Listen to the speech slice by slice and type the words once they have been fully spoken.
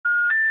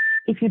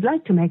If you'd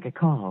like to make a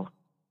call,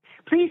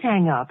 please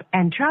hang up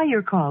and try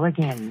your call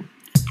again.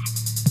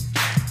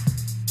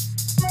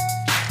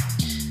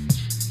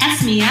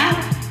 Ask me out.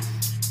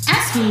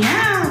 Ask me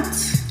out.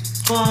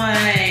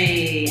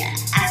 Boy,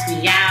 ask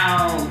me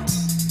out.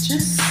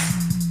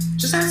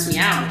 Just ask me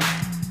out.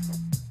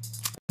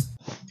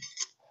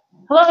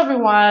 Hello,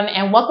 everyone,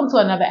 and welcome to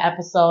another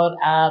episode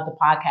of the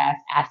podcast,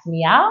 Ask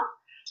Me Out.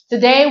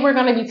 Today, we're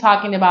going to be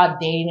talking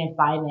about dating and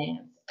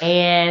finance.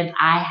 And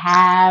I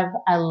have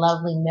a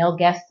lovely male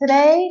guest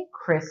today,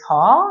 Chris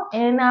Hall.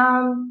 And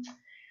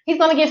he's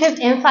going to give his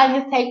insight,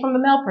 his take from the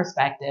male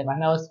perspective. I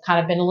know it's kind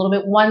of been a little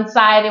bit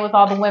one-sided with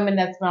all the women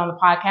that's been on the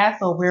podcast,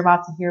 so we're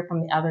about to hear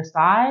from the other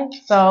side.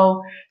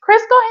 So,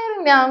 Chris, go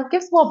ahead and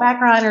give us a little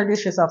background,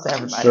 introduce yourself to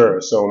everybody. Sure.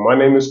 So my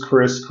name is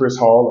Chris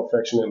Hall,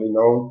 affectionately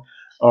known.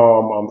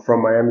 I'm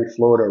from Miami,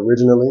 Florida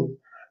originally.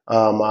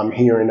 I'm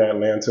here in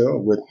Atlanta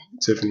with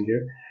Tiffany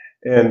here.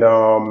 And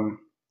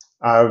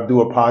I do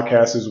a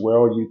podcast as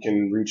well. You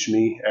can reach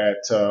me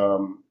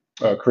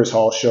at Chris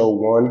Hall Show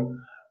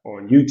 1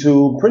 on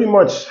YouTube. Pretty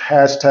much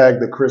hashtag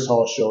the Chris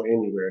Hall Show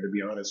anywhere, to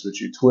be honest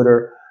with you.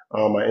 Twitter.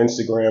 My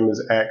Instagram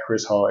is at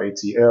Chris Hall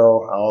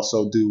ATL. I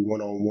also do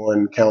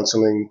one-on-one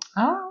counseling.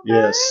 Oh,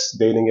 yes,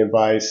 dating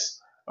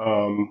advice.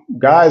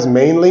 Guys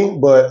mainly,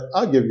 but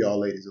I'll give y'all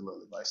ladies a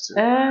little advice too.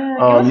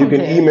 You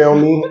can email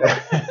me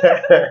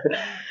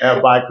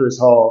at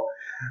bychrishall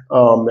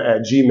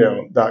at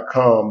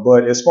gmail.com.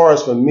 But as far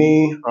as for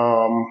me,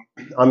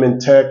 I'm in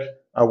tech.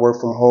 I work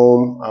from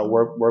home. I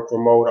work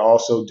remote. I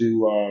also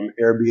do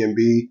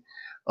Airbnb,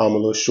 a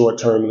little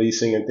short-term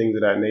leasing and things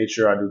of that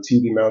nature. I do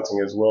TV mounting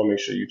as well. Make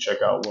sure you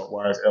check out What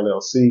Wires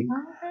LLC.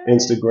 okay.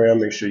 Instagram.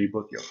 Make sure you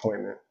book your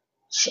appointment.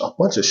 A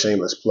bunch of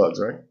shameless plugs,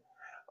 right?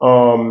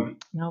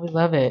 No, we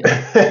love it.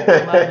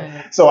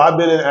 So I've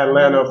been in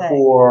Atlanta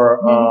for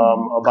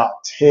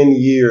about 10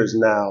 years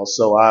now.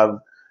 So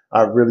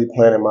I've really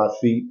planted my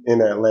feet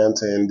in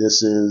Atlanta, and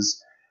this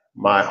is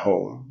my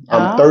home.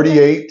 I'm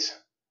 38.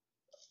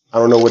 I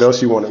don't know what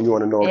else you want to know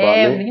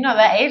about me. You know,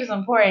 that age is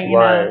important.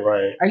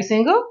 Right. Are you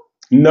single?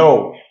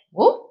 No.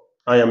 Whoop.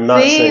 I am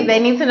not single. They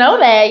need to know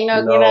that. No,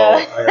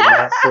 I am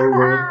not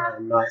single. I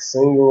am not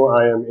single.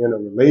 I am in a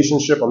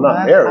relationship. I'm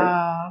not married.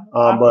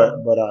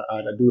 But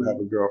I do have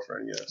a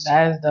girlfriend, yes.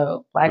 That is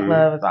dope. Black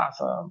love is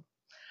awesome.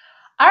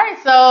 All right,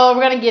 so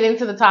we're going to get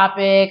into the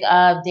topic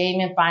of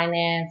dating and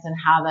finance and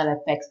how that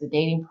affects the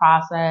dating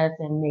process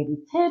and maybe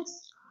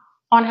tips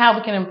on how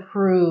we can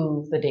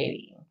improve the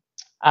dating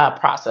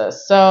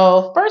process.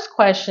 So first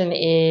question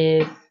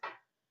is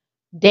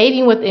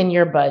dating within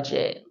your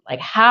budget. Like,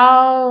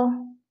 how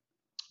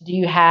do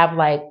you have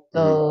like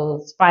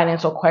those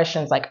financial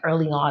questions like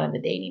early on in the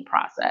dating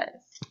process?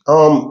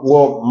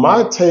 Well,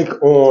 my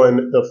take on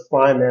the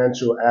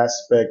financial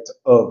aspect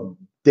of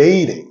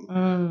dating,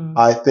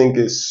 I think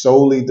is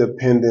solely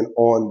dependent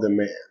on the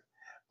man.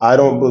 I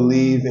don't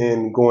believe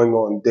in going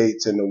on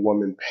dates and the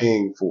woman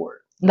paying for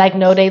it. Like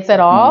no dates at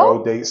all?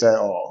 No dates at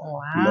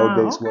all. Wow.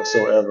 No dates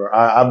whatsoever.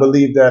 I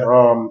believe that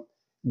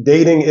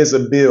dating is a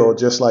bill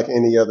just like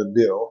any other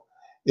bill.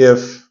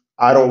 If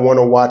I don't want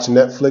to watch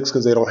Netflix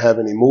because they don't have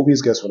any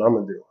movies, guess what I'm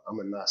gonna do? I'm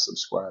gonna not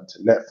subscribe to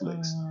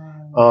Netflix.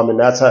 And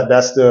that's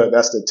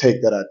the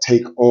take that I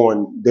take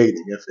on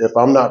dating. If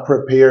I'm not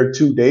prepared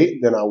to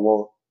date, then I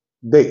won't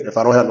date. If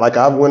I don't have, like,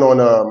 I went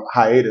on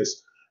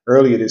hiatus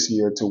earlier this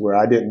year to where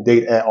I didn't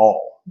date at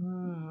all.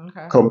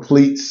 Okay.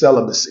 Complete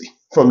celibacy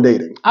from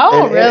dating.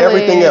 Oh, and, really? And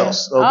everything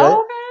else. Okay.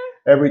 Oh,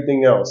 okay.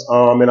 Everything else.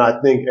 And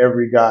I think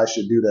every guy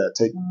should do that.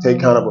 Take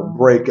kind of a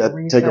break,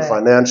 take a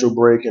financial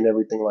break and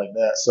everything like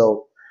that.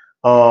 So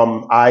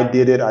I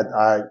did it.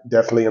 I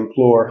definitely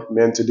implore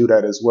men to do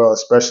that as well,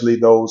 especially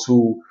those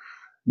who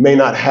may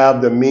not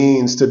have the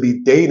means to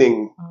be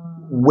dating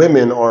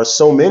women, or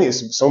so many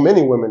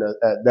women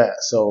at that.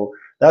 So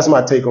that's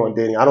my take on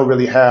dating. I don't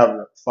really have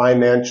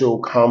financial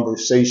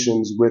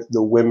conversations with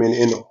the women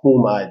in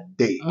whom I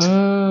date.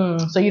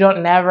 So you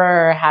don't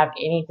never have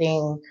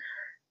anything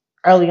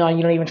early on.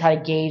 You don't even try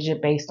to gauge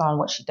it based on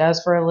what she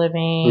does for a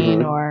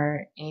living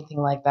or anything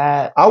like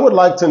that. I would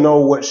like to know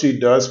what she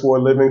does for a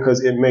living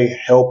because it may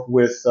help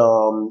with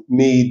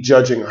me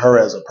judging her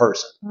as a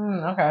person.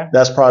 Okay.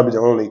 That's probably the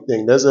only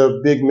thing. There's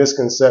a big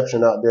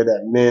misconception out there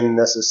that men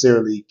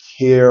necessarily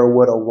care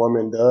what a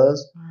woman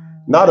does.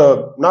 Not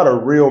a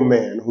real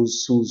man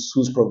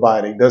who's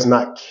providing does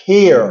not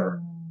care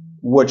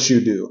what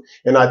you do.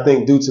 And I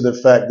think due to the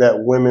fact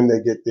that women, they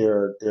get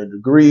their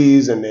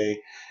degrees and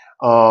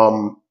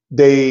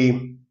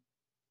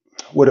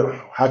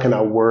how can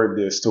I word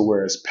this to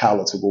where it's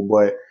palatable?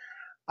 But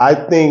I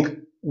think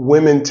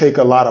women take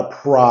a lot of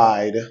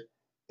pride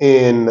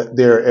in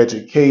their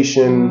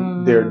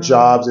education, their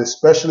jobs,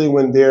 especially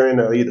when they're in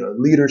either a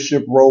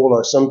leadership role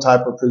or some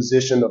type of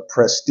position of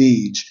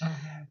prestige.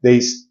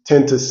 They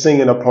tend to sing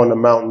it up on the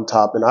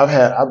mountaintop. And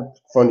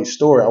funny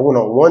story, I went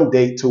on one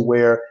date to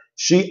where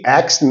she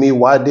asked me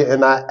why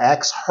didn't I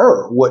ask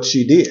her what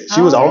she did.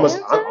 She was almost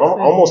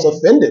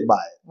offended by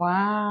it.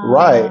 Wow.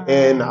 Right.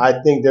 And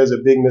I think there's a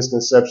big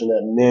misconception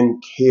that men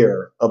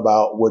care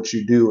about what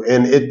you do.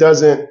 And it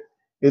doesn't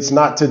It's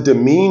not to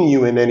demean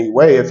you in any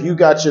way. If you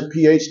got your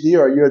PhD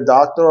or you're a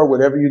doctor or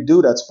whatever you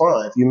do, that's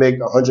fine. If you make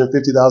 $150,000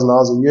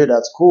 a year,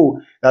 that's cool.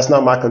 That's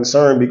not my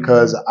concern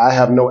because I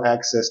have no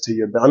access to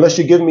your bank. Unless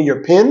you give me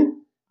your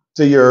PIN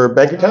to your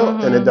bank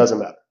account, then it doesn't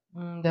matter.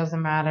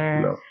 Doesn't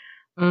matter. No.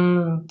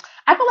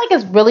 I feel like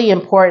it's really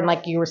important,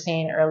 like you were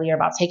saying earlier,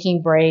 about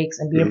taking breaks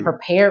and being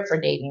prepared for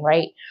dating,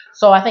 right?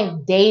 So I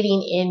think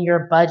dating in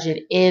your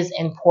budget is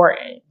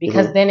important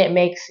because then it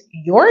makes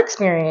your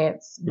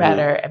experience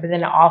better, but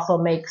then it also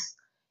makes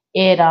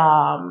it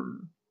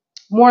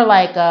more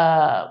like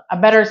a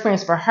better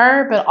experience for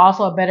her, but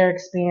also a better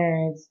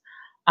experience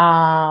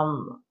of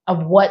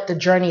what the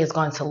journey is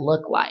going to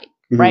look like,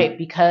 right?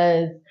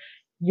 Because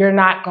you're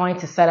not going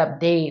to set up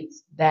dates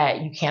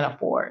that you can't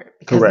afford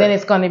because then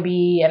it's going to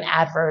be an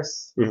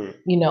adverse,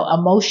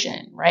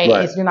 emotion,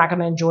 right? You're not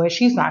going to enjoy it.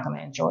 She's not going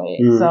to enjoy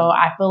it. So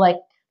I feel like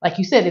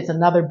you said, it's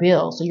another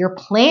bill. So you're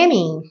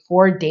planning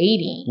for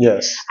dating.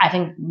 Yes. I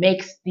think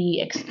makes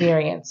the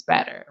experience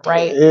better,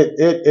 right?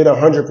 It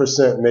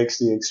 100% makes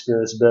the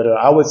experience better.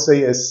 I would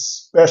say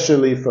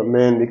especially for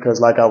men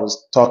because like I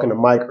was talking to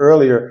Mike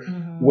earlier,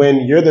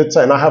 when you're the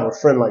type, and I have a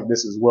friend like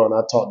this as well, and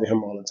I talk to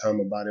him all the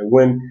time about it.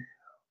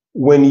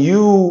 When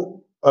you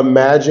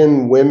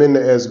imagine women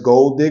as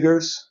gold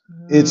diggers,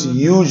 it's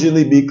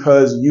usually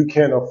because you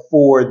can't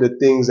afford the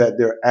things that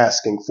they're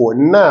asking for.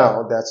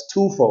 Now, that's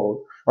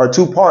twofold, or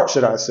two parts,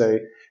 should I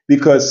say,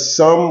 because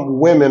some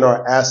women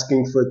are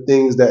asking for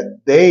things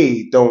that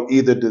they don't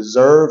either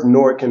deserve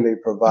nor can they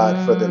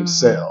provide for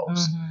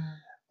themselves.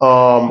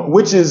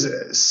 Which is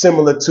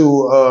similar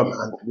to,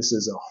 this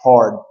is a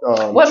hard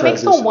what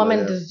makes a woman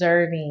there.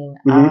 deserving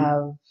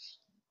of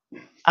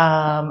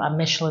a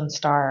Michelin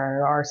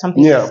star or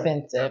something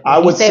expensive? I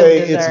would say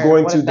it's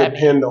going to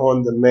depend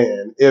on the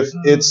man. If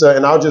it's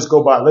and let's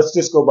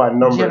just go by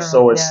numbers.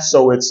 So it's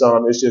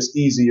just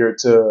easier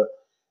to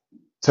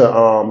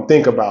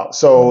think about.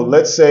 So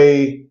let's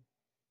say,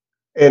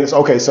 and it's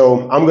okay.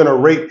 So I'm going to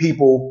rate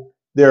people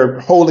their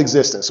whole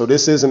existence. So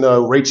this isn't a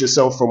rate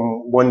yourself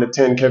from 1 to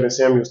 10 Kevin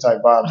Samuels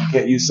type vibes. You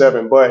can't use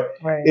 7, but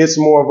it's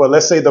more of a,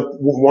 let's say the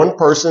one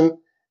person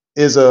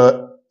is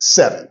a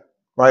 7,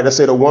 right? Let's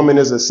say the woman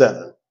is a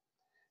 7.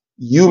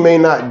 You may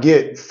not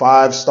get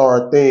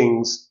 5-star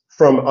things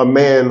from a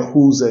man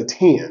who's a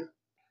 10.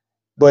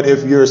 But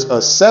if you're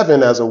a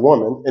 7 as a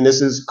woman, and this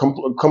is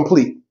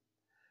complete,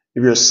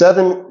 if you're a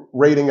 7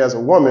 rating as a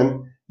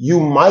woman, you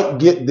might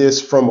get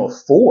this from a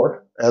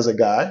 4 as a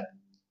guy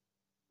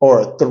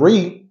or a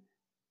 3,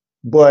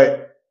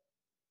 but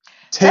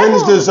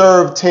 10s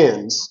deserve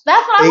 10s.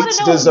 That's what I want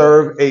to 8s know.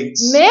 deserve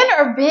 8s. Men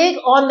are big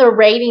on the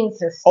rating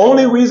system.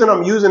 Only reason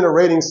I'm using the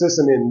rating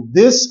system in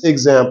this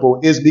example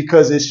is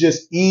because it's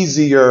just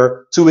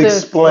easier to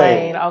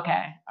explain.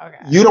 Okay.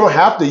 You don't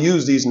have to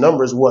use these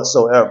numbers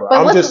whatsoever.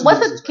 But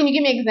can you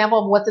give me an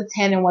example of what's a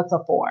 10 and what's a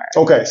 4?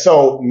 Okay,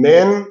 so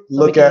men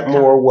look at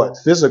more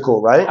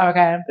physical, right?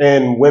 Okay.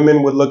 And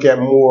women would look at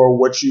more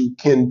what you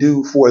can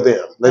do for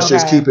them. Let's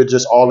just keep it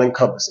just all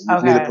encompassing. You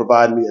can either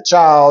provide me a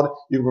child,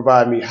 you can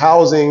provide me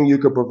housing, you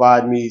could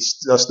provide me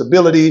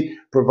stability,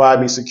 provide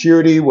me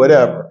security,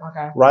 whatever.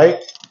 Right?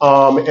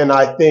 And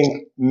I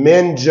think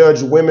men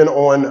judge women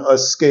on a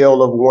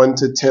scale of 1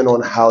 to 10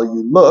 on how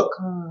you look,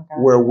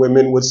 where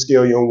women would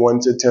scale you on 1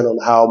 to 10 on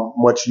how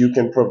much you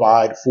can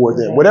provide for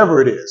them, whatever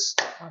it is.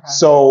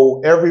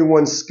 So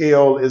everyone's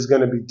scale is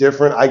going to be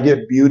different. I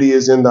get beauty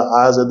is in the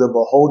eyes of the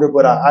beholder,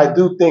 but I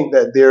do think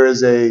that there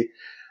is a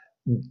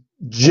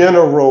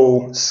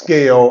general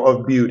scale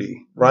of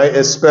beauty, right?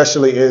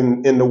 Especially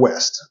in the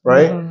West,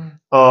 right?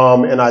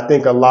 And I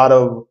think a lot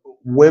of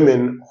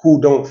women who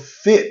don't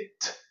fit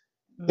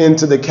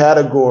into the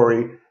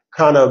category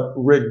kind of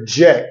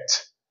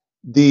reject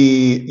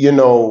the,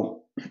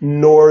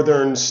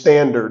 northern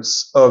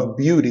standards of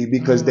beauty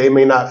because they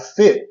may not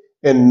fit,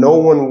 and no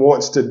one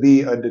wants to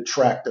be a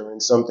detractor in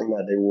something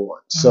that they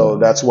want. So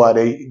that's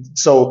why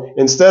so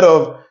instead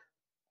of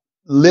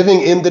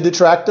living in the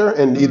detractor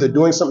and either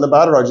doing something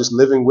about it or just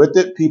living with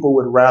it, people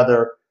would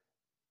rather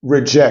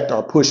reject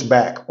or push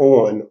back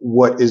on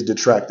what is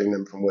detracting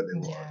them from what they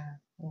want.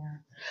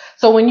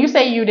 So when you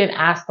say you didn't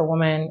ask the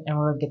woman, and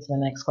we'll get to the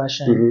next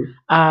question,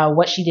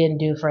 what she didn't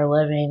do for a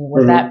living,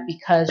 was that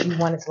because you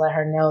wanted to let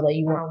her know that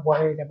you weren't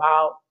worried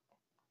about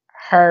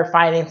her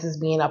finances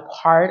being a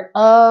part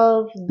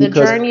of the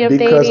journey of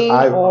dating?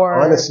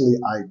 Honestly,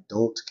 I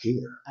don't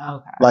care.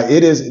 Okay. Like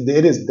it is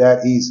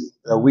that easy.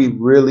 We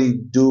really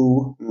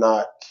do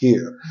not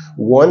care.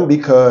 One,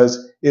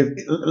 because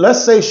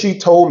let's say she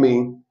told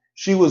me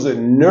she was a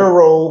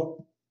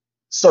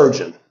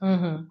neurosurgeon,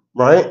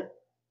 right?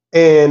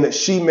 And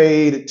she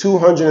made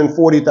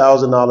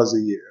 $240,000 a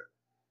year.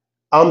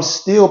 I'm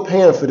still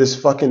paying for this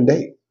fucking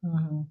date.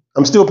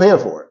 I'm still paying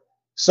for it.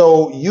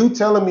 So you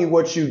telling me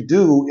what you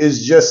do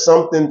is just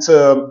something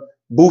to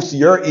boost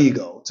your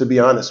ego, to be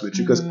honest with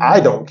you, because I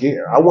don't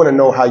care. I want to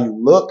know how you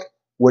look,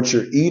 what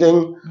you're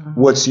eating,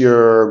 what's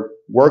your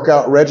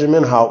workout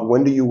regimen,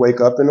 when do you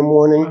wake up in the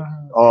morning,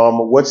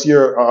 what's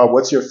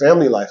your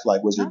family life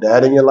like? Was your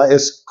dad in your life?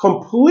 It's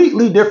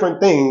completely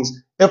different things.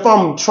 if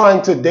I'm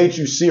trying to date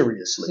you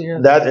seriously.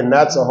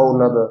 That's a whole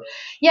nother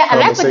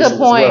and that's a good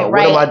point, well.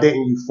 right? What am I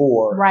dating you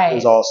for? Right.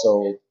 Is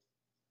also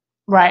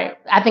right.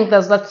 I think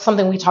that's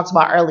something we talked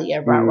about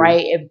earlier,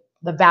 right? If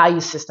the value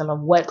system of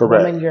what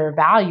woman you're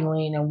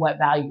valuing and what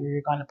value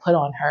you're going to put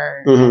on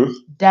her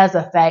does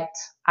affect,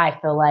 I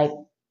feel like,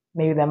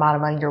 maybe the amount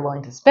of money you're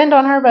willing to spend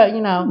on her, but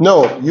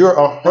No, you're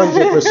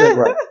 100%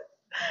 right.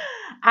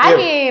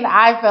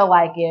 I feel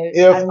like it.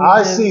 If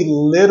I see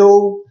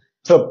little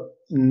to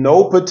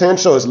no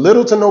potential, it's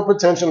little to no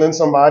potential in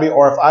somebody,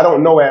 or if I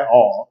don't know at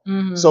all.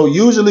 So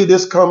usually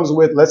this comes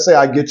with, let's say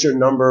I get your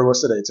number,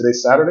 what's today?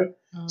 Today's Saturday?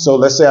 So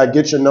let's say I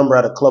get your number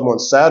at a club on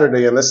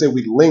Saturday, and let's say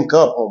we link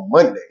up on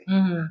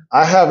Monday.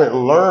 I haven't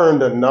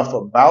learned enough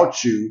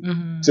about you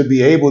to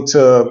be able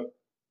to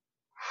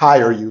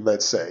hire you,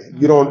 let's say.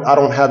 I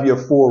don't have your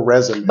full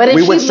resume. But if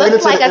she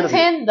looks like a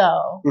 10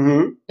 though,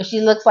 if she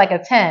looks like a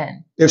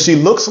 10. If she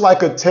looks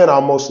like a 10,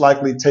 I'll most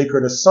likely take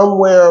her to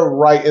somewhere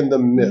right in the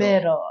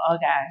middle.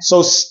 Okay.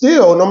 So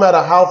still, no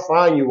matter how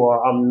fine you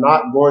are, I'm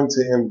not going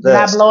to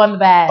invest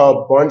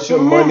a bunch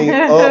of money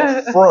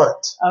up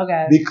front.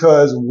 Okay.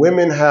 Because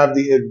women have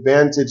the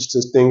advantage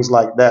to things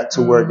like that,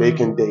 to where they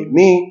can date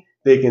me,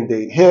 they can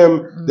date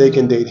him, they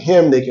can date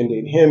him, they can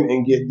date him,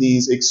 and get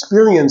these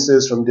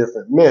experiences from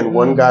different men.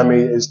 One guy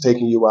is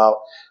taking you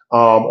out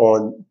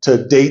on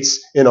to dates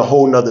in a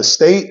whole nother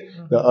state.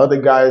 The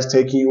other guy is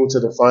taking you to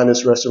the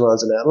finest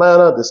restaurants in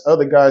Atlanta. This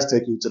other guy is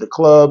taking you to the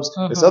clubs.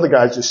 This other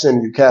guy is just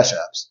sending you cash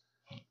apps.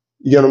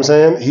 You know what I'm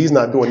saying? He's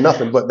not doing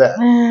nothing but that.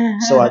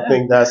 So I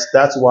think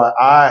that's why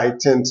I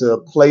tend to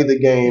play the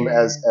game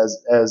as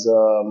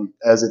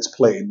it's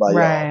played by y'all.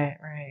 Right.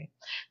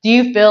 Do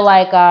you feel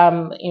like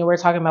we're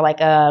talking about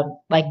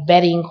like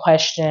vetting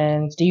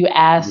questions? Do you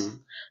ask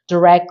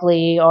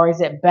directly, or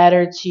is it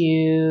better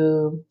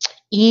to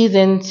ease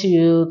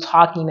into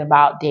talking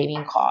about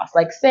dating costs?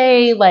 Like,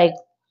 say, like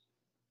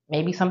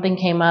maybe something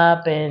came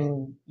up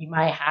and you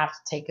might have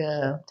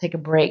to take a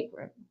break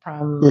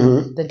from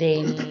the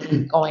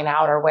dating, going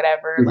out or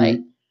whatever. Like,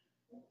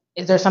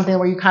 is there something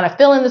where you kind of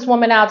filling this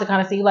woman out to kind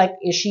of see, like,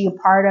 is she a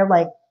part of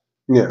like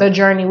the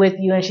journey with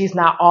you, and she's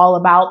not all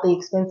about the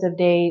expensive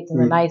dates and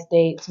the nice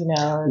dates,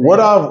 What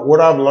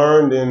I've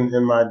learned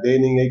in my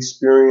dating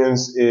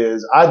experience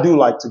is I do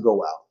like to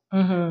go out.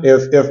 And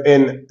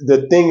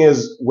the thing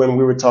is, when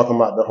we were talking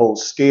about the whole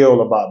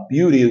scale about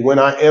beauty, when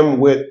I am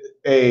with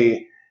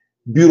a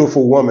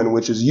beautiful woman,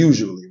 which is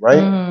usually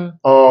right,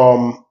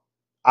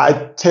 I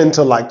tend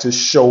to like to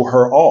show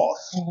her off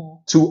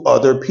to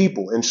other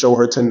people and show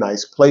her to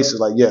nice places.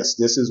 Like, yes,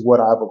 this is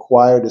what I've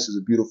acquired. This is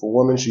a beautiful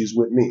woman. She's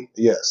with me.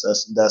 Yes,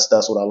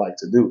 that's what I like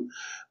to do.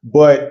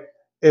 But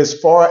as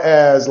far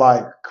as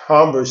like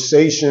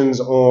conversations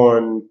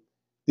on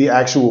the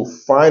actual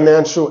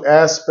financial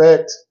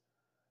aspect,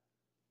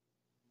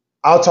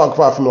 I'll talk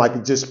about from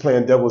like just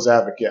playing devil's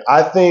advocate.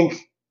 I think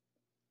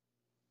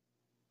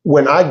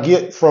when I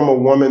get from a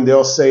woman,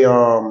 they'll say,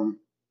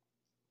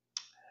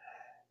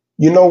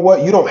 you know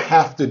what? You don't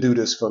have to do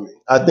this for me.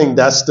 I think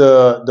that's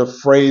the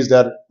phrase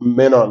that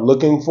men are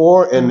looking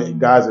for.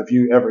 And guys, if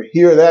you ever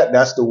hear that,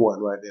 that's the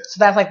one right there. So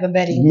that's like the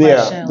vetting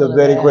question. Yeah, the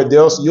vetting question.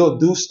 You'll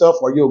do stuff,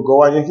 or you'll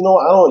go out. And you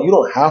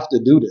don't have to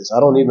do this. I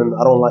don't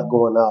like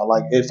going out.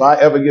 Like, if I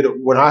ever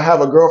when I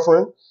have a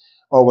girlfriend,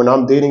 or when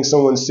I'm dating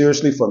someone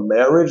seriously for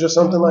marriage or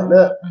something like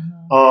that,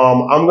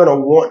 I'm going to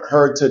want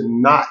her to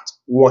not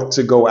want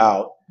to go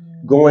out.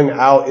 Going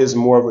out is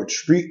more of a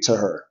treat to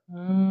her.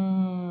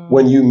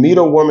 When you meet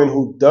a woman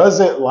who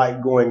doesn't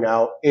like going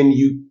out and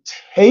you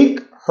take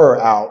her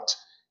out,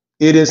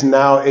 it is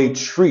now a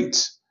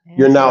treat.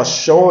 You're now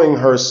showing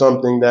her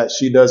something that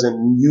she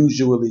doesn't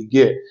usually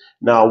get.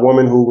 Now, a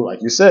woman who,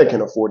 like you said,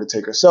 can afford to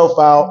take herself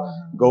out,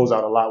 goes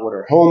out a lot with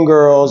her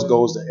homegirls,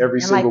 goes to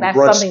every single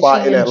brunch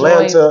spot in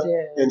Atlanta,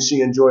 and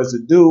she enjoys to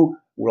do,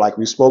 like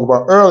we spoke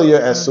about earlier,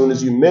 as soon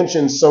as you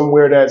mention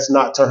somewhere that's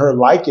not to her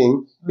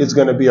liking, it's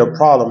going to be a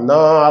problem.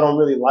 Nah, I don't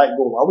really like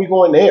going. Why are we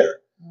going there?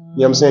 You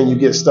know what I'm saying? You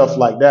get stuff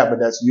like that, but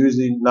that's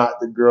usually not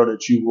the girl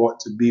that you want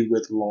to be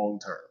with long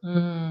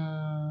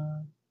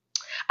term.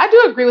 I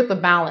do agree with the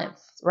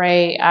balance,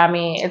 right? I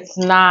mean, it's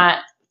not,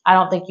 I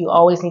don't think you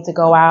always need to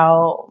go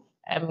out.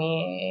 I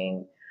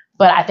mean,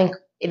 but I think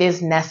it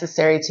is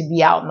necessary to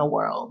be out in the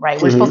world,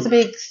 right? We're supposed to be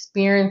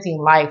experiencing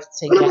life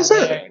together,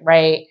 100%.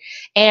 right?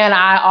 And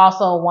I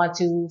also want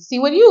to see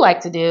what you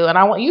like to do, and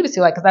I want you to see,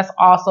 like, because that's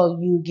also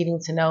you getting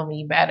to know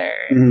me better.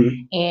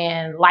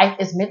 And life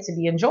is meant to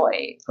be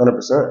enjoyed.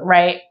 100%.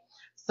 Right?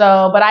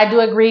 So, but I do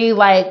agree,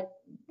 like,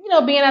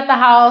 being at the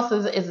house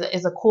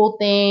is a cool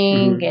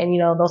thing,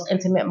 and those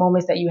intimate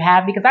moments that you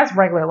have, because that's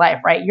regular life,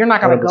 right? You're not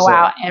going to go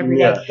out every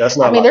day. That's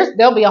not. I mean,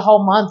 there'll be a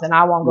whole month and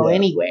I won't go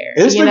anywhere.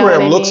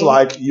 Instagram looks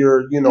like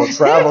you're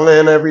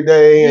traveling every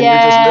day and you're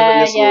just living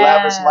this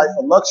lavish life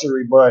of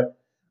luxury, but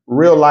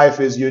real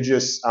life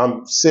is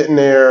I'm sitting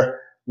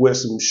there with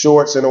some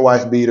shorts and a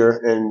wife beater,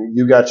 and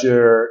you got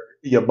your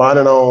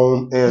bonnet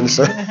on and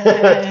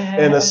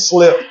and a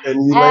slip,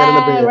 and you laying in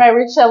the bed. Right,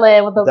 we're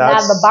chilling with the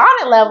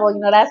bonnet level.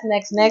 That's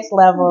next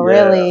level,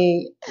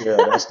 really. Yeah,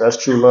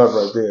 that's true love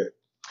right there.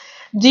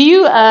 Do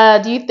you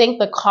think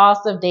the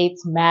cost of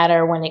dates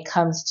matter when it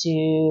comes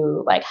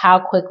to like how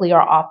quickly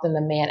or often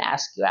the man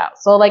asks you out?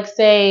 So like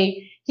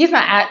say he's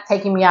not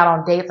taking me out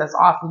on dates as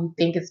often. You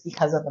think it's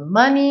because of the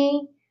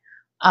money,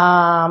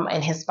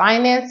 and his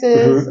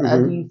finances?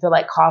 Do you feel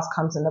like cost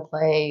comes into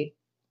play?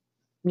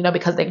 You know,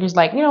 because they're just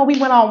like, you know, we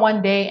went on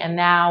one date and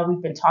now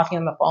we've been talking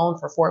on the phone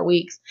for 4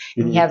 weeks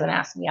and he hasn't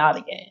asked me out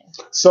again.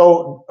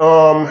 So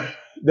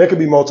there could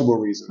be multiple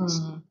reasons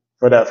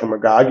for that from a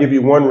guy. I'll give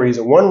you one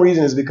reason. One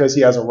reason is because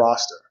he has a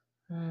roster.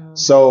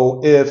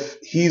 So if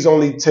he's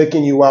only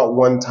taking you out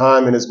one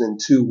time and it's been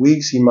 2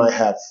 weeks, he might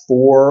have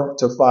 4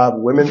 to 5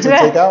 women to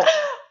take out.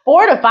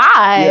 4 to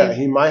 5? Yeah,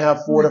 he might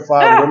have 4 to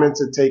 5 women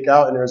to take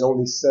out, and there's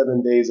only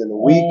 7 days in a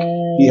week.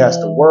 He has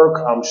to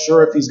work. I'm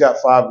sure if he's got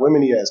 5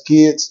 women, he has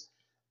kids.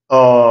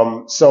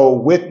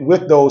 So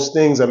with those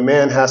things, a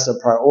man has to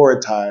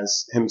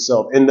prioritize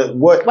himself. And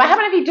what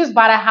happened if he just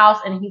bought a house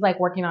and he's like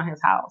working on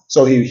his house?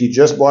 So he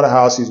just bought a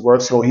house. He's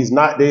worked. So he's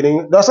not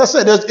dating. That's what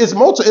I said. It's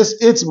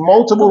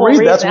multiple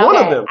reasons. That's one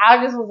of them.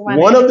 I just was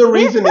wondering. One of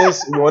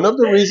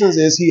the reasons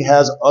is he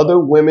has other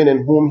women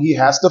in whom he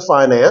has to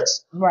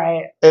finance.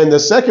 Right. And the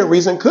second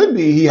reason could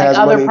be he has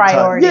other money.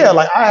 priorities. Yeah.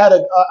 Like I had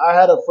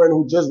a friend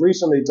who just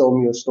recently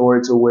told me a story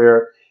to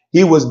where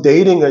he was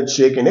dating a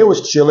chick and they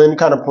was chilling,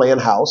 kind of playing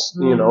house,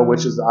 you know,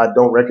 which is, I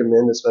don't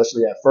recommend,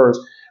 especially at first.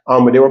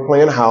 But they were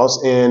playing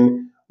house,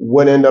 and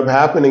what ended up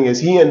happening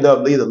is he ended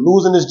up either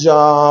losing his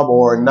job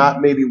or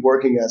not maybe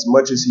working as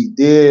much as he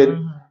did.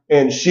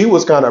 And she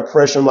was kind of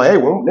pressuring, like, hey,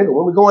 when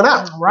we going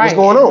out? Right, what's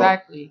going on?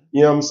 Exactly.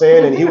 You know what I'm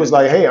saying? And he was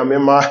like, hey, I'm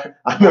in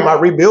my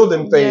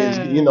rebuilding phase.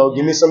 Yeah, you know,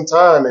 give me some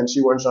time. And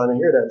she wasn't trying to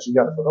hear that. She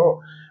got to put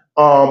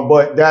on.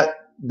 But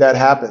that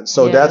happened.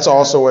 So that's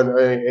also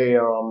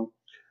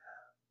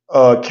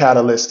a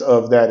catalyst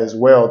of that as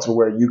well, to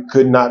where you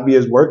could not be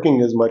as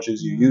working as much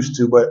as you used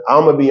to. But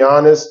I'm gonna be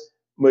honest,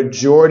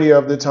 majority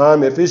of the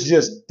time, if it's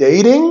just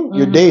dating,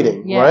 you're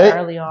dating, right?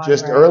 Early on,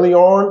 early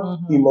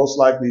on, he most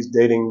likely is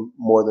dating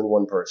more than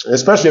one person,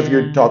 especially if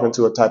you're talking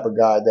to a type of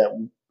guy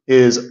that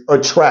is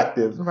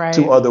attractive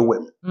to other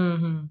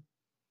women.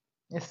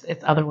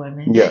 It's other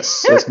women.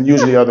 Yes, it's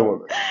usually other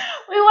women.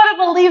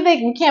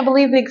 We can't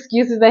believe the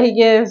excuses that he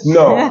gives.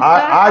 No,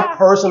 I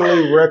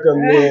personally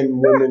recommend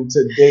women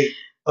to date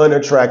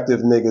unattractive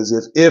niggas.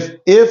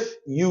 If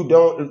you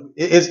don't,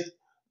 it's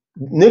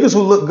niggas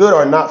who look good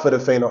are not for the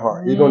faint of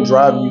heart. You're gonna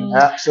drive you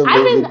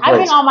absolutely crazy. I've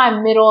been on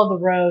my middle of the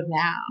road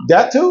now.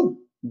 That too.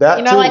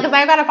 Like, because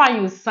I gotta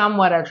find you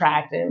somewhat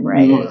attractive,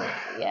 right?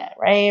 Yeah,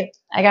 right.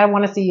 I gotta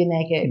want to see you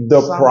naked.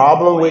 The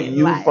problem with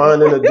you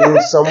finding a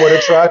dude somewhat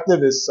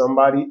attractive is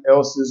somebody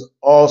else is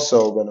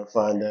also gonna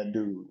find that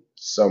dude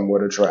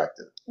somewhat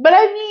attractive. But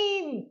I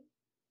mean,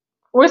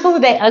 we're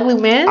supposed to date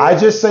ugly men? I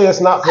just say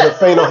it's not for the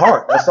faint of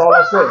heart. That's all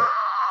I say.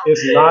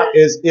 It's not.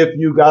 Is if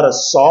you got a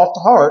soft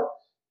heart,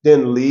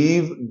 then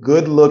leave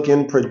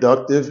good-looking,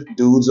 productive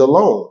dudes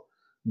alone.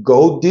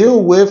 Go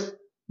deal with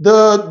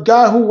the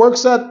guy who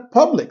works at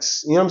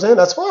Publix. You know what I'm saying?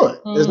 That's fine.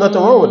 There's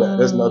nothing wrong with that.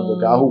 There's not the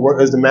guy who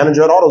works as the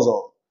manager at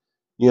AutoZone.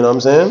 You know what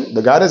I'm saying?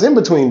 The guy that's in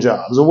between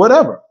jobs or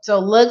whatever. So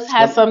looks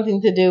has something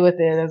to do with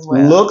it as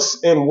well. Looks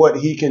and what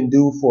he can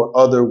do for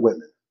other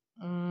women.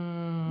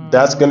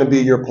 That's going to be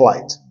your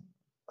plight.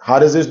 How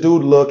does this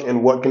dude look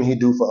and what can he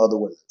do for other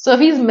women? So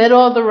if he's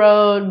middle of the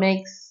road,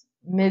 makes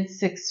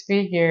mid-6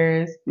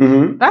 figures,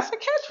 that's a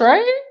catch,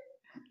 right?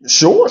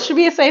 Sure. It should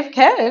be a safe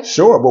catch.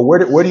 Sure, but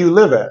where do you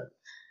live at?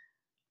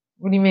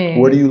 What do you mean?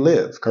 Where do you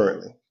live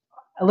currently?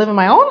 I live in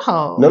my own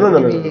home. No.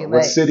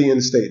 What city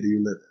and state do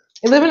you live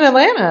in? I live in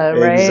Atlanta,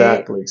 right?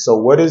 Exactly. So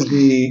what is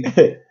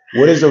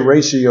the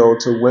ratio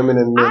to women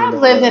and men? I've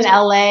lived in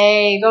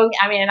LA.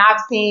 And I've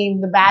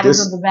seen the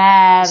baddest of the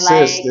bad.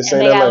 This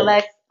ain't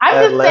LA.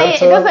 I'm just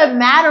saying, it doesn't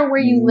matter where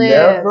you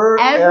live.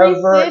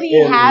 Every city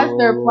has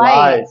their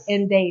place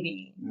in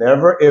dating.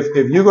 Never.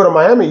 If you go to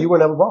Miami, you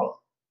wouldn't have a problem.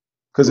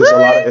 Because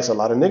it's a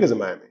lot of niggas in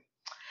Miami.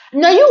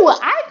 No,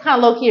 I kind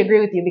of low key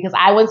agree with you, because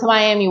I went to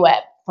Miami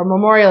for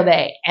Memorial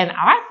Day, and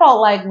I felt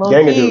like low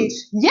gang key. Of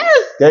dudes.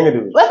 Yes. Gang of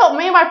dudes.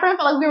 Me and my friend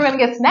felt like we were gonna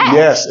get snatched.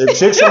 Yes. If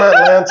chicks from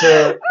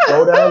Atlanta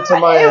go down to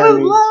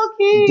Miami, it was low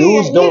key.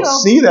 Dudes don't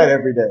see that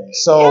every day,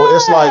 so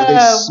it's like they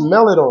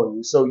smell it on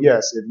you. So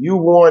yes, if you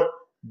want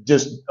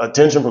just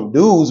attention from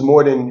dudes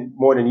more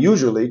than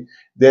usually,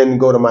 then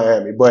go to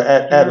Miami. But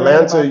at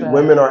Atlanta,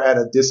 women are at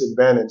a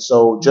disadvantage.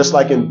 So just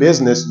like in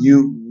business,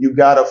 you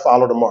gotta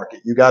follow the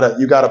market. You gotta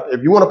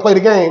if you want to play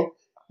the game,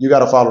 you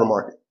gotta follow the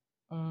market.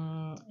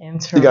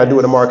 You gotta do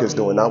what the market's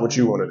doing, not what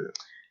you want to do.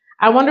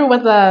 I wonder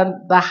what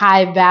the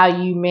high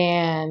value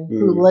man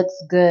who looks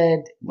good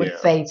would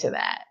say to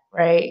that,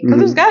 right? Because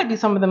there's got to be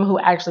some of them who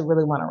actually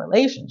really want a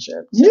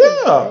relationship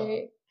too,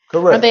 right?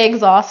 Correct. Are they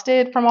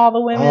exhausted from all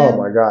the women? Oh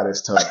my God,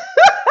 it's tough.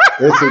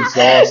 It's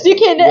exhausting. You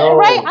can't,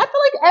 right? I feel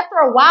like after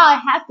a while,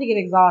 it has to get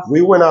exhausting.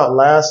 We went out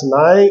last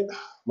night.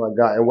 My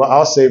God, and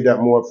I'll save that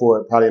more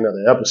for probably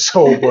another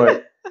episode.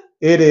 But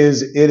it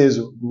is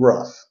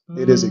rough.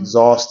 It is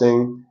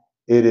exhausting.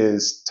 It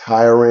is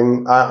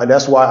tiring.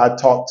 That's why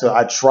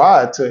I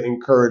try to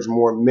encourage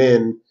more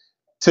men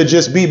to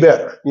just be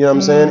better. You know what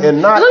I'm saying?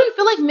 And not. Don't you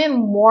feel like men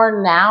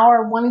more now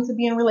are wanting to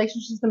be in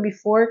relationships than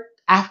before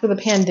after the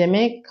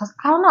pandemic? Because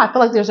I don't know. I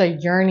feel like there's a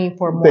yearning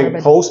for more. I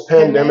think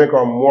post-pandemic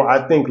or more.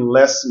 I think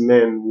less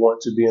men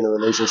want to be in a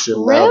relationship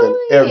now than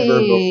ever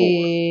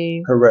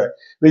before. Correct.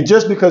 I mean,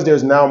 just because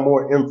there's now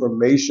more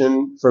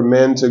information for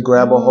men to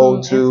grab a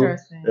hold to.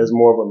 There's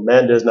more of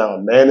there's now a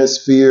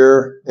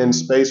manosphere in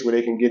space where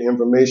they can get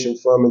information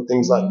from and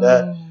things like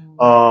that.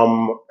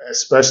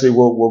 Especially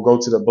we'll go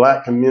to the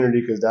Black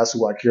community because that's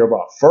who I care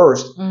about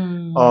first.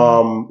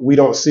 We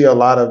don't see a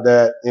lot of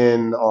that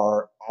in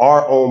our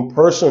own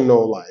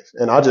personal life.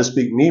 And I'll just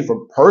speak me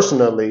from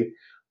personally.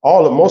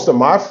 Most of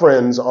my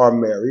friends are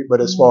married,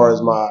 but as far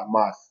as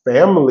my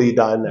family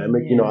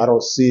dynamic, I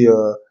don't see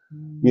a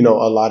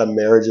lot of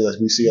marriages.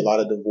 We see a lot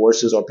of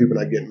divorces or people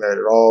not getting married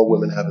at all,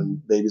 women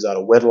having babies out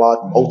of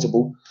wedlock,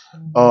 multiple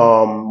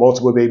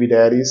baby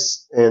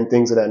daddies and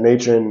things of that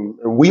nature. And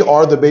we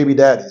are the baby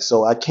daddies.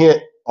 So I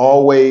can't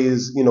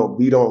always,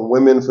 beat on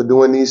women for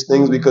doing these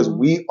things because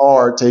we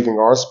are taking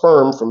our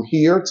sperm from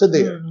here to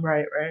there.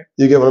 Right.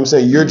 You get what I'm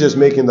saying? You're just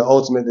making the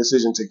ultimate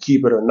decision to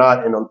keep it or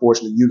not. And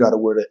unfortunately, you got to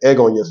wear the egg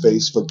on your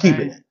face for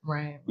keeping it.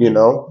 Right.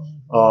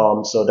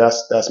 So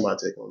that's my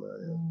take on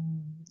that.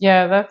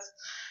 Yeah,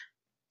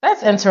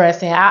 that's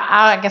interesting.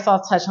 I guess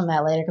I'll touch on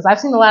that later because I've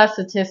seen a lot of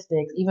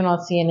statistics, even on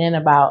CNN,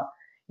 about,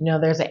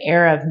 there's an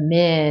era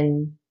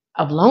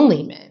of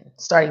lonely men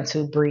starting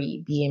to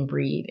breed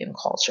in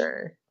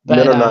culture. But,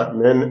 men are not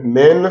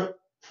men.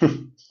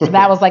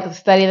 That was like the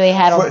study they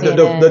had on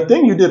CNN. The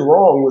thing you did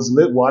wrong was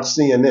watch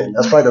CNN.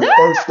 That's probably the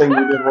first thing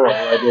you did wrong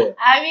right there.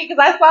 I mean, because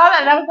I saw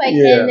that and I was like,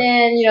 and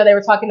then, they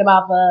were talking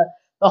about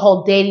the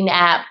whole dating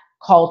app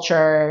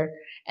culture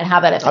and how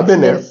that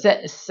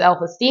affects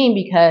self-esteem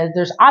because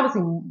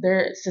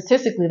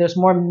statistically there's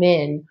more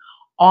men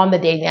on the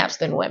dating apps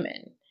than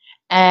women.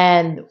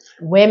 And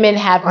women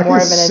have more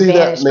of an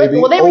advantage. They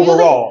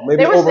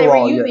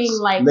were using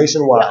like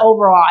nationwide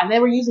overall, and they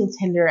were using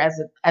Tinder as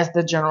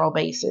the general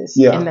basis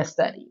in the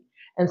study.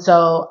 And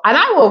so, and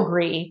I will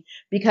agree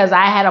because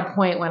I had a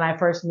point when I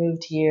first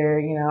moved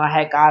here. I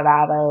had got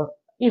out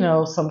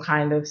of some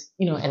kind of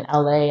in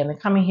LA, and then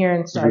coming here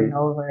and starting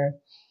over.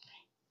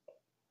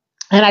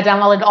 And I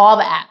downloaded all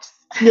the apps.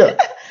 Yeah.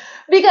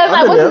 Because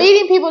I was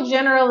meeting people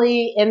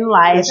generally in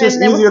life. It's just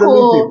easier to meet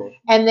people.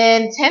 And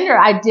then Tinder,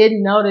 I did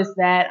notice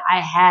that I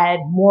had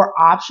more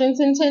options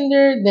in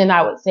Tinder than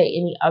I would say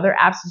any other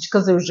apps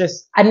because it was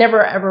just, I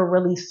never ever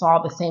really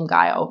saw the same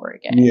guy over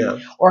again. Yeah.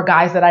 Or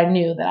guys that I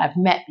knew that I've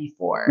met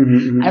before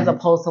as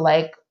opposed to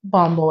like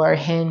Bumble or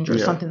Hinge or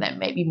something that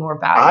may be more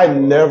valuable. I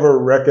never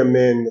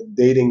recommend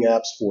dating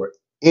apps for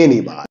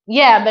anybody.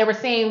 Yeah, they were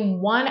saying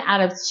 1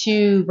 out of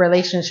 2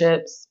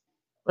 relationships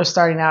are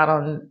starting out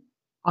on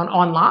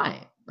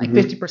online, like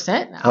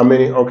 50% now. How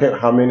many of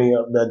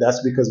that?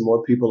 That's because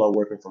more people are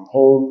working from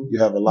home. You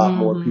have a lot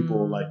more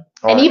people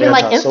and even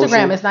like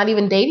Instagram, it's not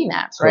even dating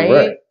apps,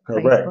 right?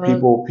 Correct.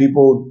 Facebook.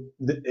 People.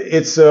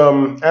 It's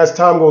as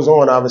time goes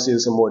on, obviously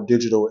it's a more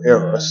digital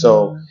era.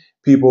 So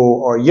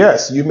people are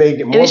you may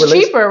get more. And it's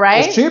cheaper,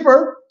 right? It's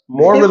cheaper.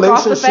 More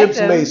relationships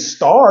may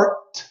start,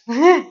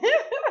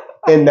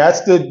 and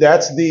that's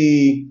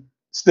the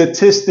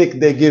statistic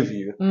they give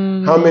you.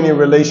 How many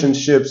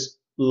relationships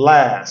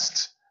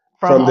last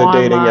from the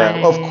dating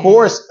app? Of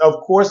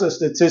course, a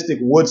statistic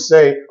would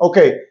say,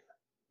 okay,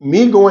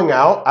 me going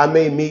out, I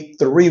may meet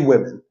 3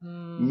 women.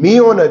 Me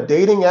on a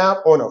dating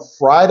app on a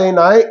Friday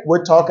night,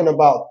 we're talking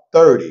about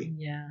 30.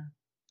 Yeah.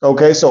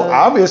 Okay, so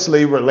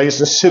obviously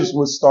relationships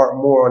would start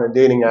more on a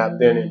dating app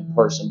than in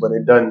person, but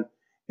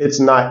it's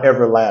not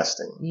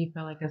everlasting. You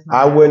feel like it's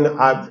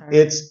not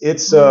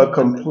it's a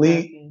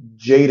complete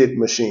jaded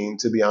machine,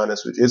 to be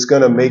honest with you. It's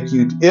gonna make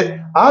you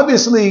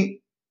obviously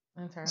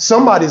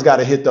somebody's got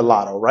to hit the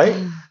lotto, right?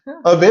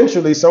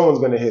 Eventually, someone's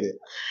going to hit it.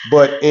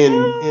 But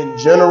in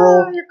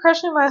general, you're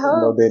crushing my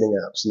hopes. No dating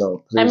apps.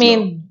 No. I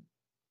mean,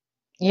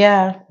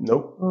 yeah.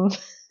 Nope.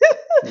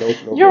 Nope.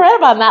 You're right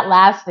about not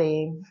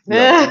lasting. No.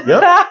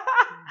 Yep.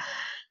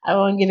 I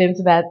won't get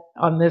into that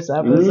on this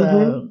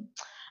episode.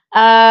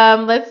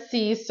 Let's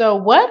see. So,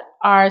 what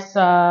are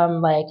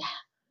some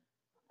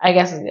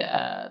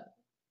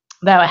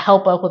that would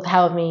help up with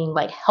having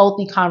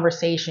healthy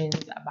conversations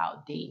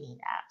about dating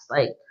apps?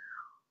 Like,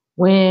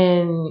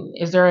 when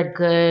is there a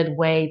good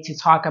way to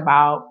talk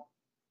about,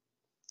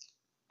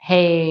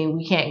 hey,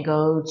 we can't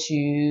go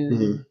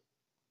to,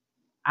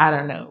 I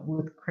don't know,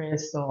 with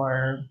Chris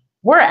or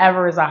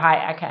wherever is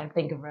I can't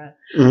think of a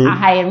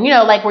high end,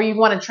 where you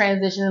want to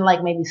transition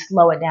and maybe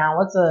slow it down.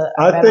 What's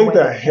I think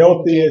the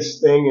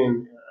healthiest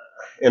thing,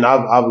 and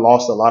I've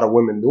lost a lot of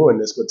women doing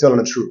this, but telling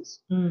the truth.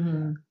 That's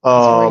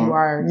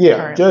where you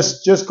are currently.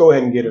 just go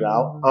ahead and get it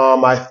out.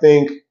 I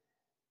think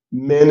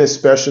men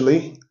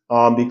especially,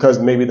 because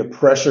maybe the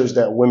pressures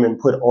that women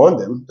put on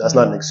them, that's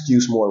not an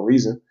excuse, more a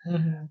reason.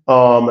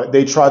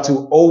 They try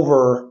to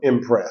over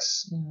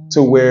impress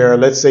to where,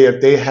 let's say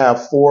if they have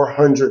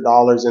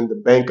 $400 in the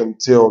bank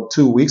until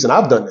 2 weeks, and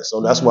I've done this,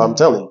 so that's why I'm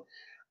telling you.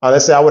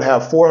 Let's say I would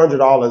have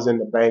 $400 in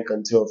the bank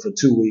for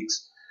 2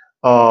 weeks.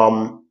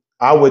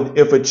 I would,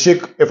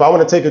 if I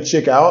want to take a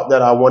chick out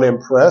that I want to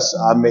impress,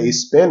 I may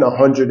spend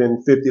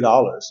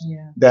 $150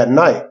 that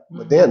night.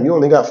 But damn, you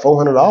only got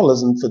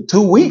 $400 for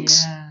 2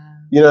 weeks. Yeah.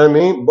 You know what I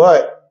mean?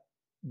 But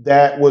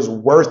that was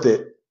worth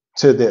it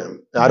to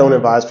them. I don't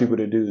advise people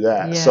to do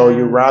that. Yeah. So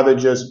you rather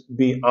just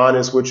be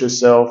honest with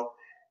yourself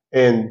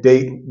and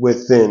date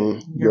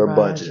within your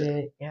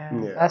budget. Yeah,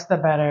 that's the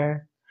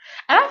better.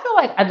 And I feel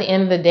like at the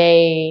end of the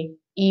day,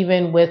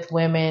 even with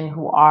women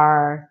who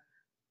are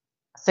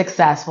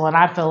successful, and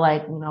I feel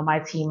like, you know, my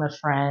team of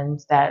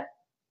friends that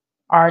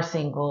are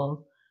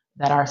single,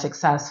 that are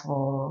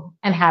successful,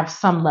 and have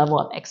some level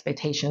of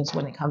expectations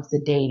when it comes to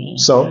dating.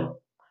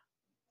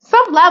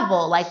 Some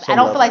level, like I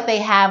don't feel like they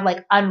have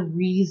like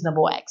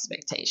unreasonable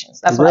expectations.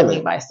 That's what I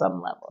mean by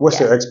some level. What's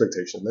their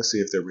expectation? Let's see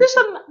if they're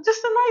reasonable.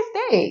 Just a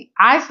nice date.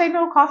 I say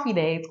no coffee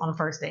dates on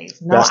first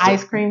dates, no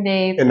ice cream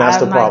dates, and that's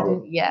the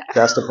problem.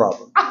 That's the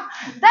problem.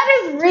 That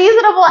is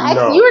reasonable.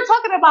 No. You were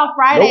talking about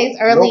Fridays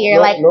earlier.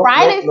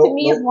 Fridays to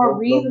me is more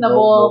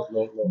reasonable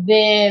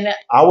than.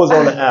 I was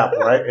on the app,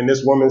 right, and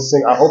this woman's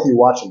single. I hope you're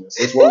watching this.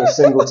 This woman's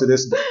single to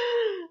this day.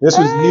 This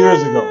was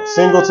years ago.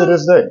 Single to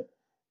this day.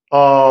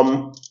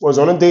 Was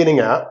on a dating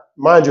app.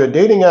 Mind you, a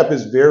dating app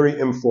is very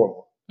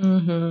informal.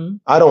 Mm-hmm.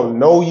 I don't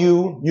know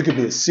you. You could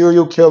be a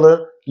serial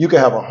killer. You could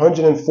have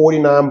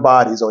 149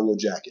 bodies on your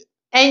jacket.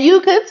 And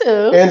you could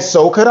too. And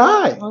so could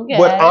I. Okay.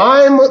 But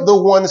I'm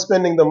the one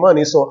spending the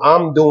money, so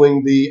I'm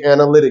doing the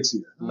analytics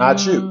here,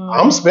 not you.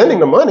 I'm spending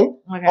the money.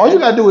 Okay. All you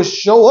got to do is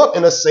show up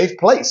in a safe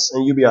place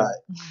and you'll be all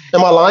right.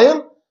 Am I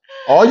lying?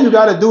 All you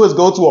got to do is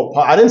go to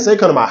I didn't say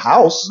come to my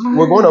house.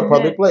 We're going to a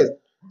public place.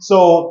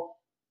 So,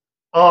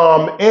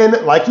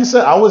 and like you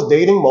said, I was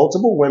dating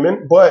multiple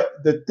women, but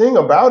the thing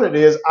about it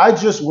is I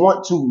just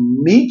want to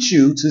meet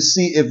you to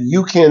see if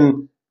you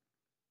can,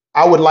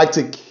 I would like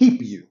to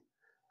keep you.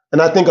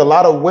 And I think a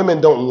lot of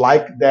women don't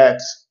like that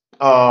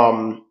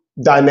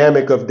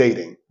dynamic of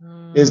dating,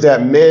 is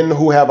that men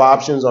who have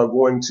options are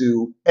going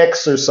to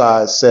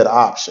exercise said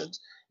options.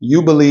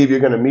 You believe you're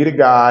going to meet a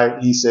guy,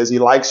 he says he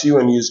likes you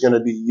and he's going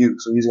to be you.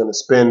 So he's going to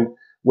spend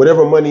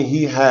whatever money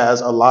he has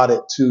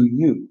allotted to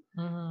you.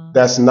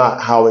 That's not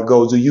how it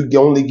goes. Do you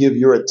only give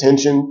your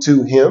attention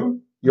to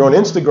him? You're on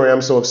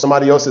Instagram, so if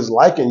somebody else is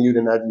liking you,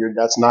 then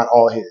that's not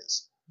all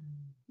his.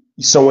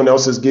 Someone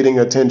else is getting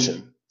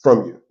attention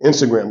from you.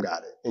 Instagram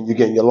got it. And you're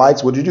getting your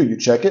likes. What'd you do? You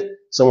check it.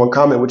 Someone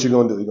comment, what you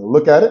going to do? You're going to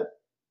look at it?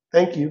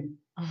 Thank you.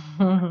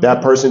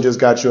 That person just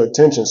got your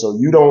attention. So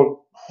you don't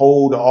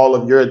hold all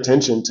of your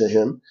attention to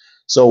him.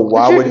 So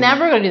why would you're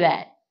never going to do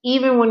that,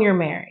 even when you're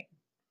married.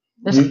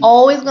 There's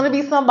always going to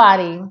be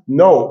somebody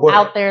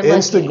out there looking.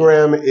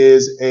 Instagram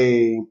is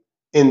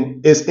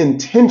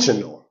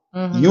intentional.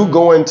 You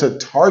going to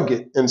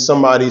Target and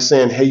somebody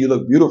saying, hey, you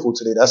look beautiful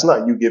today. That's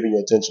not you giving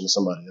your attention to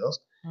somebody else.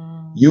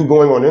 You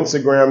going on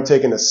Instagram,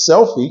 taking a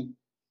selfie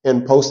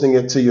and posting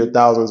it to your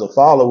thousands of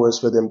followers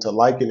for them to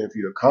like it and for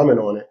you to comment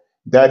on it.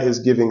 That is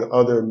giving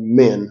other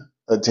men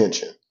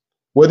attention,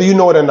 whether you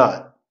know it or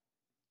not.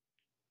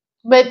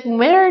 But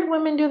married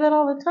women do that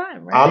all the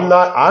time, right? I'm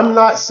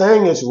not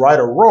saying it's right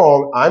or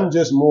wrong. I'm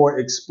just more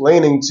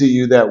explaining to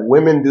you that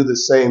women do the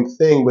same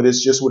thing, but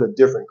it's just with a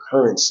different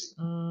currency.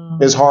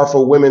 It's hard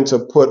for women to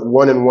put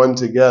one and one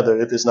together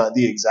if it's not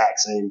the exact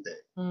same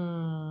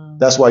thing.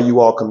 That's why you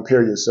all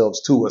compare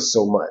yourselves to us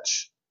so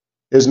much.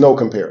 There's no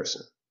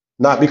comparison.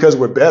 Not because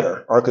we're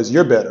better or because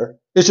you're better.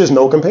 It's just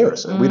no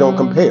comparison. We don't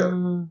compare.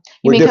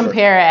 You mean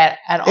compare at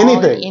anything,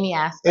 all, any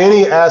aspect?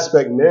 Any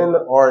aspect. Men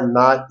are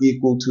not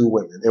equal to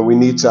women. And we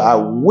need to, I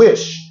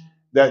wish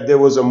that there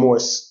was a more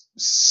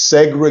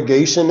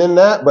segregation in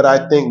that. But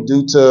I think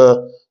due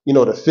to, the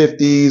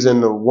 50s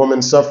and the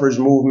woman suffrage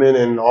movement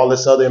and all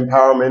this other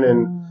empowerment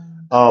and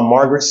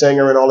Margaret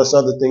Sanger and all this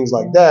other things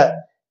like that,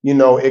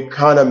 it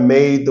kind of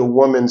made the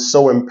woman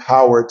so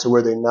empowered to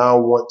where they now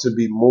want to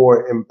be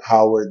more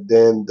empowered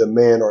than the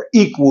man or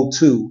equal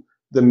to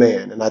the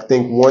man. And I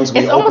think once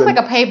it's almost like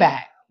a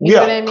payback. You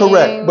know what I mean?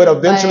 Correct. But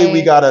eventually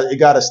it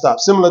gotta stop.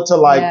 Similar to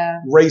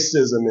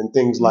racism and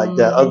things like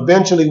that.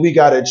 Eventually we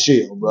gotta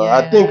chill, bro.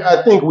 I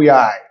think we all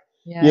right.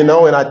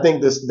 And I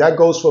think that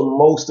goes for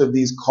most of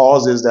these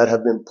causes that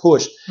have been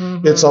pushed.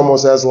 It's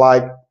almost as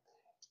like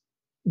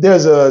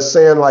there's a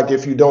saying like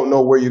if you don't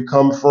know where you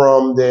come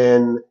from,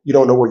 then you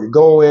don't know where you're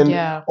going.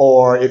 Yeah.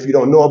 Or if you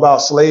don't know about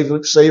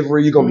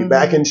slavery, you're gonna be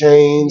back in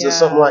chains or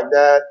something like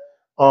that.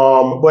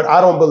 But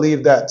I don't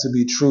believe that to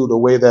be true. The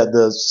way that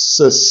the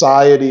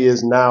society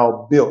is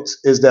now built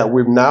is that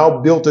we've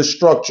now built a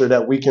structure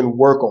that we can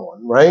work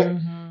on, right?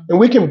 And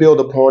we can build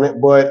upon it.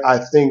 But I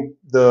think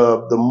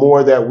the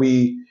more that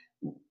we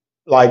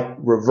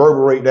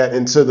reverberate that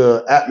into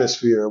the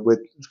atmosphere with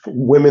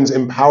women's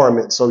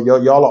empowerment. So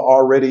y'all are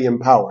already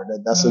empowered.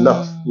 That's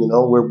enough.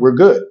 We're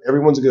good.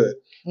 Everyone's good.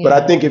 Yeah.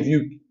 But I think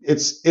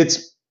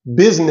it's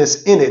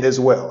business in it as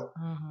well.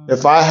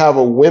 If I have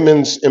a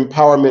women's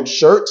empowerment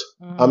shirt,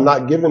 I'm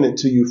not giving it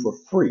to you for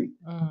free.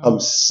 I'm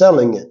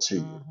selling it to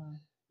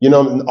you.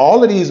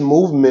 All of these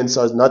movements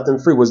are nothing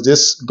free. Was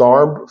this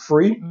garb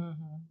free?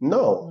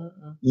 No.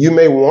 You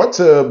may want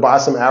to buy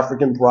some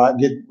African pride,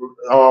 get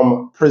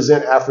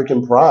present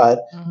African pride,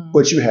 Mhm.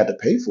 but you had to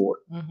pay for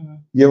it. Mhm.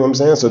 You know what I'm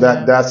saying? So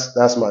Yeah.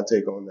 that's my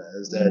take on that.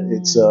 Is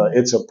that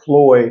it's a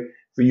ploy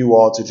for you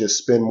all to just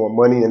spend more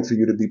money and for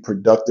you to be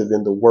productive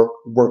in the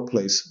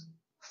workplace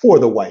for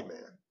the white man.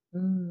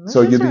 That's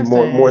So you'd be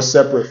more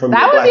interesting. separate from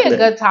That the would black be a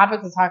man. good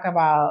topic to talk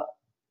about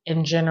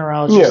in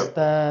general. Just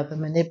the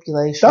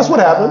manipulation. That's what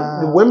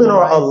happened. The women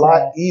are a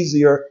lot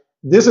easier.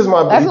 This is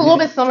my. That's a little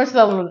bit similar to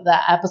the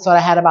episode I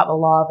had about the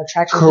law of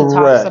attraction. Correct. He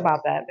talks about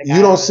that. You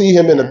don't see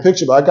him in the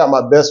picture, but I got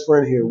my best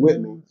friend here with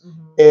me.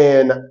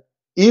 And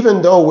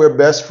even though we're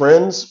best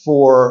friends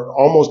for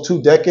almost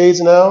 2 decades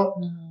now,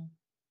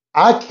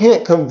 I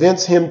can't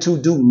convince him to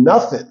do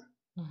nothing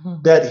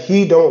that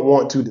he don't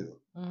want to do.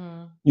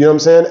 You know what I'm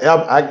saying?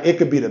 It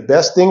could be the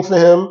best thing for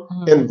him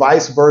and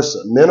vice versa.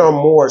 Men are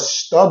more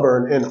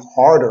stubborn and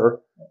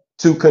harder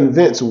to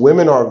convince.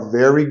 Women are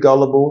very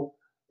gullible.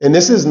 And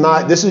this is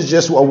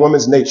just a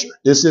woman's nature.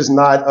 This is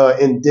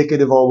not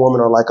indicative on women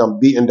or like I'm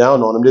beating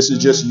down on them. This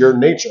is just your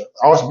nature.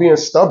 Us being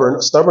stubborn.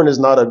 Stubborn is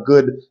not a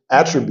good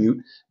attribute,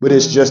 but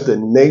it's just the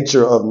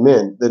nature of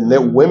men.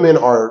 Women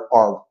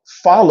are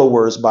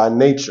followers by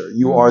nature.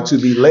 You are to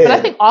be led. But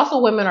I think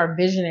also women are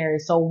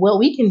visionaries. So what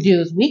we can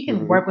do is we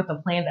can work with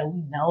a plan that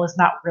we know is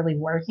not really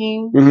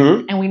working,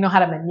 and we know how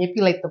to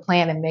manipulate the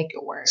plan and make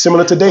it work.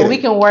 Similar to dating. So we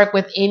can work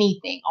with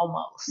anything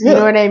almost. You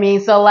know what I mean?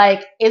 So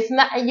like it's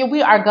not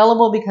we are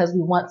gullible because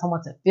we want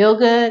someone to feel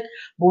good,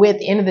 but at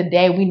the end of the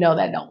day, we know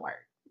that don't work.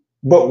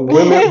 But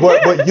women,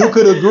 but you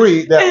could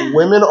agree that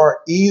women are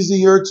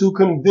easier to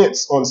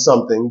convince on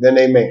something than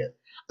a man.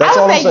 That's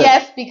I would all say I'm saying.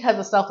 yes because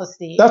of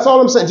self-esteem. That's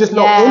all I'm saying. Just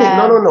no,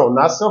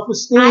 not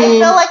self-esteem. I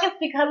feel like it's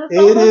because of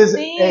self-esteem. It is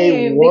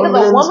because a woman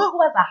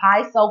who has a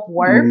high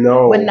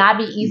self-worth would not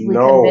be easily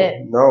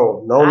convinced.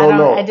 No.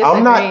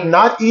 I'm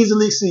not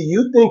easily. See,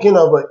 you thinking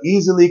of an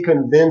easily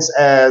convinced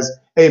as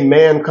a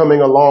man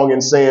coming along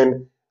and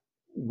saying,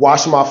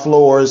 wash my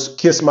floors,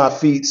 kiss my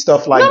feet,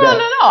 stuff like that.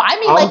 No. I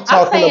mean, I'm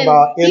talking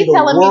about in he's the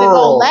telling world. me to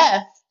go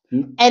left.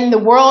 And the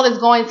world is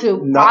going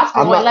to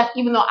prosper going left,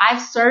 even though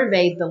I've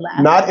surveyed the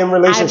left. Not in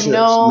relationships.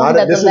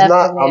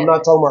 I'm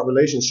not talking about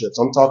relationships.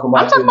 I'm talking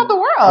about the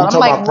world. I'm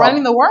like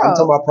running the world. I'm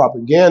talking about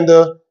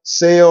propaganda,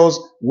 sales.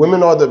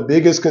 Women are the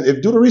biggest. If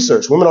you do the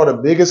research, women are the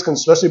biggest,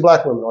 especially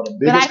black women, are the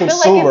biggest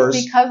consumers. Feel like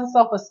it's because of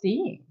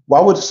self-esteem.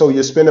 So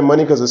you're spending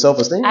money because of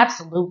self-esteem?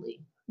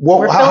 Absolutely.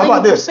 Well, how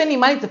about this? We're spending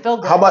money to feel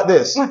good. How about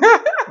this?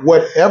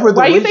 Why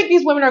do you think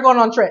these women are going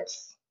on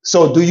trips?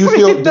 So do you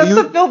feel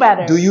to feel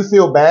better? Do you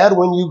feel bad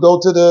when you go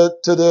to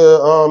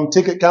the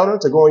ticket counter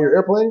to go on your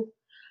airplane?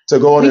 To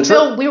go on your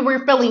trip? We were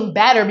feeling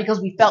better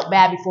because we felt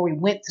bad before we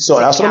went to So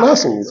that's what I'm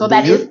asking you. So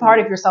that is part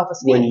of your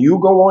self-esteem. When you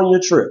go on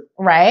your trip,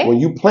 right? When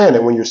you plan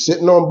it, when you're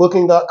sitting on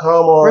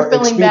booking.com or we're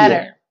feeling Expedia,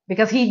 better.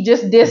 Because he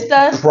just dissed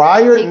us?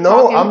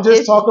 I'm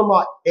just talking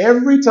about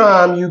every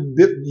time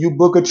you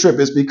book a trip,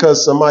 it's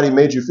because somebody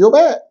made you feel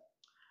bad.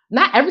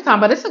 Not every time,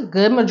 but it's a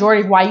good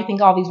majority of why you think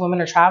all these women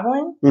are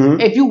traveling.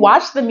 If you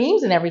watch the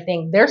memes and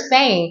everything, they're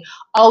saying,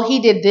 oh, he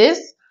did this.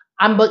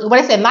 What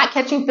I said, not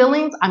catching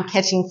feelings, I'm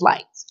catching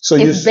flights. So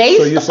it's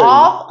based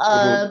off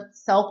of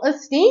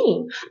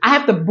self-esteem. I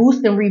have to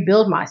boost and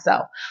rebuild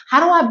myself. How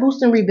do I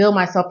boost and rebuild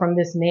myself from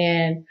this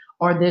man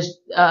or this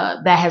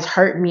that has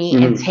hurt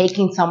me and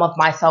taking some of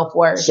my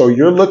self-worth? So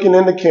you're looking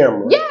in the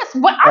camera. Yes,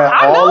 but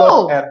I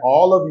know. At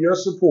all of your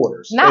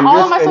supporters. Not all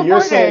of my supporters. And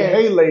you're saying,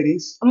 hey,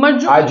 ladies,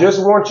 I just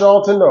want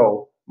y'all to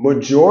know,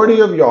 majority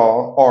of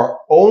y'all are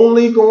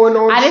only going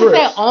on trips. I didn't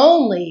say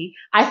only.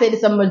 I said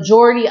it's a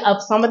majority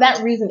of some of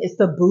that reason is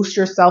to boost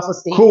your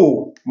self-esteem.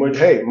 Cool.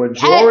 Hey,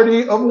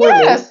 majority of women.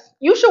 Yes,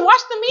 you should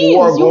watch the memes. Who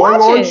are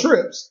going on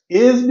trips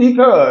is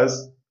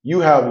because you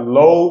have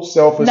low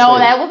self-esteem. No,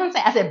 that wasn't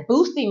saying. I said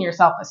boosting your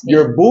self-esteem.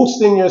 You're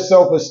boosting your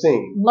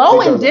self-esteem.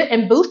 Low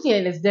and boosting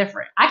it is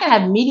different. I can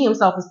have medium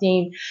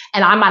self-esteem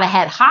and I might have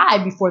had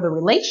high before the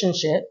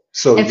relationship.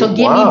 So get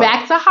me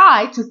back to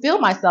high to fill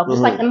myself.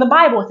 Just like in the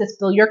Bible, it says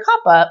fill your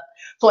cup up.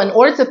 So in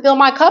order to fill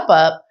my cup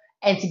up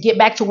and to get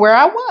back to where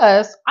I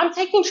was, I'm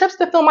taking trips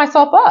to fill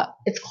myself up.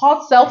 It's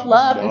called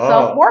self-love and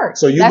self-worth.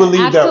 So you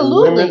believe that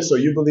women? So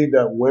you believe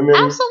that women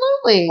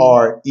absolutely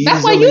are easily?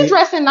 That's why you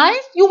dressing nice.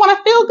 You want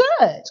to feel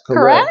good,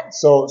 correct?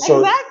 So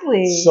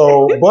exactly.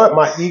 So, but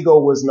my ego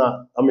was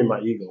not. I mean, my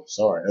ego.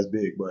 Sorry, that's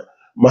big, but.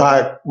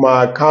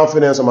 My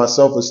confidence or my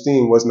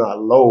self-esteem was not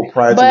low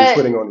prior to me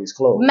putting on these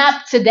clothes.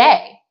 Not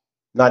today.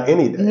 Not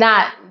any day.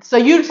 So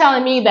you're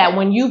telling me that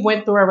when you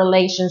went through a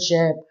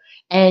relationship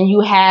and you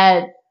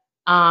had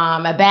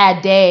a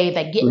bad day,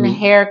 that getting a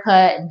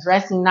haircut and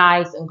dressing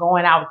nice and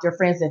going out with your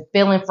friends and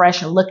feeling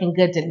fresh and looking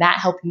good did not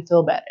help you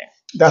feel better?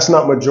 That's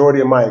not majority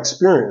of my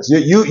experience.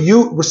 You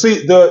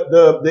see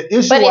the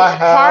issue but it's I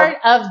have. Part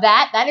of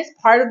that. That is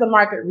part of the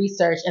market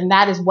research, and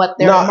that is what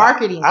they're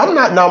marketing. I'm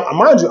not now,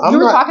 mind you. You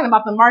were talking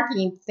about the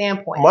marketing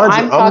standpoint.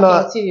 I'm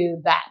talking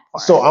to that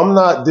part. So I'm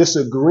not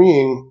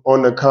disagreeing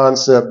on the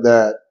concept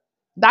that.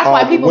 That's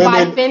why people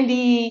buy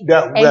Fendi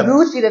and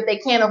Gucci that they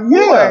can't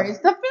afford is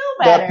to feel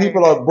better. That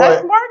people are.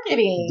 That's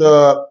marketing.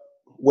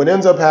 what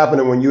ends up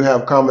happening when you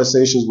have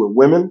conversations with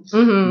women,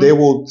 they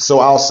will, so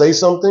I'll say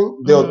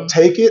something, they'll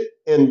take it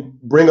and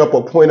bring up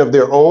a point of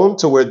their own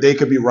to where they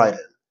could be right in.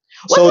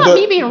 Well, it's not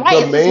me being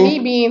right. It's just me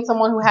being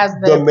someone who has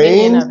the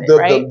opinion of it,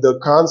 right? The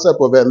concept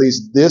of at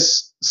least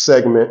this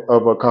segment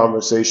of a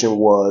conversation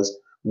was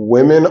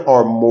women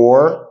are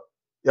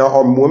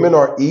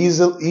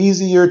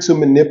easier to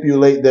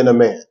manipulate than a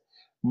man.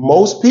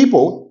 Most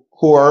people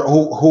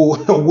who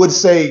would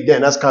say,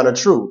 "Dan, that's kind of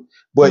true,"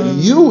 but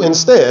you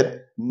instead.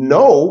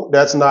 No,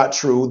 that's not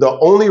true. The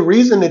only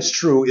reason it's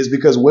true is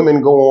because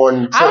women go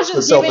on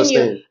for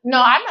self-esteem. No,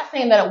 I'm not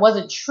saying that it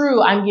wasn't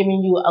true. I'm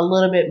giving you a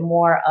little bit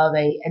more of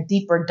a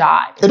deeper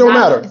dive. It don't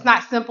matter. It's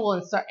not simple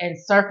and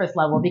surface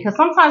level, because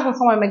sometimes when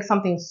someone makes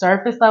something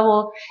surface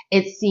level,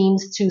 it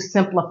seems to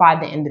simplify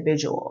the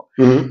individual.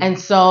 And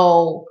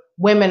so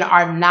women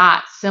are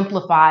not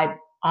simplified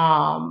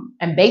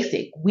and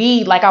basic.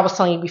 Like I was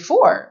telling you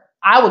before,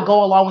 I would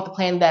go along with the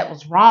plan that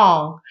was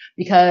wrong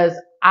because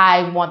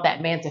I want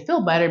that man to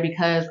feel better,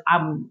 because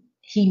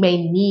he may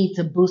need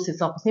to boost his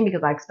self-esteem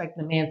because I expect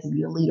the man to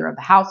be the leader of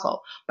the household.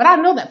 But I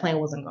know that plan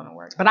wasn't going to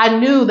work. But I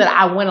knew that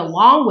I went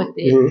along with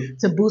it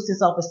to boost his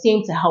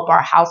self-esteem to help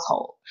our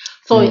household.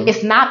 So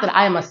it's not that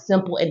I am a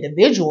simple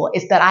individual.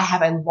 It's that I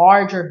have a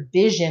larger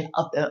vision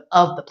of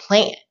the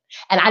plan.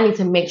 And I need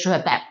to make sure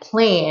that that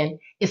plan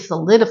is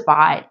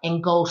solidified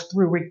and goes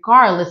through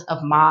regardless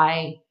of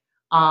my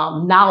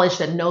knowledge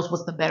that knows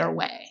what's the better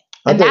way.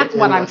 And that's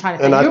what I'm trying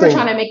to say. You were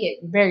trying to make it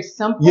very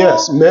simple.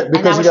 Yes, because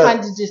and I was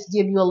trying to just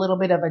give you a little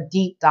bit of a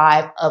deep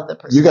dive of the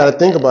perspective. You got to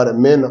think about it.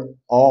 Men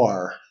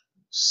are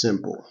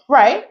simple,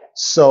 right?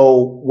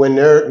 So when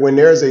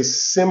there's a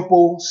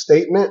simple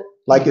statement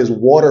like "is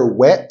water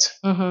wet?"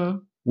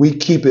 We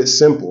keep it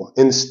simple.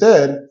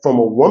 Instead, from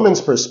a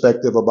woman's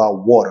perspective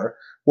about water,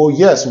 well,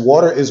 yes,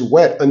 water is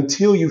wet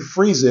until you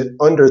freeze it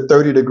under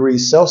 30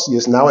 degrees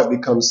Celsius. Now it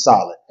becomes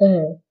solid.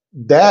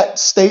 That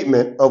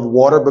statement of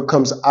water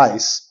becomes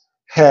ice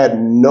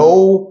had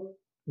no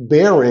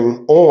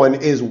bearing on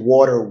 "is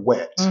water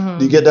wet?" Do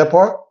you get that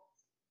part?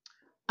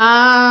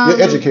 You're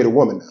an educated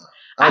woman now.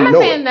 I'm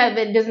not saying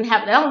that doesn't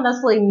happen. I don't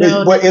necessarily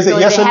know. But is it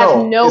yes or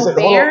no? No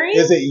bearing?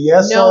 Is it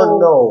yes or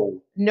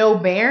no? No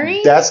bearing?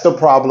 That's the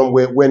problem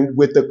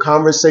with the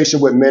conversation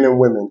with men and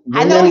women.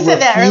 I know we said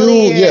that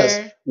earlier.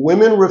 Yes,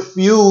 women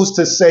refuse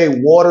to say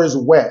water's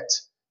wet.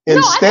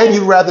 Instead,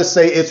 you'd rather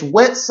say it's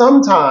wet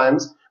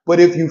sometimes, but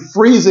if you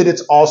freeze it,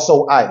 it's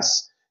also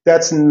ice.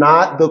 That's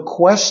not the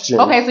question.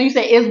 Okay, so you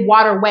say, is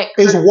water wet?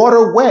 Is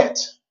water wet?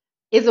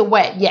 Is it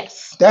wet?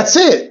 Yes. That's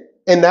it.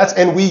 And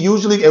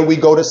we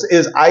go to,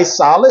 is ice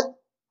solid?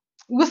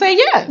 We'll say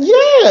yes.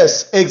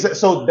 Yes. Exactly.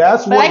 So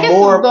that's but what I guess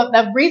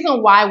the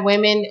reason why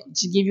women,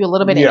 to give you a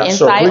little bit of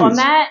insight on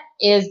that,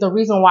 is the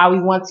reason why we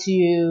want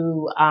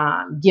to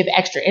give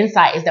extra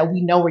insight is that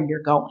we know where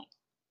you're going.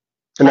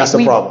 And that's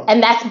the problem.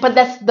 And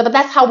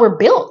that's how we're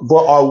built.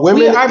 But are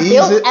women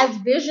built as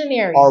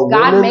visionaries.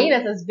 God made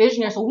us as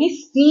visionaries, so we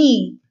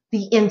see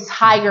the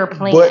entire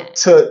plan. But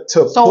to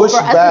push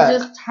back, us to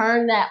just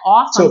turn that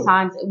off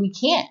sometimes we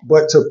can't.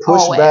 But to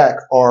push back,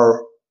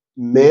 are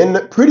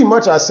men pretty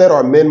much? I said,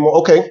 are men more?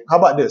 Okay, how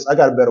about this? I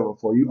got a better one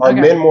for you. Are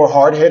men more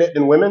hard-headed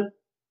than women?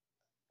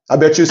 I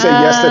bet you say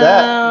yes to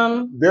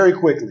that very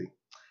quickly.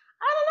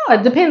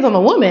 It depends on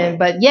the woman,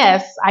 but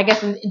yes, I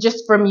guess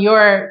just from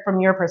your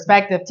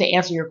perspective to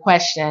answer your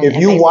question. If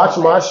you watch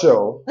my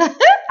show,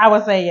 I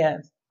would say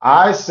yes.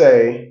 I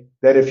say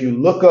that if you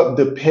look up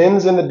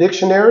 "depends" in the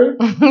dictionary,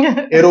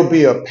 it'll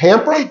be a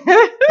pamper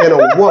and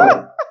a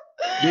woman.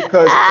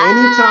 Because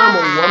anytime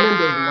a woman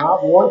does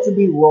not want to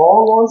be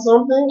wrong on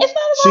something,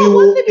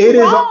 it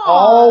is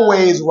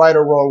always right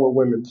or wrong with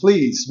women.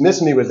 Please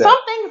miss me with that. Some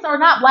things are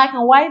not black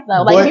and white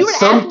though. Like but if you were to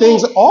some ask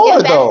things me, are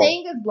if though. That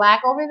thing is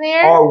black over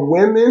there. Are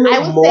women? I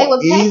would say,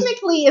 well,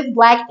 technically it's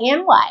black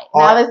and white.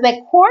 Now is that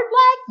cord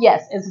black?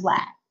 Yes, it's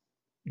black.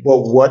 But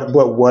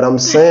what I'm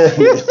saying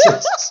is,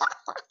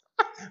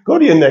 go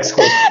to your next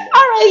question.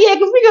 All right, yeah,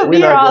 because we could be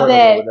here all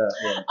day.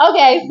 Yeah.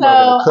 Okay,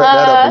 so cut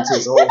that up into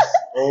its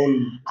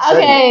own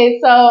okay,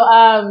 so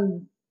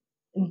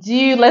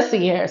let's see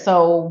here.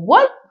 So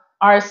what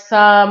are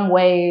some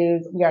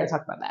ways we already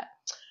talked about that?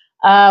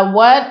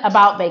 What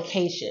about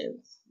vacations?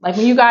 Like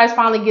when you guys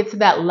finally get to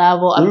that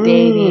level of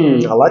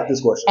dating. I like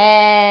this question.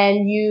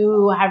 And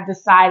you have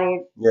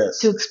decided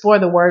to explore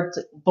the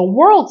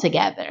world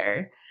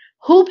together.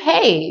 Who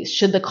pays?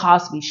 Should the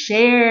cost be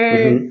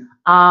shared?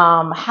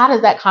 How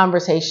does that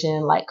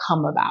conversation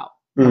come about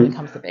when it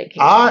comes to vacation?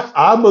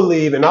 I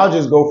believe, and I'll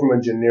just go from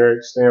a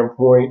generic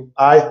standpoint.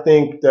 I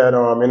think that,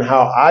 and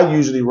how I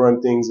usually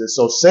run things is,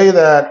 so say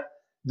that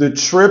the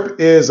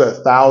trip is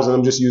 $1,000.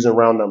 I'm just using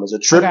round numbers. A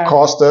trip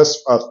cost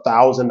us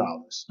 $1,000.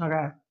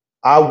 Okay.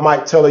 I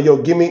might tell her, yo,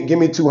 give me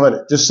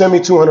 $200. Just send me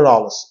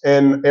 $200,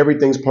 and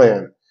everything's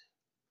planned.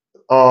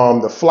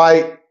 The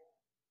flight,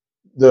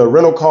 the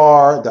rental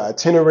car, the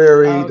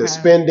itinerary, the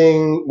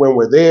spending when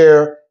we're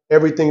there,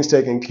 everything's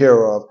taken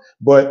care of.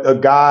 But a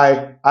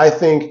guy, I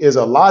think, is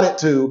allotted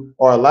to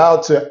or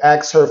allowed to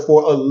ask her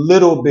for a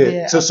little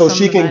bit so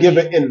she can give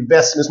an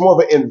investment. It's more of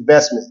an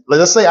investment.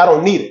 Let's say I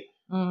don't need it.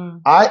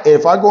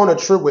 If I go on a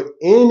trip with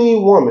any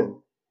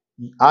woman,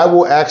 I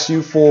will ask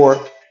you for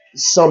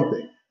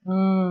something.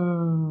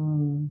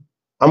 I'm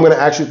going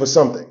to ask you for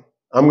something.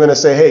 I'm going to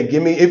say, hey,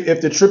 give me,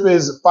 if the trip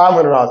is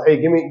 $500,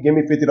 hey, give me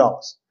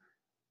 $50.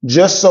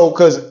 Just so,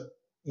 because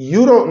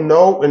you don't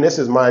know, and this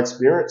is my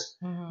experience,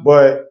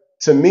 but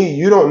to me,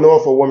 you don't know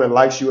if a woman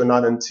likes you or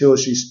not until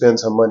she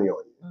spends her money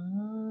on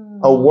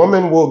you. A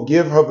woman will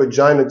give her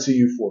vagina to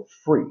you for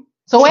free.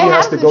 So what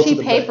happens if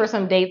she paid for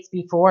some dates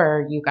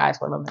before you guys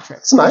went on the trip?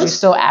 It's nice. Would you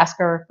still ask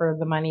her for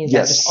the money? Is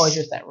yes. That just, or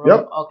just that rule?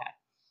 Yep. Okay.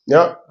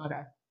 Yep.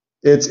 Okay.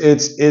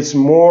 It's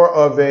more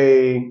of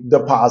a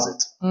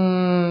deposit.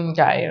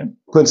 Got you.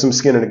 Putting some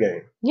skin in the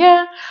game.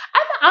 Yeah.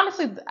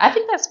 Honestly, I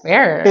think that's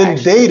fair. In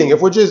dating,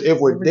 if we're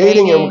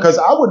dating, and because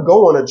I would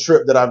go on a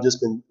trip that I've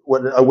just been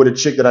with a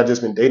chick that I've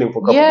just been dating for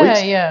a couple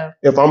weeks. Yeah.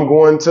 If I'm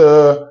going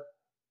to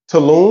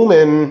Tulum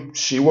and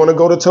she want to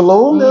go to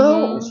Tulum,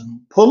 now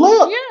pull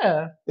up.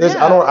 Yeah.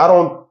 I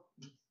don't.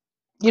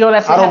 You don't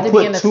have to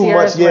be in a too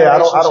much. Yeah, I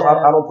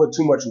don't put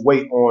too much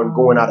weight on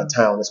going out of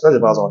town, especially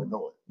if I was already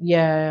going.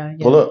 Yeah.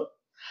 Pull up.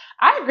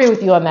 I agree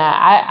with you on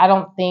that. I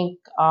don't think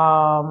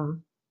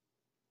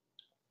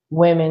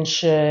women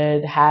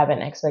should have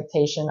an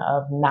expectation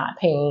of not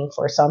paying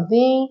for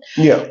something.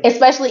 Yeah.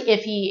 Especially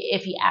if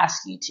he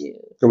asks you to.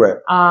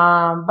 Correct.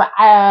 But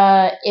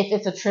if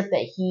it's a trip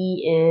that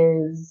he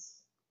is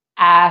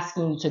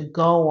asking you to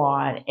go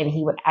on and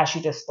he would ask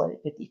you to split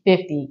it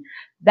 50-50,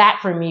 that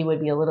for me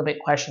would be a little bit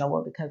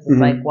questionable because it's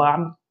like,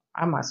 well,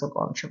 I might as well go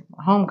on a trip with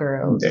my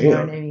homegirls. Damn. You know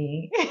what I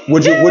mean?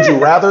 Would you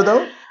rather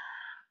though?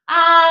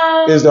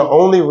 Is the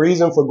only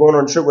reason for going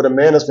on a trip with a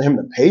man is for him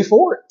to pay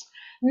for it?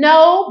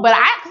 No, but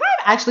I've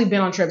actually been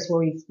on trips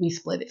where we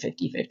split it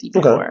 50-50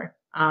 before.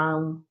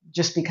 Okay.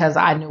 Just because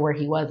I knew where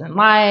he was in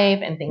life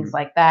and things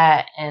like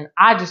that. And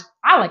I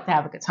like to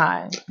have a good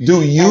time.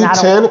 Do you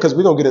tend, because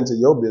we're going to get into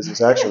your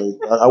business actually.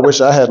 I wish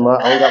I don't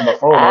got my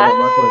phone. I got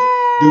my question.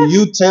 Do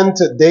you tend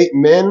to date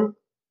men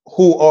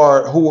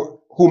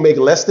who make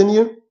less than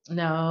you?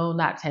 No,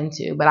 not tend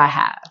to, but I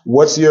have.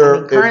 What's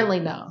your currently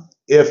no.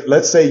 If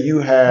let's say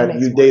you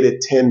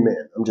dated 10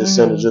 men, I'm just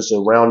saying just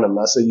around them.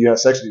 Let's say you have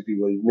sex with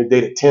people, you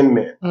dated 10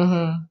 men.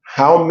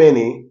 How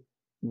many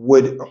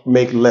would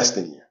make less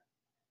than you?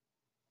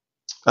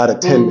 Out of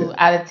 10 men.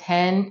 Out of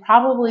 10,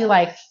 probably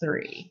like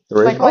 3.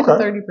 3? Like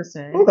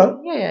 30%. Okay.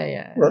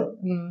 Yeah. Right.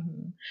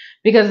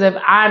 Because if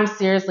I'm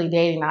seriously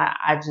dating,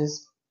 I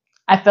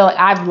feel like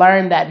I've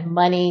learned that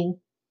money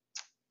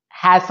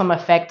has some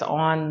effect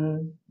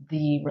on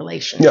the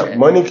relationship. Yeah,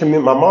 money.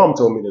 My mom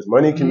told me this.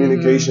 Money,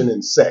 communication,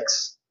 and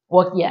sex.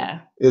 Well,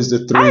 yeah, is the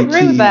 3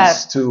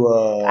 keys to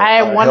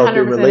I 100% healthy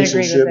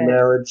relationship,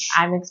 marriage.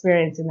 I'm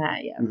experiencing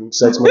that. Yeah,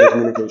 sex, money,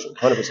 communication,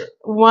 100%.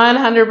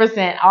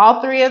 100%.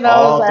 All 3 of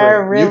those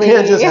are really. You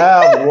can't just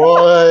have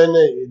one.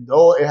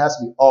 No, it has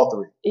to be all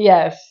 3.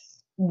 Yes,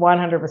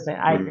 100%.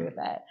 I agree with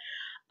that.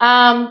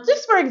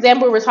 Just for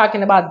example, we were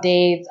talking about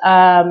dates.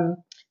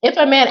 If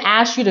a man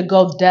asked you to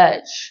go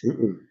Dutch.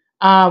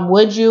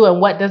 Would you, and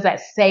what does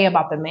that say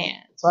about the man?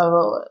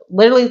 So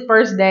literally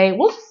first date,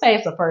 we'll just say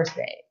it's a first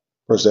date.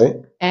 First date?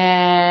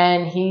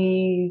 And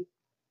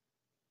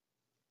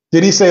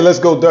did he say let's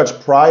go Dutch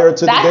prior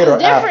to the date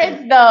or after? That's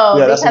different though,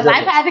 because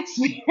I've had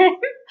experience.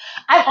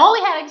 I've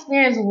only had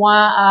experience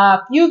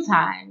a few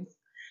times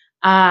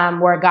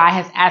where a guy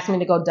has asked me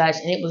to go Dutch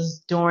and it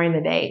was during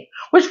the date.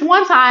 Which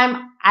one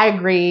time I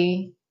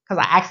agree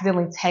because I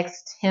accidentally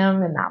texted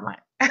him and not about.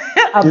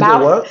 You did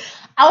what?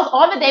 I was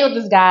on the date with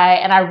this guy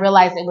and I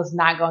realized it was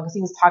not going because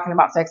he was talking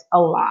about sex a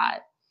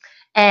lot.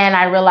 And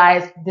I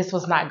realized this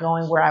was not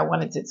going where I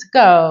wanted it to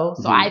go.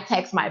 So I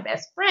text my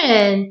best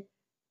friend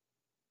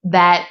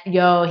that,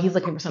 he's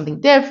looking for something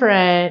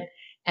different.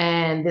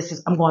 And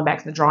I'm going back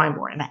to the drawing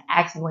board. And I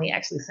accidentally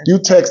sent You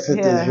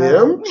texted to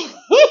him?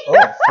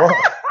 Oh,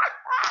 fuck.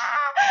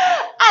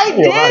 I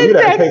did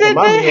text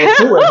it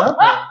to him.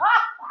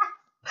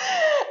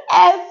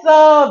 And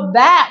so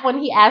that when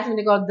he asked me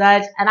to go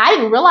Dutch, and I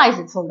didn't realize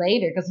it till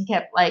later because he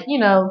kept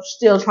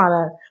still trying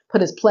to put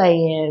his play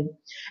in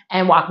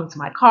and walk me to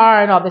my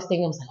car and all this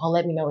thing. I was like,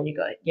 let me know when you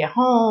get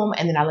home.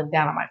 And then I looked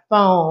down at my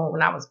phone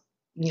when I was.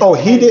 He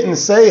didn't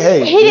say,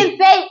 hey. He didn't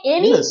say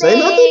anything. He didn't say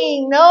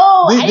nothing?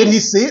 No. Did he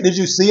see it? Did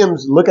you see him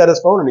look at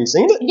his phone and he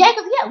seen it? Yeah,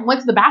 because he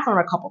went to the bathroom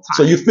a couple times.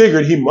 So you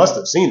figured he must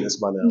have seen this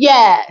by now.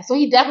 Yeah, so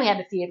he definitely had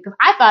to see it because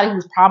I thought he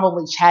was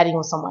probably chatting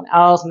with someone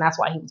else and that's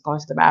why he was going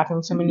to the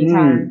bathroom so many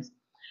times.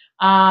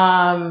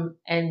 And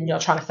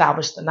trying to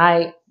salvage the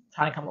night,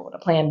 trying to come up with a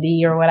plan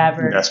B or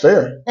whatever. That's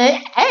fair. And,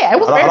 hey, it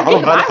was fair to me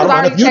because I was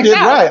already checked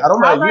out. Right. I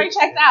was already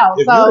checked out.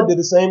 If you did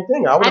the same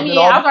thing, I was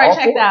already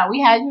checked out.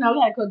 We had,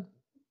 a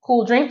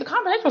cool drink. The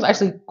conversation was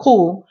actually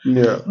cool.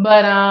 Yeah.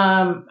 But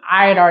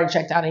I had already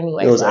checked out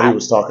anyway. He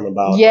was talking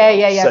about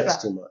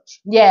sex too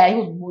much. Yeah, he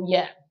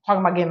was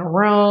talking about getting a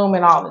room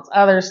and all this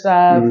other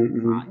stuff.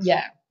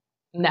 Yeah.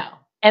 No.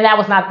 And that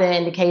was not the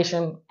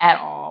indication at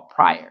all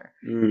prior.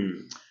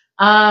 Mm.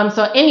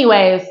 So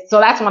anyways, so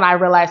that's when I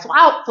realized,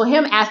 wow, so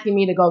him asking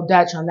me to go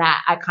Dutch on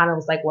that, I kind of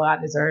was like, well, I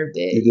deserved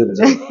it. You did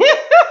deserve it.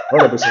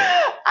 100%.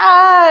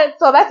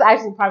 So that's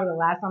actually probably the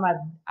last time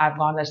I've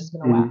gone Dutch. It's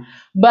been a while.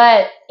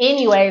 But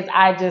anyways,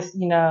 I just,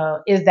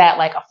 is that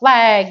like a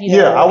flag?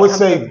 Yeah, I would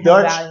say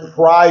Dutch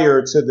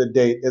prior to the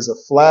date is a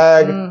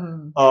flag.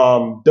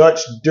 Mm-hmm. Dutch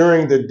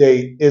during the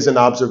date is an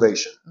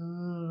observation.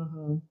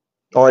 Mm-hmm.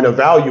 Or an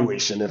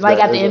evaluation. If like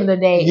at the end of the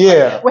day.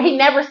 Yeah. Where he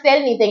never said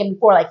anything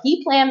before. Like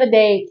he planned the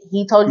date.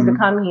 He told you to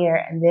come here.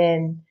 And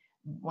then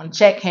when the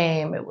check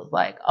came, it was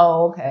like,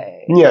 oh,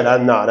 okay. Yeah,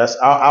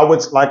 I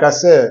would, like I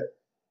said,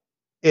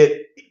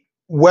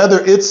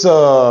 whether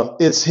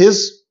it's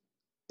his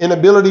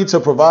inability to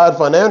provide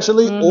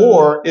financially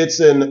or it's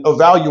an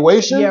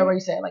evaluation. Yeah, what you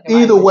said, like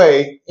either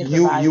way,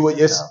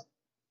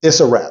 it's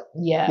a wrap.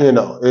 Yeah.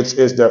 It's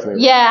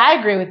definitely. Yeah, I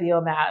agree with you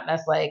on that.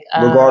 That's like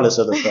regardless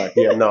of the fact.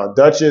 Yeah, no,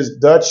 Dutch is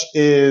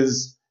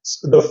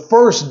the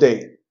first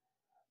date.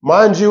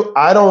 Mind you,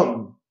 I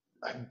don't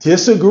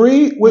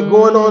disagree with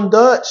going on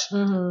Dutch,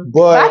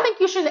 but I think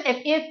you should.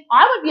 If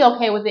I would be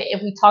okay with it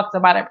if we talked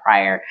about it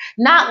prior,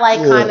 not like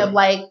kind of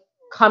like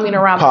coming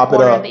around the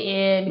corner at the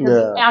end.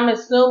 Because I'm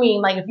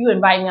assuming like if you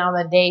invite me on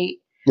a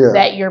date,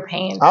 that you're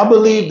paying. I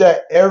believe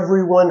that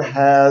everyone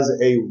has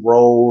a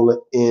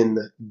role in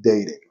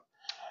dating,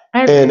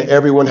 and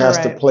everyone has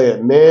to play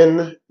it.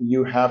 Men,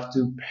 you have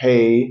to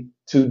pay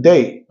to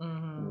date.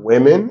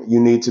 Women,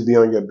 you need to be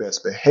on your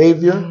best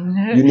behavior.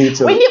 You need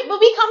to. We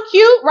become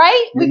cute,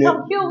 right? We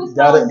become cute. We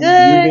sound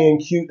good. You being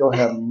cute don't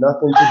have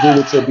nothing to do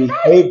with your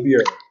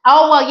behavior.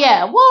 Oh, well,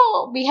 yeah.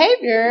 Well,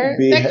 behavior.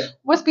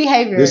 What's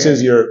behavior? This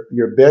is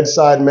your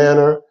bedside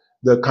manner,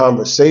 the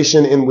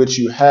conversation in which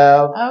you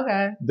have,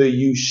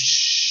 the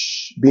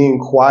being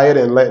quiet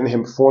and letting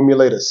him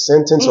formulate a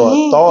sentence or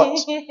a thought,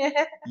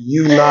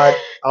 you not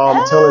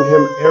telling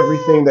him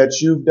everything that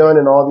you've done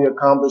and all the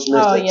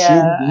accomplishments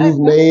you've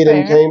made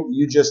and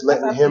you just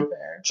letting him.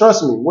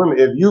 Trust me, women,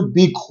 if you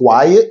be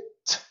quiet,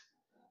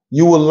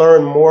 you will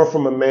learn more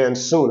from a man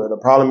sooner. The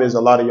problem is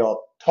a lot of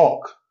y'all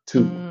talk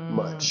too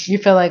much. You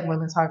feel like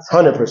women talk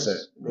 100%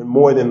 and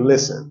more than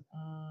listen.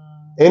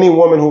 Any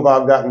woman who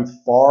I've gotten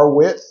far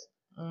with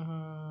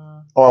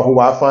or who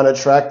I find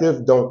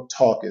attractive don't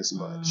talk as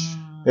much.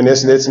 And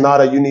it's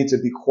not you need to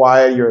be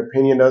quiet, your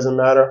opinion doesn't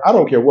matter. I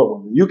don't care what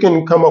woman. You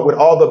can come up with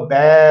all the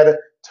bad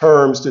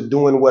terms to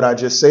doing what I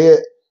just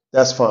said,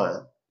 that's fine.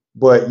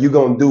 But you're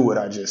going to do what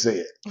I just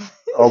said.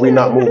 Or we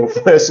not moving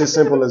forward. It's as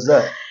simple as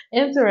that.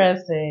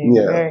 Interesting.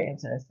 Yeah. Very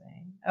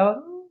interesting.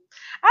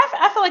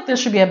 I feel like there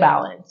should be a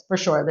balance for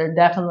sure. There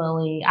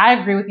definitely, I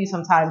agree with you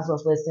sometimes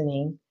with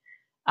listening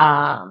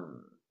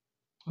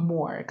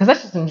more. Because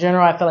that's just in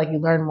general, I feel like you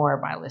learn more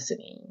by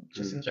listening,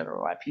 just in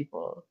general by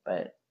people.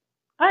 But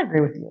I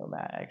agree with you on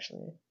that,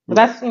 actually. But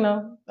that's,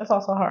 that's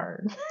also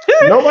hard.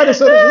 Nobody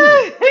said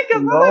it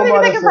either.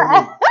 Nobody said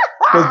it.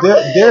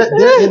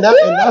 Because and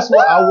that's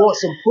what I want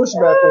some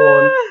pushback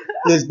on,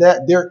 is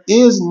that there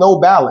is no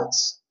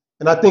balance.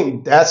 And I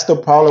think that's the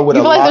problem with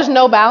you feel like there's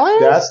no balance?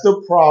 That's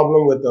the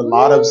problem with a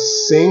lot of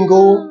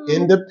single,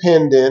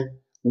 independent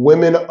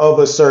women of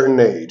a certain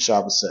age, I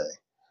would say.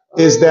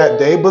 Is that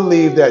they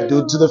believe that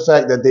due to the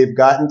fact that they've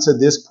gotten to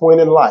this point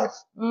in life,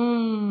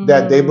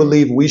 that they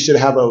believe we should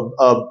have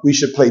we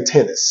should play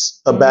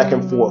tennis, a back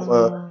and forth.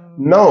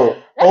 No.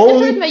 That's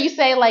interesting that you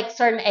say like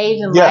certain age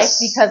in life,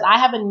 because I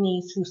have a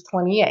niece who's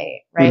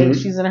 28, right?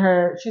 She's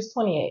 28,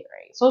 right?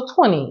 So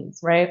 20s,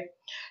 right?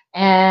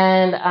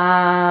 And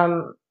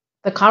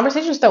the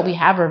conversations that we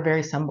have are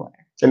very similar.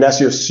 And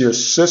that's your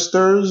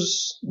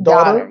sister's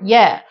daughter?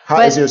 Yeah.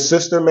 Is your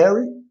sister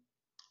married?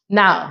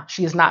 No,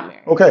 she's not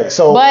married. Okay,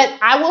 so. But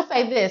I will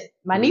say this.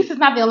 My niece is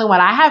not the only one.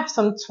 I have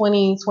some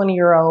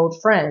 20-year-old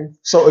friends.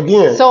 So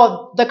again.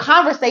 So the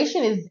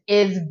conversation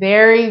is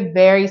very,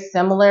 very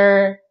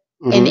similar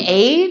in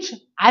age.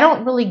 I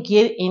don't really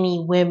get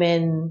any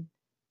women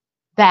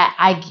that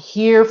I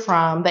hear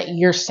from that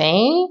you're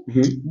saying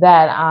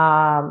that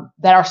are,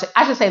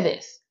 I should say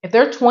this. If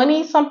they're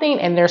 20 something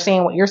and they're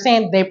saying what you're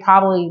saying, they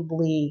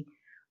probably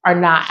are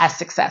not as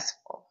successful.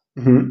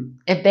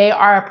 If they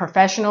are a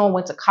professional,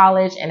 went to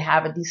college and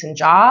have a decent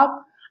job,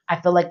 I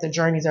feel like the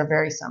journeys are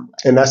very similar.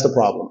 And that's the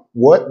problem.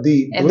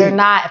 If they're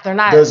not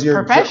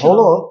professional. Hold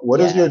on. What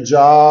is your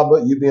job?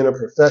 You being a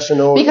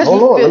professional? Because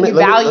hold on. Let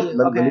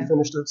me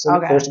finish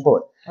the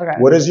point. Okay.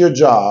 What does your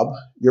job,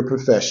 your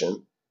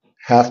profession,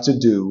 have to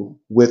do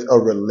with a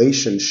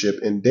relationship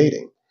in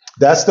dating?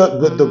 That's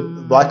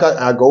like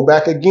I go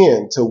back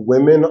again to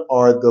women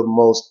are the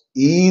most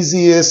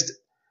easiest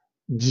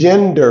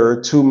gender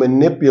to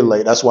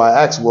manipulate. That's why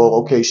I asked, well,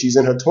 okay, she's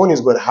in her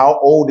 20s, but how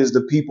old is the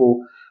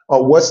people,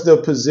 or what's the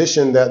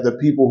position that the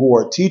people who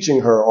are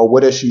teaching her, or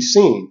what has she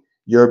seen?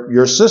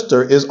 Your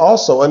sister is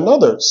also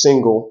another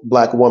single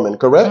black woman,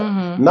 correct?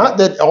 Not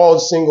that all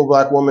single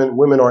black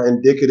women are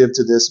indicative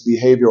to this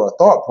behavior or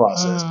thought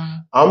process.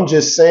 I'm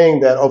just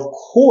saying that, of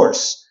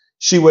course,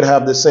 she would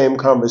have the same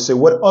conversation.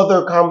 What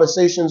other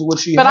conversations would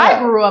she But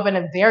have? I grew up in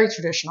a very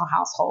traditional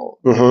household.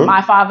 Mhm.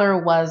 My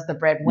father was the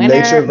breadwinner.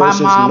 Nature My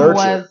versus mom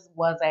nurture.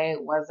 was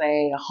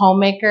a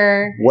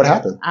homemaker. What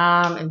happened?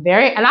 And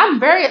I'm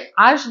very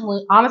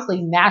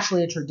honestly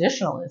naturally a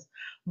traditionalist,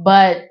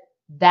 but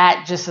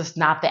that just is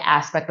not the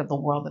aspect of the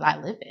world that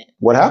I live in.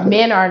 What happened?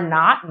 Men are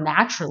not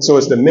naturally So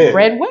it's the men.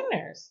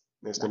 breadwinners.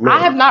 It's the men. I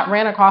have not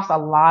ran across a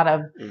lot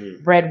of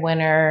Mhm.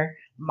 breadwinner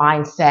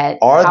mindset.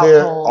 Are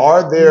there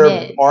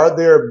men.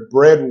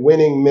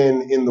 breadwinning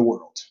men in the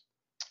world?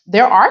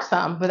 There are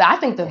some, but I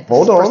think the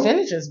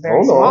percentage is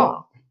very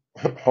small.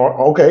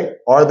 Okay.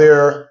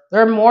 There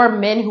are more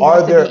men who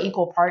want to be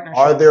equal partners.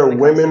 Are there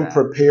women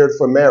prepared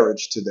for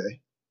marriage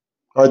today?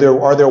 Are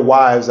there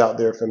wives out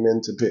there for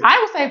men to pick? I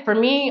would say for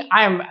me,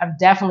 I'm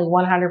definitely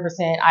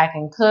 100%. I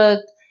can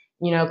cook,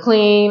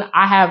 clean.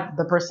 I have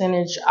the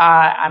percentage.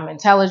 I'm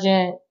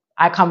intelligent.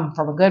 I come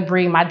from a good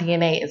breed. My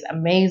DNA is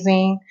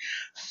amazing.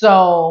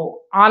 So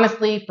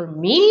honestly, for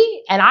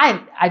me, and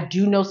I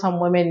do know some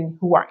women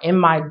who are in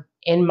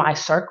my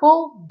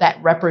circle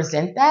that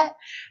represent that,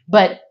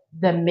 but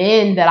the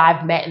men that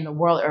I've met in the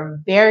world are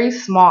very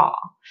small.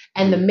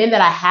 And the men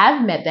that I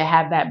have met that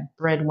have that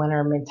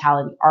breadwinner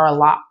mentality are a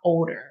lot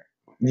older.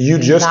 You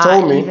just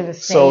told me.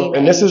 So,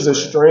 and this is a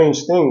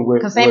strange thing.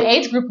 Because same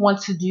age group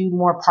wants to do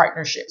more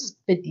partnerships,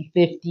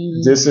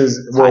 50-50. This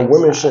is,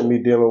 women shouldn't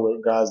be dealing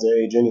with guys their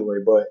age anyway.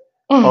 But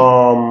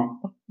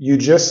you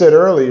just said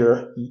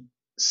earlier,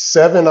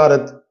 7 out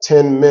of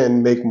 10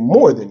 men make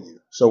more than you.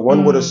 So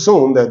one would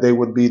assume that they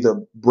would be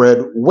the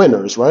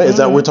breadwinners, right? Is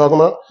that what we're talking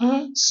about?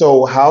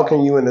 So how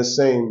can you in the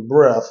same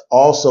breath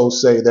also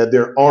say that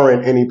there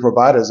aren't any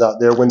providers out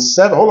there when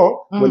 7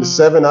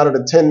 out of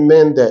the 10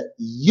 men that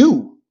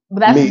you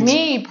But that's meet.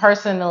 Me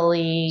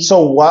personally.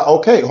 So why?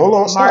 Okay, hold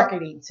on.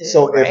 Marketing too.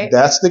 So right? if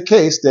that's the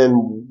case,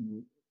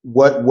 then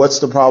what's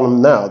the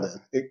problem now? Then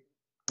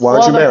why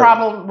aren't you married?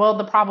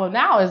 The problem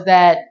now is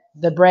that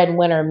the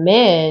breadwinner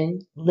men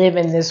live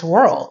in this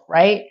world,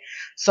 right?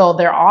 So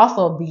they're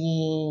also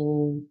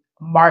being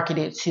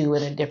marketed to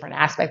in a different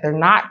aspect. They're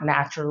not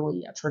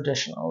naturally a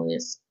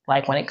traditionalist,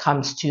 like when it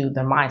comes to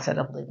the mindset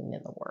of living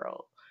in the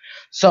world.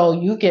 So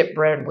you get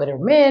breadwinner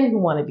men who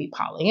want to be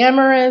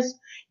polyamorous.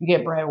 You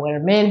get breadwinner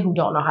men who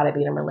don't know how to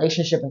be in a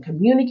relationship and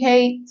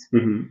communicate.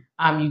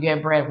 You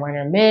get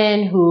breadwinner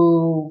men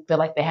who feel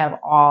like they have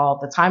all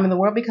the time in the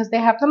world because they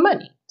have the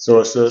money.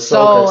 Those have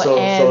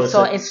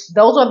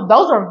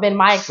been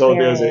my experience. So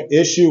there's an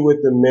issue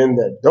with the men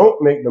that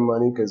don't make the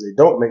money because they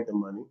don't make the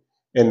money,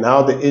 and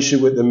now the issue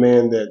with the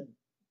men that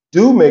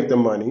do make the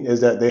money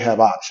is that they have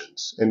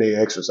options and they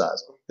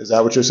exercise them. Is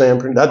that what you're saying?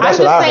 That's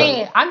what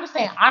I heard. I'm just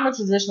saying I'm a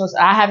traditionalist.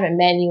 I haven't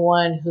met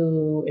anyone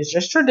who is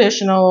just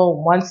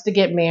traditional, wants to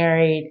get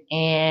married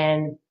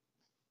and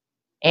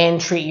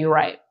treat you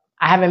right.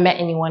 I haven't met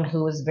anyone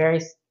who is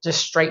very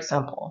just straight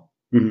simple.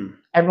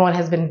 Everyone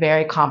has been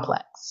very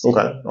complex.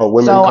 Okay. Are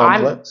women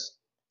complex?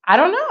 I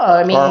don't know.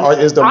 I mean,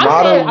 is the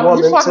modern woman? I'm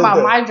just talking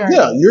about my journey.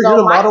 Yeah, you're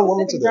the modern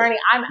woman today. Journey,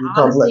 I'm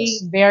honestly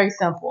very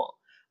simple.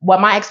 What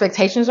my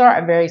expectations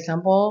are very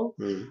simple.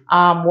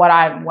 What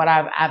I've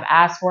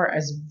asked for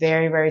is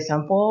very, very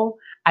simple.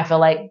 I feel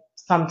like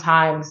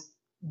sometimes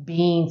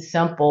being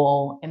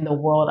simple in the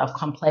world of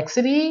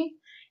complexity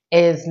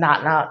is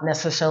not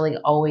necessarily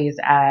always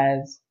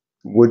as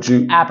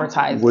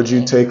advertising. Would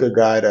you take a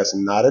guy that's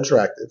not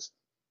attractive?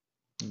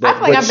 I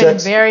feel like I've been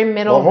very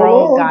middle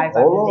road guys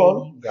I've been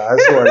dating.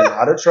 Guys who are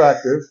not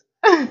attractive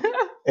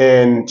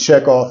and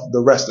check off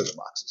the rest of the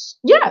boxes.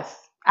 Yes.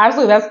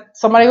 Absolutely, that's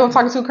somebody who I'm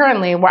talking to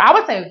currently. Where I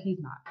would say he's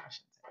not.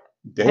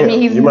 Damn, I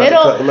mean, he's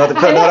middle. You might have to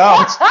cut that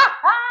out.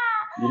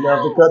 You might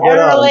have to cut that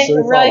out.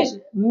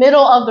 Really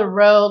middle of the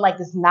road. Like,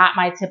 it's not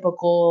my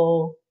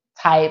typical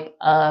type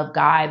of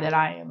guy that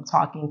I am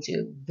talking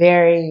to.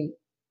 Very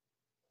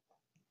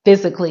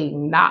physically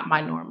not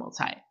my normal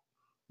type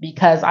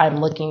because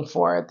I'm looking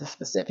for the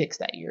specifics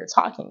that you're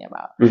talking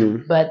about.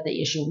 But the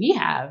issue we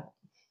have.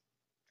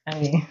 I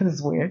mean,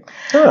 it's weird.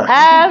 Sure.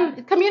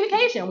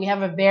 Communication. We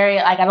have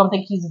I don't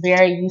think he's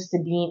very used to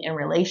being in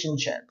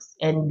relationships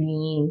and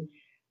being,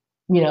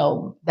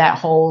 that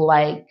whole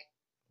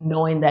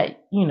knowing that,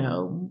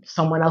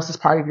 someone else is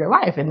part of your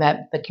life and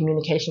that the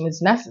communication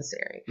is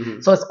necessary.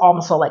 So it's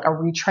almost like a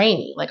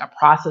retraining, like a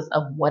process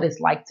of what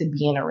it's like to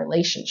be in a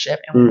relationship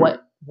and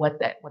what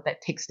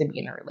that takes to be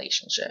in a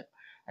relationship.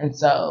 And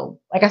so,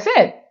 like I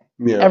said,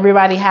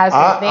 everybody has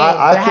their thing.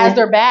 Has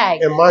their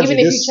bag, even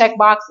if you check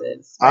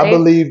boxes. Right? I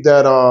believe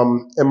that,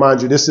 and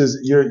mind you, this is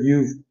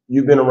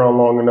you've been around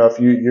long enough.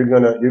 You're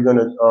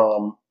gonna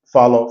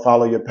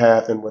follow your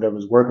path and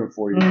whatever's working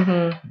for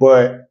you.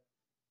 But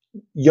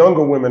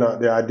younger women out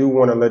there, I do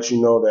want to let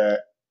you know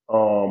that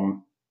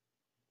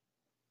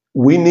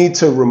we need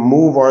to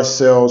remove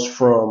ourselves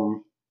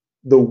from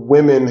the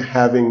women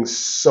having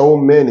so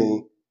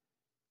many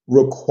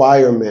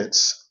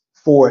requirements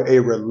for a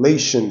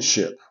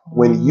relationship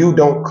when you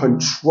don't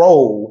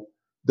control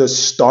the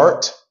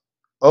start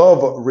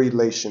of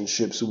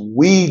relationships.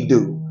 We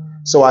do.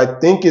 So I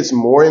think it's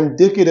more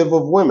indicative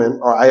of women,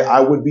 or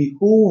I would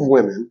behoove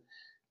women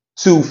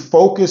to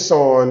focus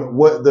on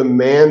what the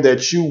man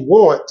that you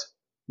want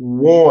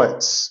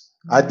wants.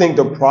 I think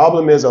the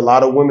problem is a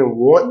lot of women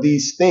want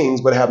these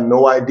things but have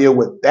no idea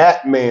what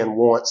that man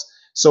wants.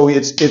 So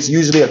it's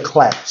usually a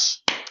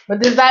clash.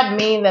 But does that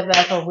mean that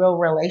that's a real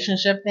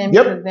relationship then?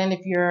 Yep. Because then if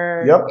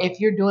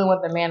you're doing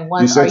what the man You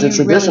wants, said are you're you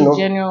traditional.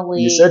 really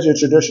genuinely? You said you're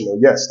traditional.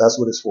 Yes, that's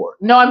what it's for.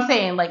 No, I'm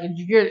saying like if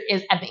you're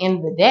is at the end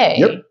of the day.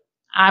 Yep.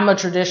 I'm a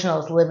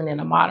traditionalist living in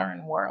a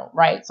modern world,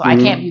 right? So I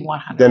can't be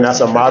 100%. Then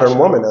that's a modern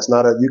woman. That's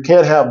not you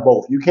can't have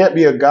both. You can't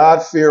be a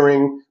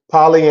God-fearing,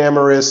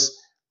 polyamorous,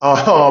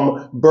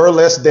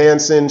 burlesque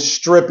dancing,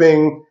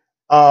 stripping,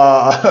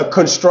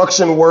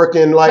 construction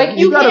working. Like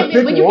you gotta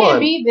pick one. You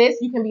can't be this.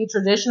 You can be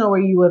traditional where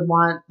you would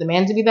want the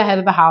man to be the head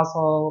of the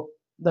household,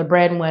 the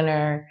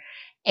breadwinner,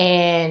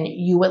 and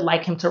you would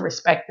like him to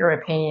respect your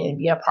opinion and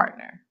be a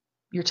partner.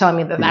 You're telling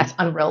me that that's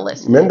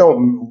unrealistic. Men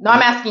don't. No,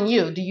 I'm asking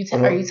you.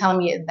 Are you telling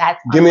me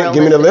that's give me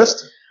the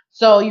list?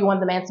 So you want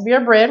the man to be a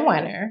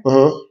breadwinner.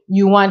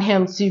 You want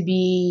him to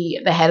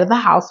be the head of the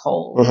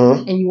household,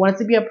 and you want it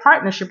to be a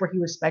partnership where he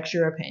respects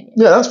your opinion.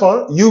 Yeah, that's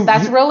fine.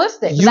 That's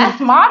realistic.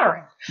 That's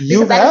modern.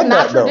 You've that had is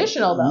not that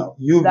traditional though.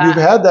 You've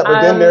had that,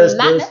 but then there's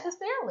not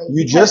necessarily.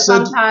 You just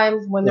said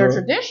sometimes when they're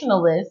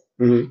traditionalists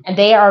and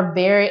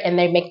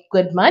they make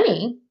good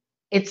money.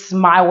 It's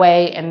my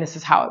way, and this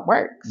is how it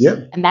works. Yeah,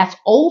 and that's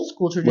old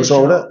school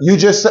traditional. What's wrong with that? You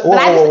just said. But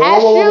I just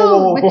asked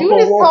you, but you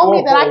just told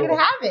me that I could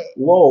have it.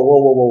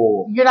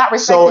 Whoa! You're not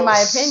respecting my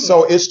opinion.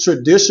 So it's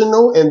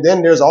traditional, and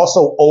then there's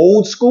also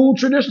old school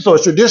tradition. So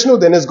it's traditional,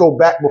 then let's go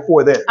back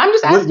before that. I'm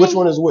just asking. Which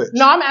one is which?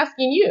 No, I'm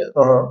asking you.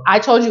 I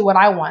told you what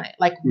I wanted.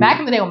 Like back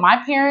in the day with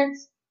my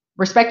parents,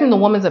 respecting the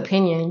woman's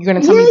opinion. You're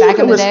gonna tell me back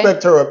in the day.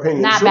 Respect her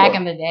opinion. Not back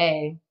in the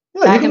day.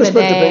 Yeah, back in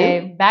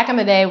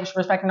the day,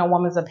 respecting a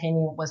woman's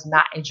opinion was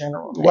not a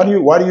general thing.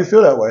 Why do you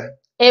feel that way?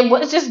 It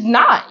was just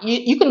not.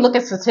 You can look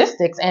at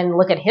statistics and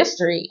look at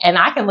history, and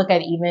I can look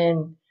at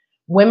even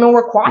women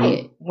were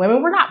quiet.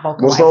 Women were not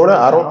vocal. What's wrong with that?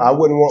 I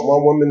wouldn't want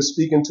one woman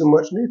speaking too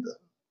much neither.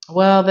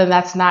 Well, then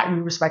that's not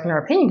you respecting her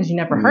opinion because you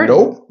never heard it.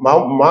 Nope. My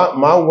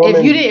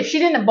woman. If she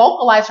didn't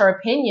vocalize her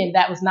opinion,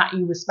 that was not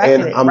you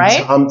respecting it,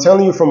 right? I'm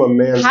telling you from a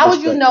man's perspective. How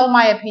would you know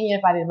my opinion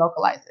if I didn't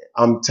vocalize it?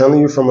 I'm telling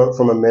you from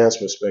a man's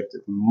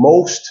perspective.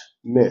 Most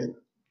men,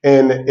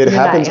 and it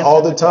happens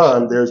all the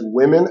time. There's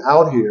women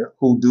out here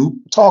who do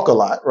talk a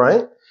lot,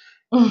 right?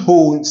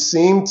 Who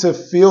seem to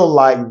feel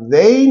like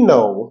they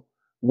know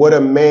what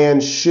a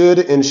man should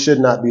and should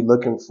not be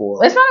looking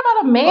for. It's not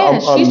about a man.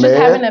 She should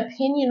have an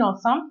opinion on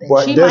something.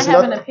 She might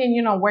have an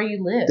opinion on where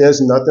you live.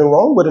 There's nothing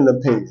wrong with an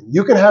opinion.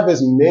 You can have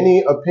as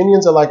many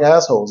opinions as like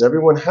assholes.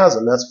 Everyone has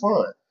them. That's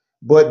fine.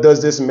 But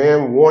does this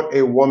man want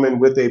a woman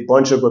with a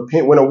bunch of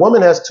opinions? When a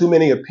woman has too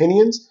many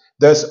opinions,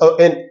 that's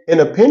an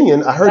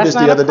opinion. I heard this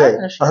the other day.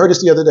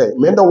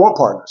 Men don't want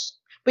partners.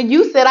 But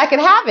you said I could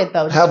have it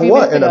though. Have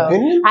what? An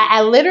opinion?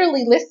 I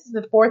literally listed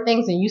the 4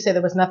 things, and you said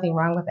there was nothing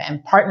wrong with it.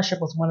 And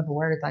partnership was one of the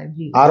words I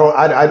used.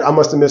 I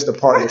must have missed the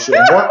partnership.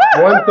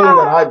 one thing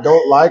that I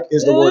don't like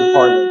is the word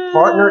partner.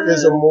 Partner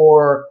is a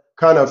more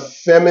kind of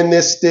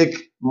feministic,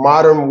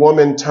 modern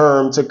woman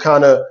term to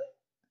kind of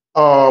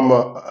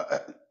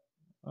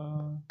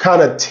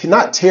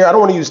not tear. I don't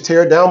want to use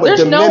tear down, but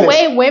there's no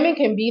way women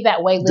can be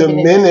that way living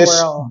in this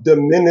world.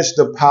 Diminish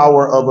the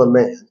power of a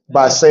man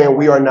by saying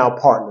we are now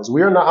partners.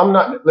 We are not. I'm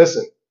not.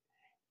 Listen,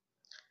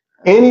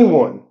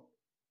 anyone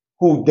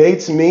who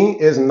dates me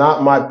is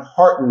not my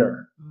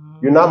partner.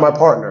 You're not my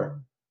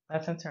partner.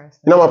 That's interesting.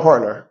 You're not my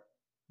partner.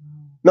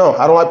 No,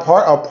 I don't like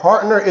a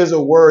partner is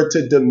a word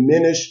to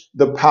diminish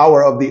the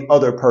power of the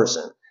other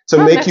person. To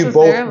not make you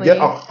both get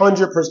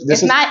 100%.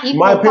 This is not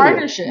equal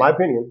partnership. My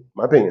opinion.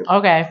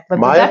 Okay, but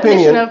my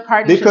opinion of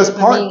because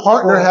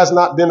partner has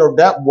not been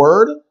that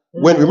word.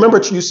 When remember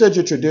you said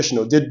you're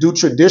traditional. Do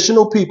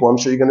traditional people? I'm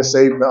sure you're going to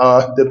say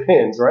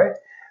depends, right?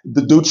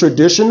 Do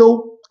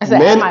traditional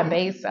men? My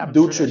base,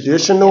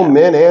 traditional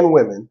men and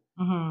women.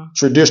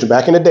 Traditional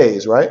back in the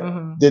days, right?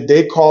 Did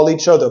they call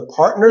each other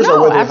partners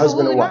or were they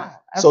husband and wife?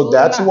 So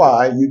that's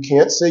why you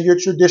can't say you're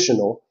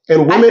traditional.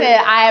 And women, I said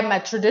I am a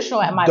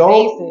traditional at my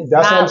basis.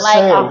 That's not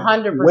what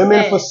I'm saying. 100%.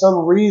 Women, for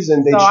some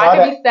reason, they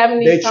think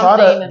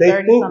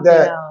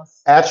that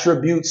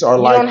attributes are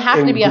like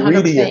ingredients. You don't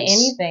have to be 100%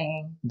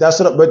 anything. That's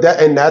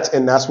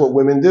what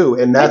women do.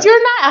 And that's but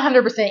you're not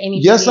 100%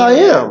 anything. Yes, I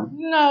am.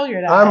 No,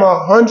 you're not. I'm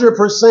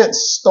 100%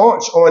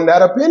 staunch on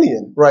that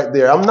opinion right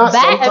there. I'm not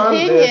that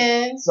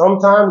opinion.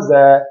 Sometimes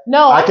that.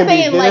 No, I'm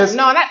saying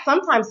not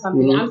sometimes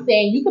something. I'm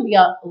saying you could be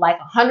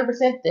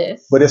 100%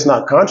 this. But it's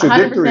not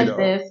contradictory 100%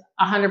 this,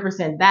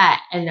 100%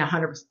 that, and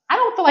 100%. I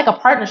don't feel like a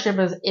partnership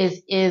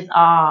is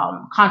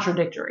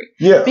contradictory.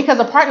 Yeah. Because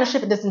a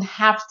partnership doesn't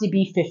have to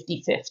be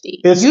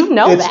 50-50. It's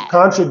that.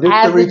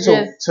 Contradictory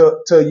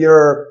to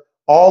your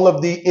all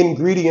of the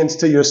ingredients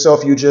to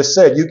yourself you just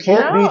said. You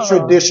can't be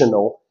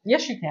traditional.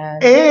 Yes, you can.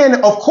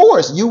 And of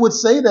course, you would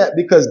say that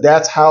because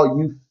that's how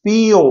you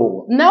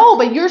feel. No,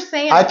 but you're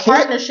saying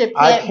partnership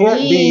can't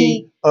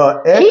be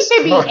ex. He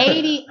could be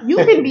 80. You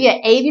can be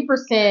at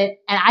 80%,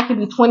 and I could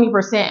be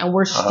 20%, and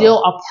we're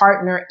still a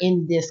partner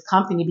in this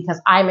company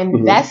because I'm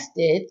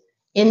invested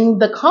in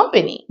the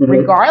company,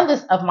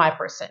 regardless of my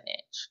percentage.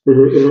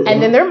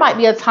 And then there might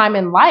be a time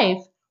in life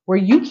where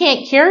you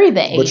can't carry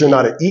the 80. But you're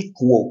not an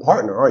equal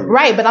partner, are you?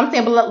 Right, but I'm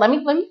saying, but let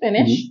me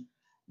finish.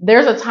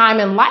 There's a time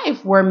in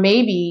life where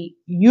maybe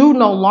you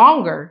no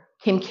longer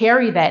can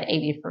carry that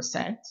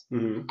 80%,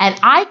 and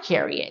I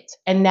carry it,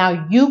 and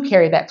now you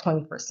carry that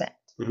 20%.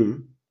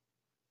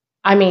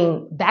 I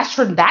mean, that's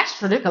true. That's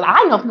true because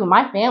I know people in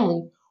my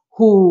family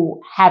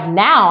who have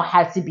now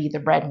had to be the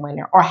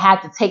breadwinner or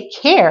had to take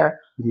care,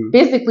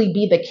 physically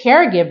be the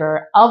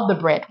caregiver of the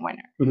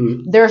breadwinner.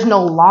 There's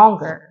no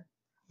longer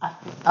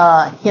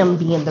him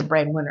being the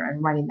breadwinner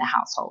and running the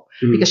household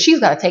because she's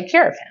got to take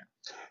care of him.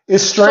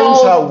 It's strange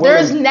how women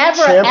there's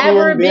never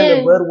ever being been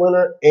the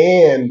breadwinner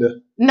and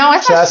no,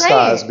 it's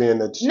chastise being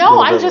the no.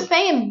 being I'm the just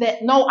saying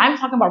that. No, I'm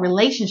talking about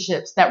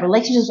relationships. That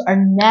relationships are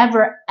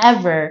never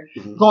ever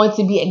going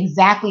to be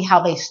exactly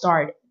how they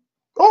started.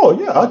 Oh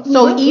yeah.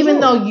 So even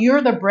though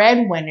you're the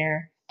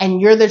breadwinner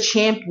and you're the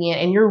champion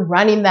and you're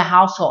running the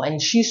household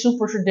and she's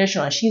super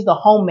traditional and she's the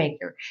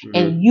homemaker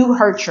and you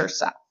hurt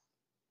yourself,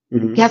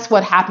 guess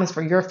what happens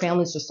for your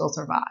families to still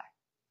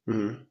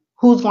survive?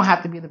 Who's going to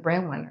have to be the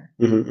breadwinner?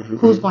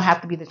 Who's going to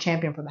have to be the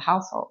champion for the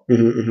household?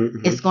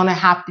 It's going to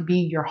have to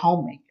be your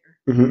homemaker.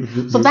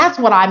 So that's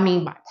what I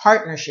mean by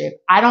partnership.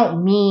 I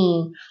don't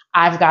mean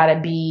I've got to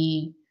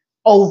be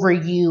over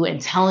you and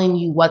telling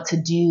you what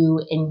to do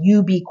and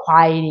you be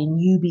quiet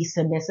and you be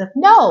submissive.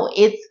 No,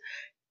 it's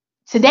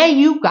today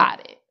you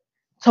got it.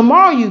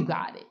 Tomorrow you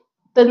got it.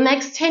 The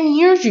next 10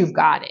 years you've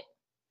got it.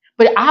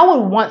 But I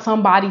would want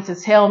somebody to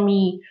tell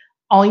me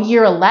on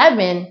year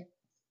 11,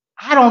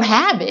 I don't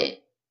have it.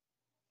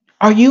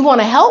 Are you going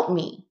to help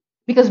me?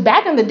 Because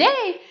back in the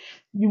day,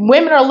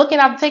 women are looking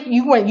out to take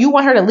you. You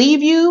want her to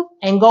leave you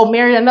and go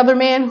marry another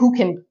man who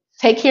can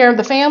take care of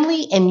the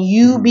family and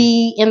you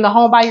be in the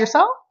home by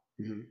yourself?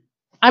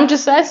 I'm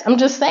just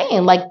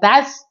saying, like,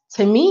 that's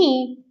to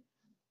me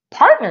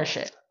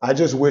partnership. I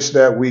just wish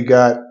that we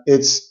got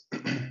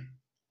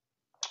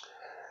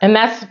and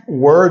that's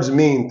words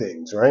mean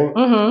things, right?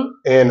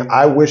 And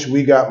I wish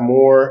we got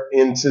more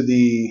into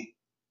the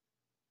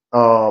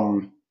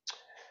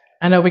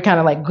I know we're kind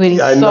of like getting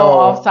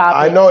off topic.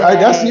 I know.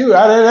 That's you.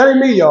 That ain't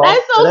me, y'all.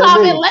 That's so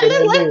topic.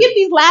 Let's get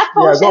these last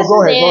questions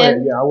go ahead,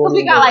 in. Yeah, because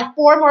we got like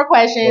 4 more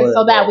questions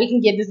so that we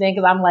can get this in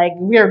because I'm like,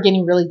 we are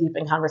getting really deep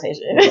in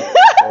conversation.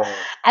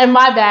 And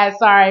my bad.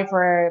 Sorry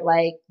for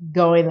like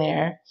going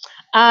there.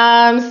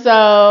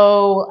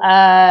 So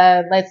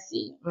let's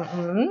see.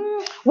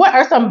 What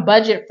are some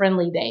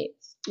budget-friendly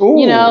dates? Ooh,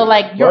 you know,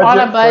 like you're on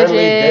a budget.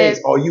 Dates.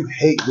 Oh, you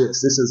hate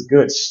this. This is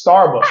good.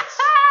 Starbucks.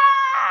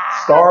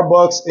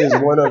 Starbucks is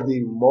one of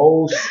the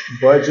most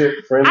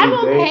budget-friendly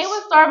dates. I'm okay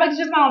with Starbucks,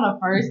 just not on the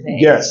first date.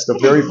 Yes, the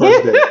very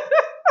first date.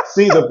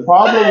 See, the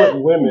problem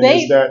with women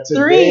is that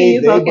today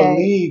they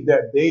believe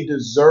that they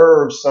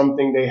deserve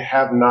something they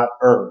have not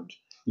earned.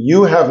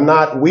 You have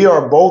not. We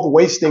are both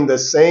wasting the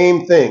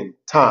same thing,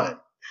 time.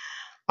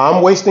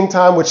 I'm wasting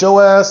time with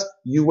your ass.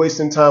 You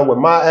wasting time with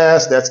my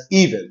ass. That's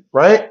even,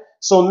 right?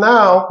 So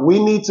now we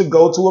need to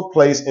go to a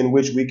place in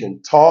which we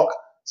can talk,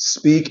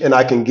 speak, and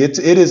I can get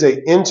to it. Is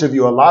an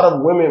interview. A lot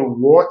of women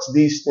want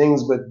these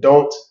things but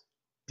don't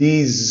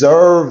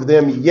deserve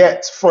them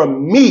yet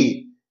from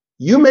me.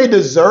 You may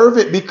deserve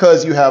it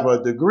because you have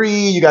a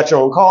degree, you got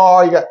your own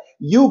car,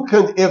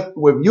 if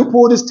you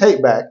pull this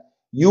tape back,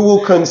 you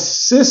will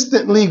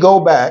consistently go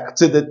back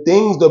to the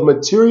things, the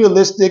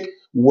materialistic,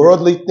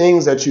 worldly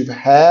things that you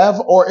have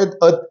or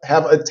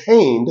have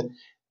attained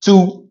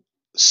to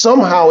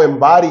somehow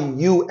embody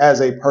you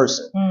as a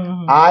person.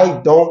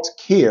 I don't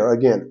care.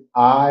 Again,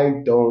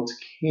 I don't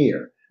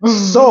care.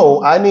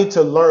 So I need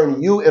to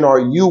learn you and are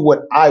you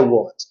what I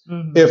want.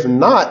 If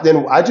not,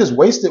 then I just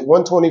wasted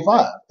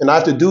 125 and I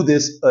have to do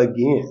this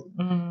again.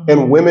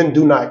 And women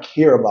do not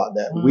care about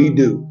that. We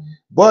do.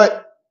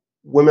 But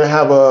women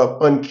have a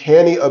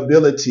uncanny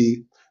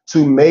ability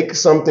to make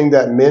something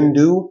that men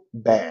do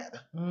bad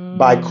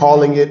by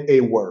calling it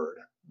a word.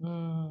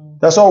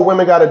 That's all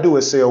women got to do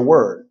is say a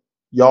word.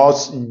 Y'all,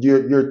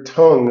 your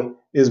tongue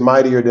is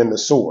mightier than the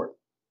sword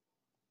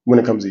when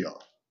it comes to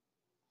y'all.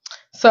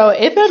 So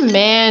if a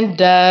man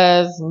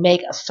does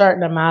make a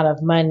certain amount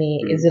of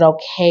money, is it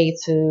okay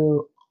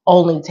to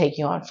only take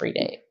you on free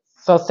dates?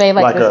 So say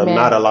like this man,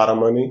 not a lot of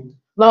money.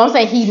 No, I'm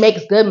saying he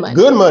makes good money.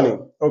 Good money.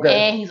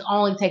 Okay. And he's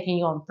only taking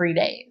you on free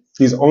dates.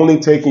 He's only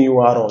taking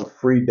you out on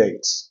free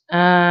dates.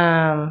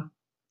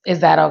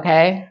 Is that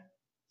okay?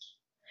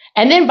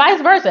 And then vice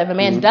versa. If a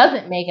man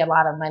doesn't make a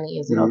lot of money,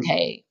 is it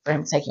okay for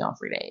him to take you on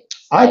free dates?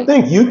 I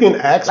think you can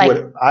ask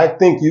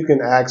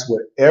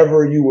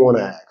whatever you want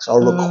to ask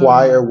or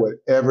require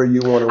whatever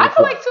you want to require. I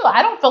feel like too.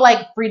 I don't feel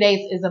like free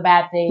dates is a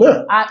bad thing.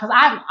 Yeah. Because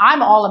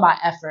I'm all about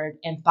effort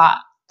and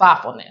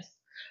thoughtfulness.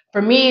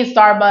 For me,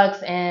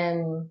 Starbucks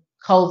and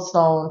Cold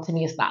Stone to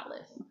me is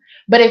thoughtless.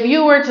 But if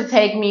you were to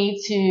take me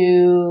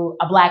to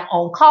a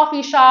Black-owned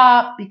coffee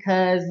shop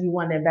because you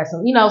want to invest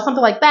in,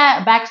 something like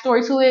that, a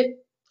backstory to it,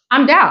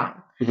 I'm down.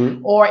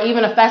 Mm-hmm. Or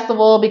even a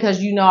festival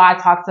because I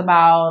talked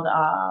about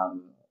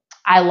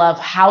I love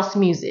house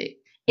music.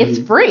 It's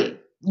Mm-hmm. free.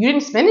 You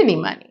didn't spend any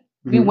money.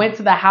 Mm-hmm. We went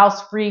to the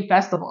House Free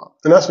Festival.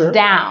 And that's fair.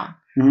 Down.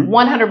 Mm-hmm.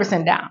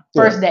 100% down.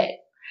 First date.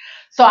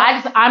 So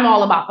I'm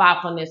all about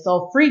thoughtfulness.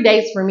 So free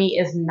dates for me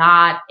is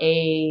not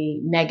a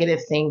negative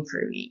thing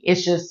for me.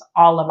 It's just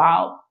all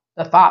about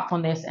the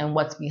thoughtfulness and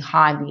what's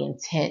behind the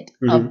intent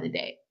of the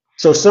date.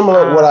 So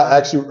similar to what I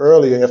asked you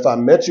earlier, if I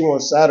met you on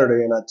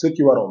Saturday and I took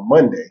you out on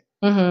Monday,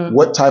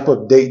 what type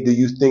of date do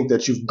you think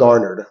that you've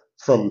garnered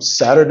from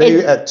Saturday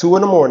at 2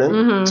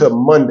 a.m. to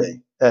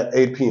Monday at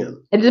 8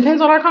 p.m.? It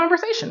depends on our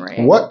conversation,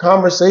 right? What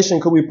conversation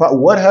could we?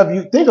 What have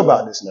you think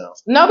about this now?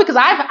 No, because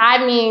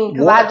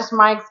I just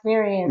my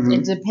experience.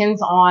 It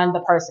depends on the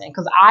person.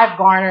 Because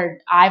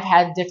I've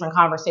had different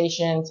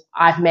conversations.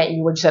 I've met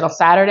you, what you said, on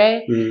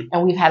Saturday,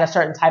 and we've had a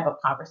certain type of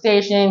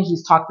conversation.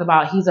 He's talked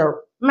about.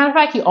 Matter of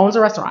fact, he owns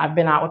a restaurant. I've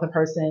been out with a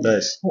person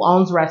who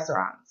owns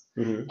restaurants,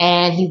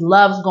 and he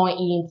loves going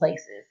eating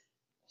places.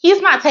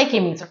 He's not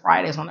taking me to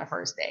Fridays on the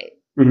first date.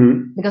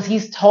 Because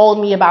he's told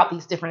me about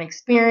these different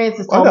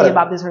experiences, told me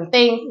about different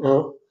things.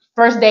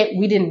 First date,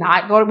 we did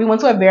not go. We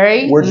went to a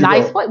very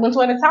nice place. Went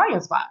to an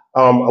Italian spot.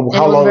 How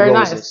long ago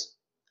was this?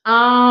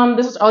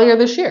 This was earlier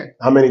this year.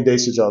 How many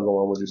dates did y'all go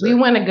on? Would you say? We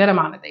went a good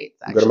amount of dates.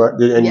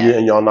 Actually.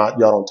 And y'all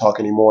don't talk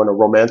anymore on a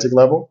romantic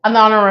level? I'm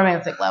not on a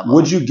romantic level.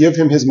 Would you give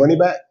him his money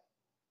back?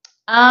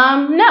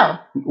 No.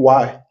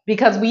 Why?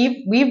 Because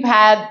we've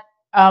had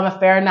a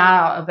fair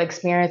amount of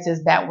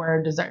experiences that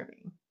were deserving.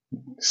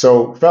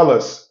 So,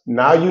 fellas,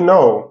 now you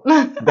know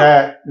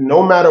that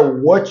no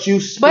matter what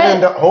you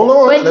spend, hold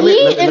on. But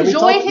he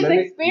enjoyed his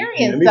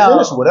experience. Let me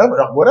finish. Whatever.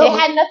 It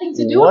had nothing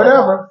to do with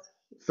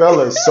it.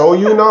 Fellas, so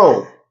you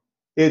know,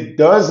 it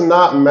does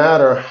not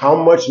matter how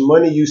much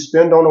money you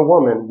spend on a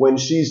woman. When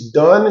she's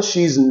done,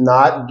 she's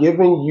not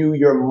giving you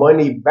your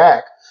money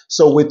back.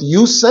 So with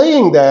you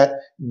saying that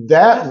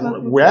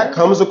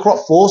comes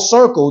across full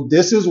circle.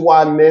 This is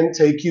why men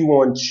take you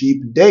on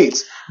cheap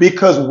dates,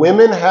 because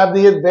women have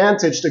the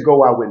advantage to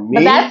go out with me,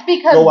 but that's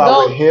because go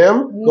out with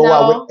him, go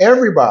out with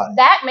everybody.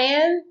 That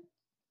man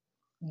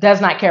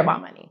does not care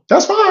about money.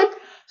 That's fine.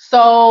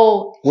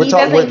 So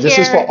this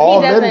is for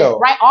all men, though,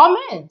 right? All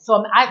men.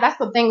 So that's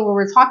the thing we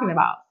were talking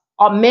about.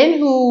 All men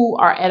who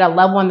are at a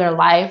level in their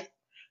life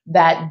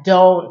that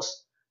don't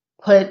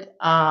put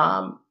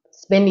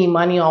spending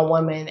money on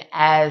women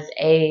as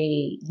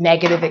a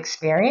negative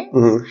experience,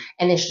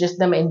 and it's just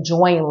them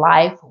enjoying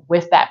life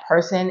with that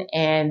person,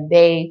 and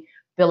they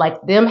feel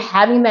like them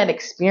having that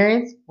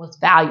experience was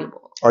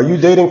valuable. Are you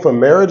dating for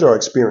marriage or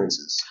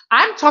experiences?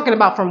 I'm talking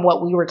about from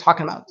what we were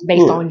talking about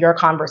based on your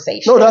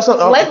conversation. No, that's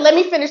not. Let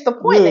me finish the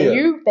point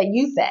that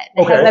you said.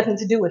 It has nothing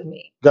to do with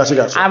me.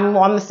 Gotcha. I'm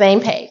on the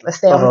same page. Let's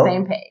stay on the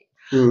same page.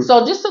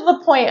 So just to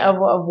the point of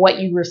what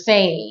you were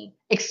saying,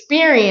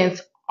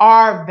 experience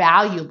are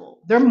valuable.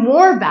 They're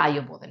more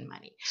valuable than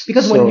money.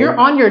 Because when you're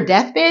on your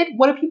deathbed,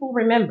 what do people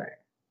remember?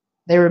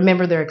 They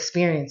remember their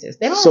experiences.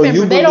 They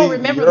don't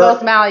remember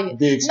those values.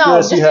 The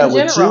experience you had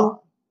with you?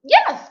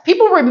 Yes,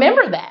 people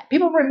remember that.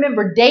 People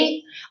remember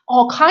dates,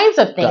 all kinds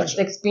of things,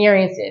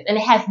 experiences, and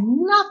it has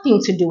nothing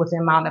to do with the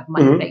amount of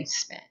money they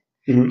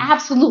spend.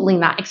 Absolutely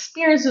not.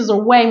 Experiences are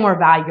way more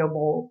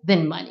valuable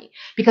than money,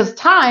 because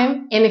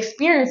time and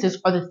experiences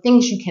are the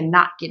things you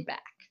cannot get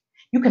back.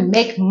 You can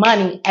make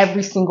money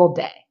every single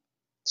day.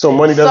 So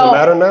money doesn't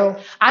matter now?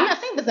 I'm not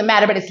saying it doesn't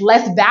matter, but it's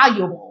less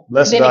valuable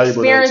than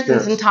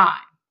experiences and time.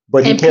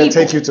 But he can't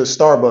take you to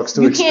Starbucks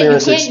to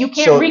experience it. You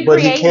can't recreate.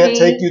 But he can't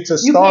take you to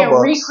Starbucks. You can't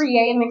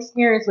recreate an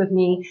experience with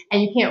me,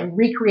 and you can't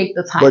recreate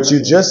the time. But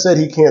you just said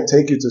he can't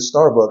take you to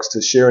Starbucks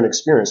to share an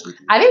experience with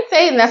you. I didn't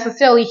say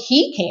necessarily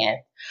he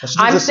can't.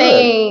 I'm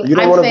saying you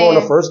don't want to go on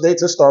a first date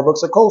to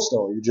Starbucks or Cold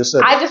Stone. You just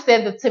said. I just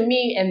said that to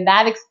me, and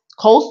that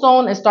Cold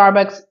Stone and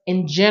Starbucks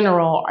in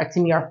general are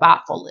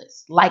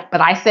thoughtfulness.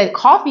 But I said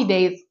coffee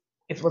dates.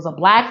 If it was a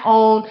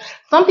Black-owned,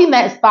 something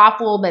that is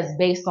thoughtful, that's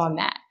based on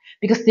that.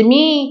 Because to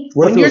me,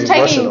 when you're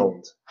taking,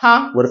 Russian-owned?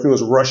 What if it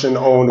was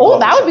Russian-owned? Oh,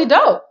 that would be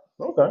dope.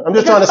 Okay, I'm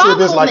just trying to see if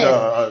there's like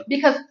a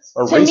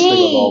race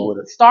thing involved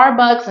with it.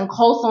 Starbucks and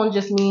Cold Stone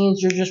just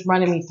means you're just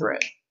running me through.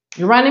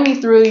 You're running me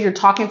through. You're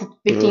talking to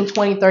 15,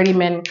 20, 30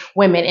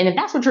 women, and if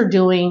that's what you're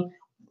doing,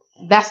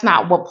 that's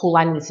not what pool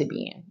I need to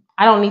be in.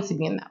 I don't need to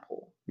be in that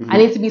pool. I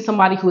need to be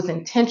somebody who is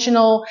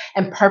intentional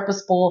and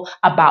purposeful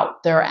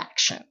about their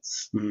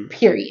actions.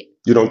 Period.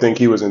 You don't think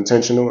he was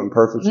intentional and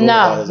purposeful?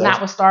 No, not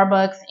with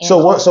Starbucks.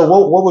 So what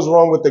was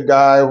wrong with the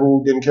guy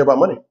who didn't care about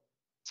money?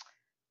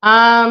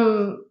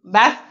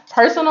 That's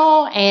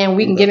personal, and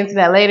we can get into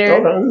that later.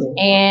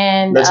 Okay.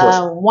 And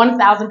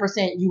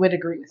 1,000% you would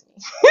agree with me.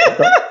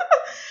 Okay.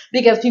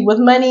 Because people with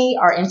money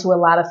are into a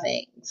lot of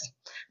things.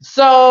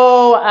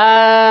 So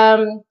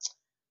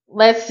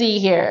let's see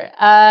here.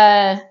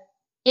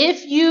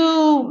 If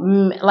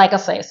you, like I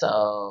say,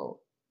 so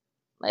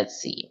let's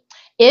see.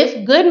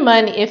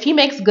 If he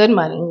makes good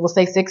money, we'll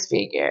say 6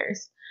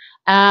 figures,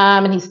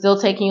 And he's still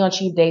taking you on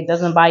cheap date,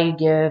 doesn't buy you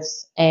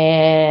gifts,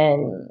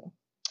 and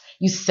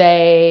you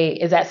say,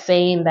 is that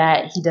saying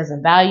that he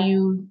doesn't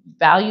value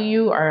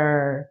you,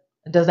 or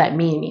does that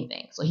mean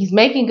anything? So he's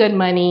making good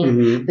money.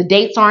 Mhm. The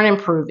dates aren't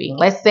improving.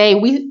 Let's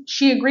say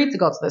she agreed to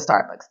go to the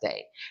Starbucks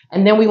date,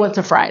 and then we went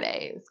to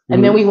Fridays,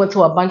 and then we went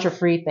to a bunch of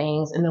free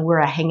things, and then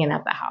we're hanging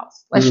at the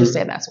house. Let's just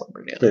say that's what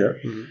we're doing.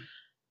 Yeah.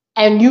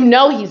 And you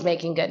know he's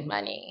making good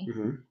money,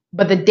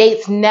 but the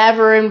dates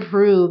never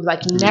improve.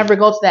 Like you never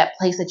go to that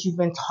place that you've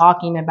been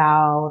talking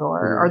about,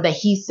 or that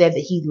he said that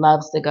he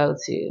loves to go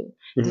to.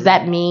 Does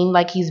that mean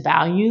like he's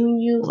valuing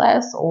you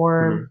less,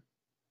 or?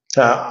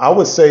 I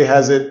would say,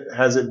 has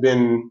it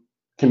been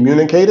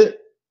communicated?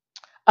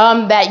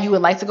 That you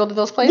would like to go to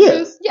those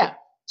places? Yeah.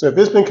 So if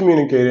it's been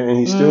communicated and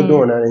he's still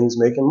doing that and he's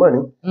making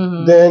money,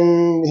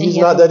 then he's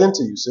not that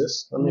into you,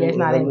 sis. I mean, he's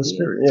not into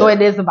you. Yeah. So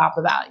it is about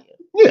the value.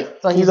 Yeah.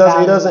 So he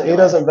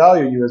doesn't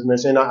value you as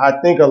much. And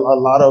I think a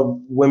lot of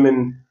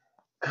women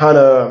kind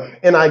of,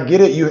 and I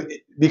get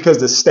it, because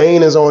the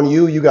stain is on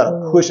you, you got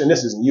to push, and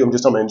this isn't you, I'm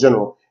just talking about in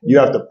general, you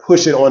have to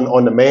push it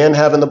on the man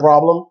having the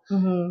problem.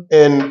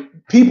 And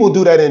people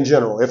do that in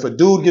general. If a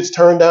dude gets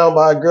turned down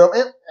by a girl,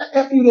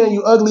 F you then,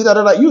 you ugly,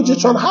 you're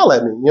just trying to holler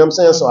at me. You know what I'm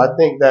saying? So I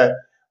think that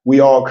we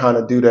all kind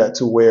of do that,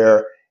 to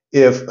where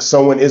if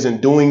someone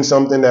isn't doing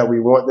something that we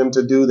want them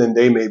to do, then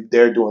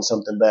they're doing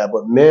something bad.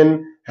 But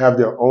men have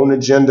their own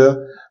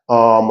agenda. A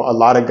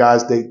lot of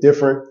guys date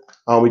different.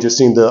 We just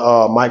seen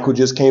Mike who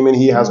just came in.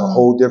 He has a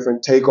whole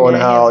different take on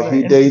how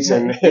he dates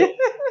and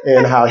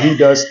and how he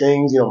does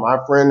things. You know, my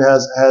friend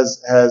has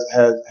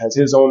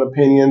his own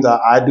opinions.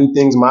 I do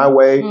things my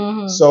way.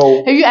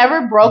 So have you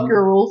ever broke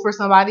your rule for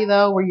somebody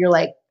though, where you're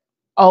like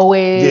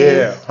always?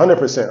 Yeah,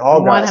 100%.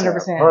 All guys,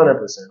 100%. 100%.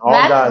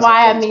 That's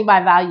why I mean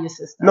by value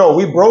system. No,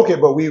 we broke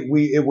it, but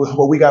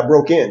we got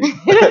broke in.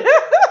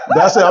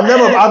 That's it. I've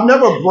never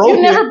broken.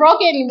 You've never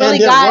broken and really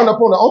then run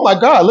up on it. Oh my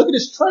God, look at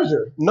this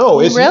treasure.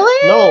 No, it's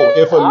really no.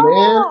 If a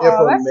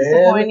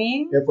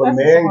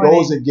man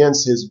goes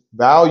against his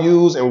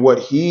values and what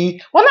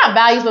he not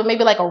values, but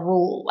maybe like a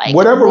rule, like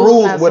whatever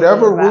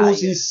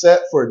rules he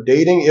set for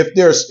dating. If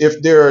there's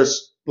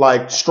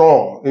like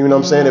strong, you know what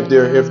I'm saying? If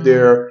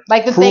they're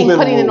like the thing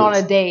putting rules. it on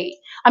a date.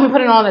 I mean,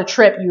 putting it on a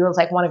trip, you was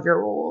like one of your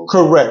rules.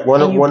 Correct.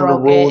 One of the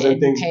rules and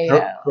things.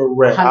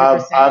 Correct.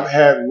 100%. I've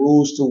had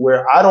rules to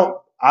where I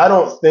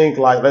don't think,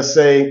 like, let's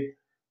say,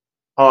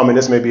 and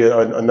this may be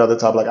another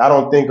topic. Like, I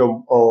don't think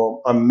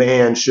a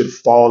man should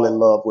fall in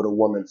love with a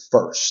woman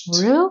first.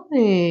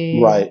 Really?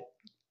 Right.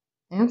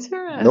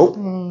 Interesting. Nope.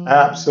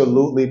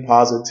 Absolutely,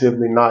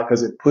 positively not,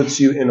 because it puts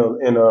you in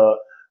a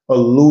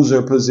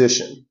loser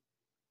position.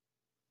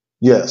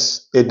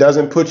 Yes, it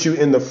doesn't put you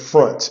in the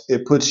front.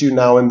 It puts you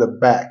now in the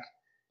back.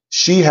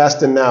 She has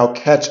to now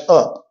catch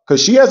up,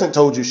 because she hasn't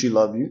told you she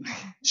loves you.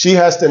 She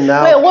has to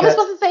now. Wait, what was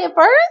supposed to say at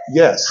first?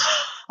 Yes.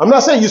 I'm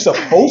not saying you're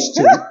supposed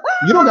to.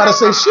 You don't got to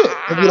say shit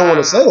if you don't want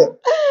to say it.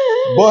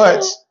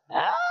 But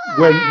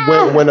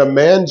when a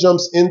man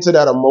jumps into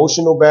that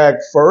emotional bag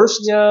first,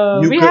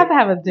 we have to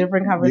have a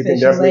different conversation.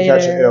 You can definitely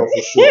catch an L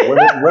for sure.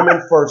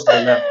 Women first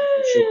on that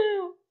one for sure.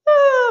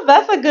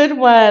 That's a good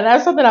one.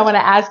 That's something I want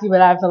to ask you,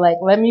 but I feel like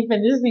let me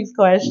finish these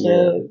questions.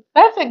 Yeah.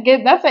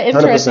 That's an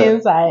interesting 100%,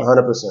 insight.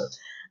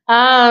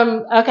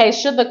 100%. Okay.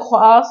 Should the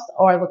cost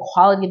or the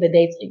quality of the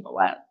dates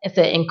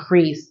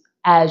increase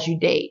as you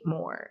date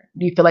more?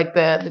 Do you feel like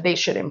the date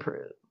should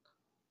improve?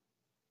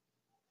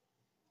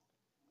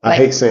 I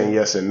hate saying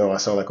yes and no. I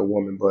sound like a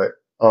woman, but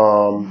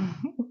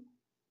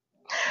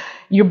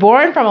you're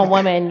born from a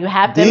woman. You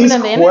have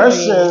feminine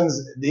energy.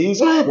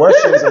 These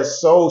questions are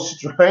so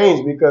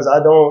strange, because I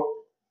don't.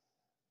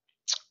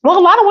 Well, a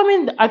lot of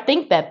women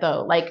think that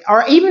though, like,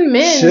 or even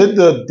men. Should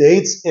the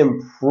dates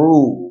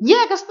improve?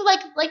 Yeah, because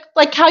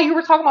like how you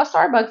were talking about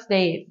Starbucks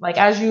dates. Like,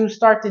 as you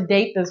start to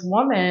date this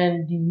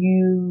woman, do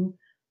you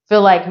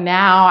feel like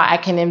now I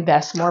can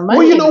invest more money?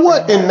 Well, you know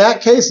what? In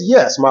that case,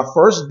 yes. My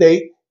first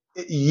date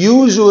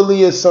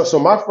usually is so.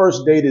 My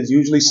first date is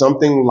usually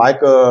something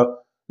like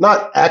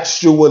not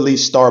actually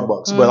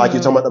Starbucks, but like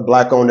you're talking about the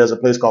black-owned. There's a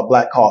place called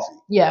Black Coffee.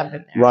 Yeah, I've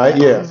been there. Right?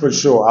 Yeah, for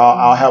sure.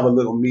 I'll have a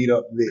little meet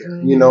up there,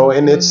 you know,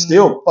 and it's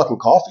still fucking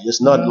coffee.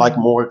 It's not like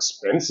more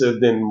expensive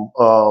than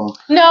no,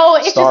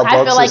 it's Starbucks, just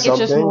I feel like it's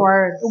just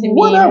more to me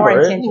more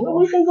intentional.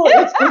 We can go.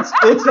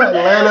 It's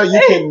Atlanta.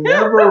 You can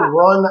never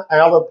run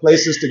out of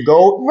places to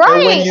go. Right.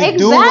 And when you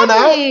do run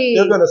out,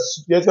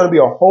 there's gonna be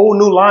a whole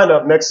new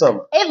lineup next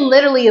summer. It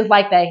literally is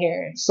like that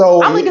here.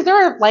 So I'm like, is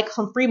there like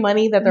some free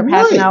money that they're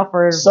passing out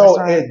for? So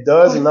it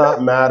does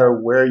not matter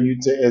where you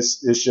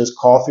it's just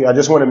coffee. I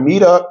just want to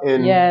meet up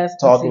and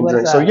talk and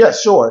drink. So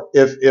yes, sure.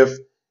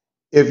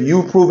 If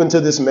you've proven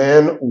to this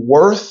man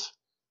worth,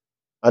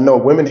 I know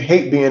women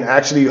hate being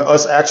actually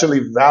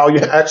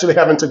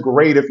having to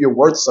grade if you're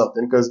worth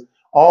something, because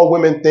all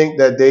women think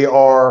that they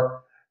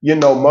are, you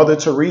know, Mother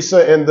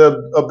Teresa and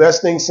the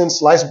best thing since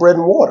sliced bread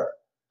and water.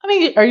 I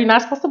mean, are you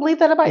not supposed to believe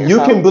that about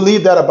yourself? You can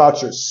believe that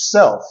about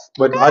yourself.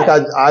 But like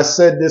I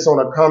said this on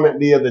a comment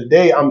the other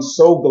day, I'm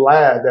so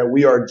glad that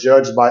we are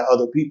judged by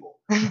other people.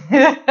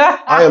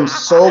 I am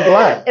so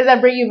glad. Does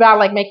that bring you about,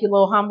 like, make you a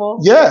little humble?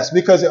 Yes,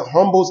 because it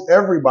humbles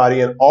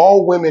everybody, and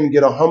all women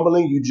get a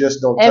humbling. You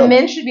just don't tell And men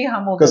them. should be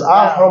humbled. Because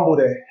I humble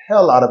the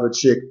hell out of a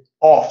chick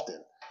often.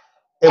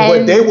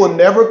 But they will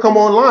never come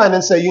online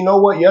and say, you know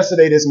what,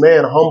 yesterday this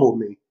man humbled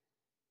me.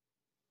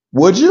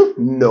 Would you?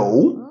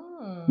 No.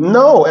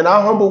 No. And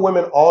I humble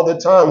women all the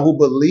time who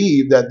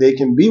believe that they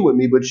can be with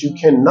me, but you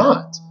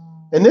cannot.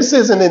 And this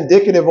isn't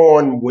indicative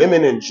on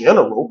women in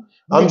general.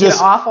 I'm just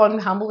get off on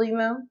humbling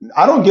them.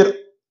 I don't get.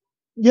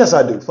 Yes,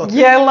 I do. Fuck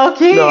yeah, low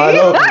key. No, I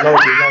low key. I do.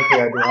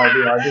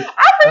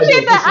 I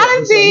appreciate the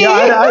honesty. Yeah,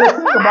 I didn't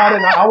think about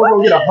it. I was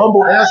gonna get a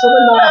humble answer,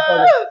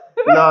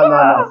 but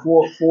no.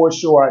 For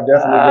sure, I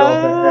definitely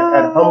go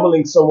at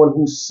humbling someone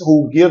who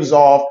gives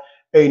off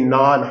a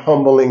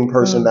non-humbling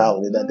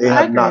personality that they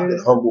have not been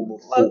humble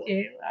before.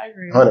 Okay, I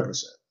agree.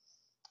 100%.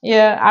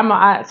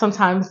 Yeah,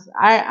 sometimes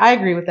I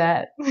agree with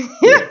that.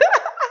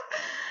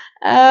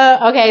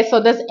 Okay,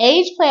 so does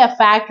age play a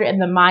factor in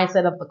the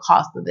mindset of the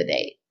cost of the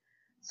date?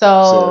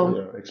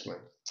 Explain.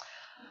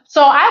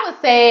 So I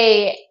would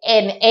say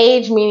an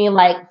age meaning,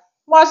 like,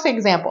 well, I'll take an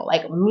example.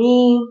 Like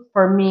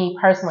for me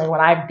personally, when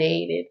I've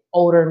dated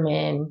older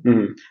men,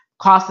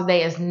 cost of the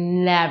date has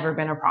never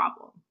been a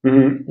problem.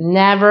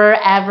 Never,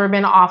 ever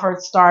been offered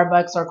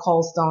Starbucks or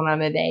Cold Stone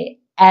on a date,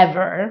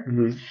 ever.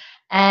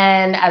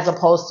 And as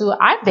opposed to,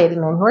 I've dated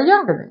men who are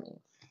younger than me.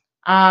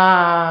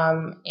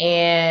 And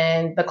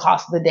the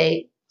cost of the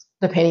date,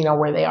 depending on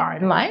where they are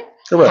in life,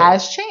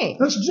 has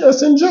changed. That's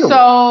just in general.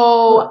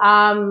 So,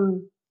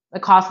 the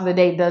cost of the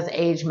date does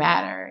age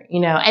matter, you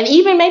know, and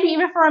maybe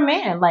even for a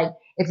man, like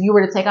if you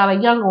were to take out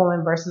a young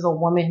woman versus a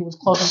woman who was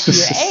closer to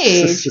your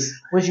age,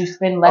 would you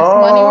spend less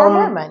money or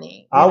more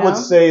money? I would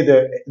say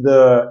that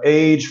the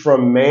age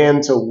from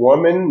man to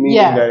woman,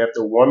 meaning that if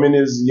the woman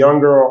is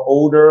younger or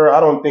older, I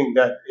don't think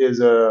that is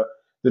a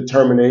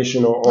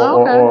determination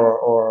or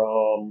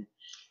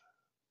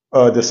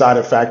a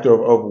decided factor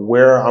of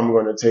where I'm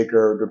going to take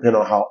her,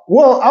 depending on how.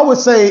 Well, I would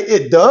say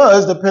it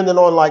does, depending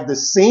on like the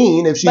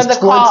scene. If she's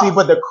 20,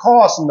 but the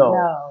cost, no.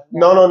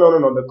 No.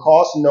 The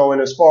cost, no. And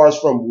as far as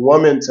from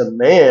woman to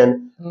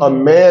man, a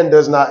man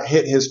does not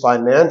hit his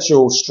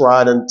financial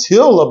stride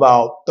until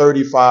about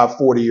 35,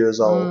 40 years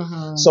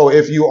old. So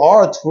if you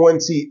are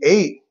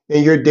 28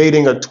 and you're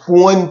dating a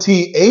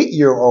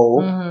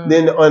 28-year-old,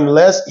 then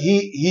unless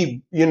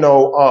he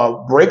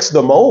breaks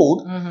the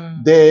mold,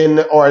 then,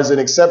 or as an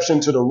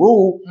exception to the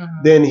rule,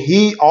 then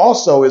he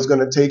also is going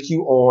to take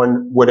you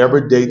on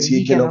whatever dates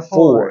he can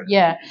afford.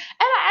 Yeah. And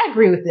I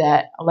agree with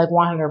that, like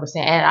 100%.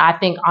 And I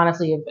think,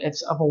 honestly, if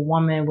a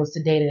woman was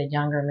to date a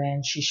younger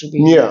man, she should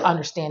be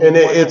understanding. And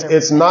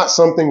it's not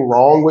something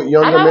wrong with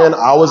younger men.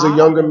 I was a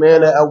younger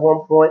man at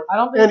one point. I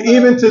don't think and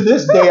even to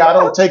this day, I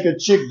don't take a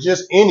chick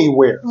just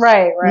anywhere.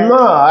 Right. No,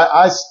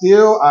 I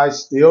still,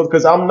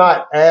 because I'm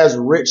not as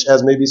rich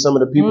as maybe some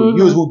of the people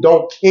use who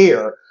don't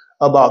care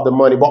about the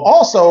money. But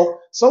also,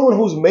 someone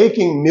who's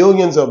making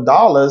millions of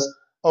dollars,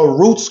 a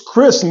Roots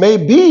Chris may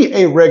be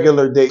a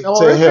regular date to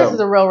him. Chris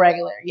is a real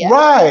regular, yeah.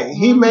 Right.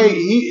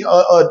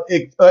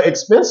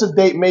 Expensive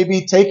date may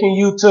be taking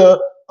you to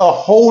a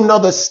whole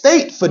nother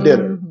state for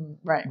dinner.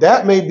 Right.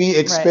 That may be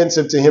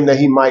expensive to him, that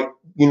he might,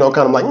 kind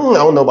of like, I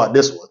don't know about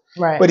this one.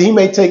 Right. But he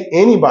may take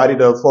anybody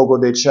to Fogo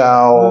de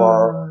Chao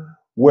or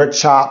Where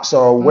Chops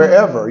or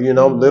wherever,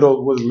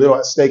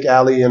 little Steak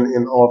Alley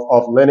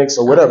off Lenox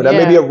or whatever. That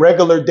may be a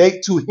regular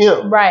date to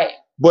him. Right.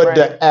 But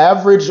the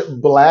average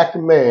black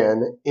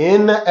man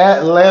in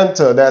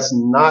Atlanta, that's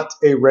not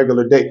a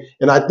regular date.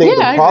 And I think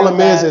the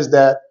problem is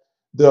that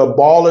the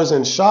ballers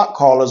and shot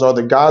callers are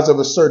the guys of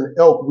a certain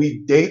ilk.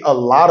 We date a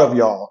lot of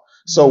y'all.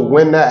 So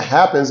when that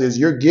happens is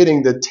you're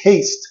getting the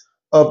taste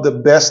of the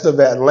best of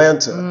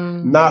Atlanta,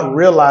 not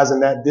realizing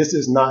that this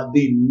is not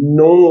the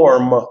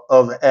norm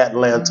of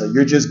Atlanta.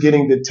 You're just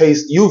getting the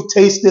taste. You've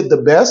tasted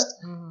the best,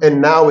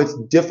 and now it's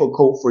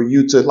difficult for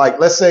you to, like,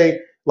 let's say,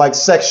 like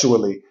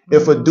sexually,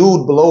 if a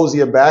dude blows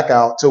your back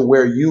out to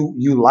where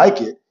you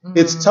like it,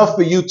 it's tough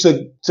for you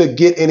to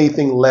get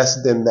anything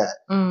less than that,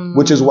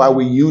 which is why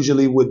we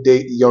usually would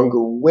date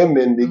younger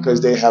women,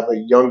 because they have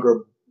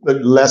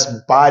less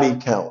body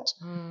count.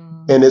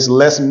 And it's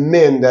less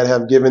men that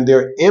have given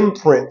their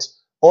imprint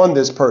on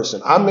this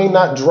person. I may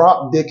not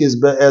drop dick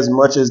as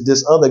much as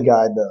this other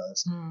guy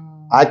does.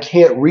 I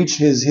can't reach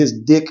his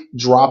dick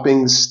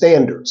dropping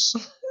standards.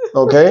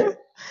 Okay?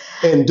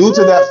 And due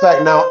to that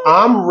fact,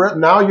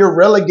 now you're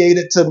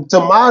relegated to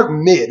my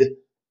mid.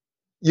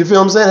 You feel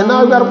what I'm saying? And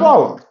now you got a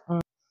problem.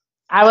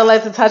 I would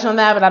like to touch on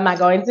that, but I'm not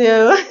going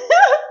to.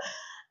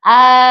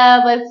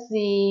 Let's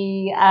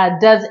see.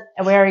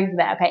 Where is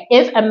that? Okay.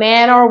 If a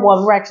man or a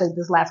woman,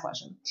 this last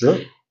question. Sure.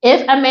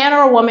 If a man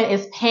or a woman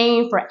is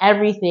paying for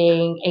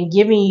everything and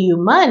giving you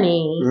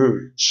money,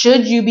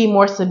 should you be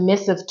more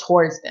submissive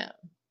towards them?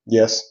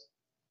 Yes.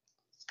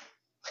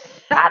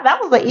 That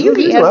was the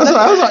easy answer.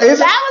 That was the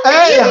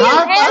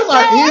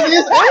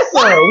easiest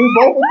answer. We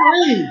both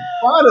agreed.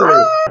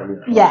 Finally.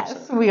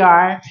 Yes, we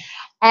are.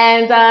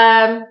 And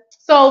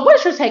so So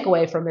what's your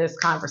takeaway from this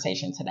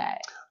conversation today?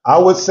 I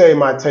would say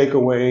my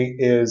takeaway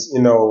is,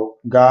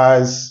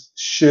 guys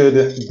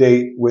should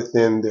date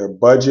within their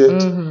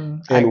budget,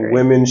 and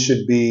women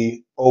should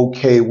be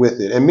okay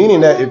with it. And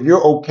meaning that if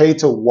you're okay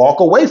to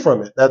walk away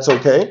from it, that's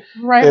okay.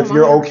 Right. If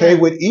you're okay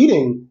with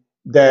eating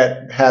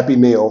that Happy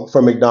Meal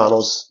from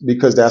McDonald's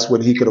because that's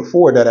what he could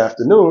afford that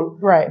afternoon,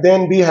 right,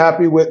 then be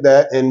happy with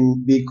that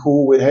and be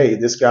cool with, hey,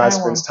 this guy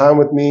spends time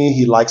with me.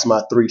 He likes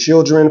my 3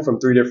 children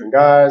from 3 different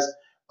guys.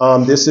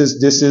 This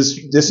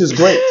is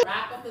great.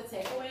 Wrap up the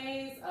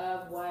takeaways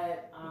of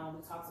what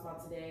we talked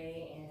about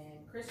today.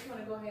 And Chris, you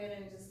want to go ahead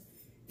and just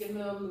give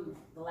them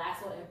the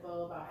last little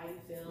info about how you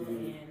feel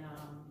and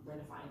where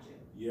to find you.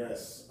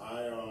 Yes,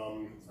 I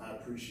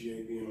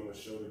appreciate being on the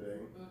show today.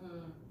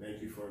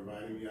 Thank you for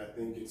inviting me. I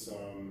think it's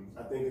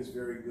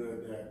very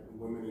good that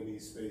women in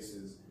these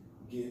spaces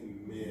get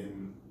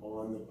men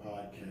on the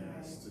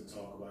podcast to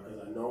talk about, because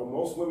I know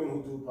most women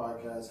who do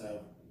podcasts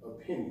have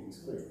opinions,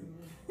 clearly.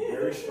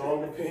 Very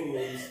strong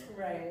opinions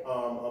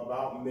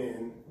about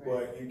men,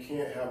 but you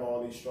can't have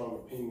all these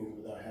strong opinions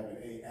without having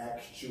an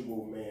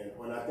actual man.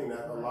 And I think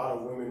that a lot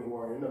of women who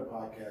are in the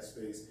podcast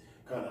space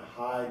kind of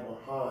hide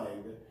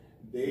behind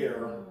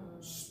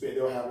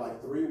they'll have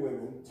like 3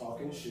 women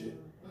talking shit,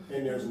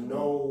 and there's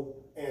no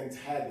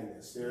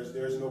antagonist.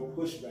 There's no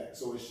pushback.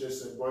 So it's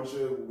just a bunch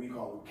of, we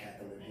call them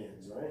cackling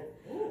hens, right?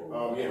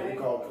 We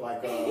call it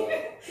like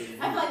I feel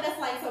like that's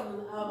like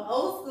some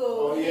old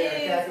school. Oh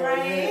yeah, cackling right?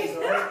 hens,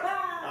 right?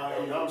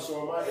 I'm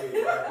showing my age,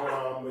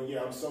 but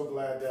yeah, I'm so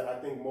glad that I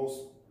think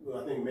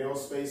male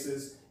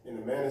spaces in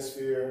the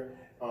manosphere,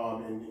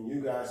 in you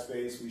guys'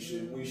 space, we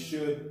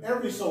should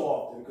every so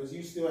often, because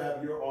you still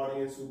have your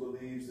audience who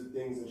believes the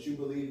things that you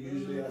believe.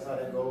 Usually that's how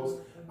that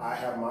goes. I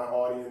have my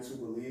audience who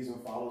believes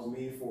and follows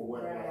me for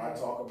what I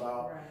talk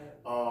about.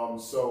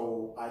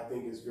 So I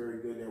think it's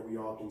very good that we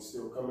all can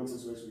still come into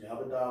this space. We have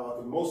a dialogue,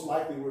 and most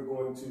likely we're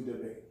going to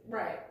debate.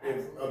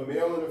 If a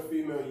male and a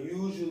female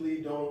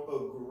usually don't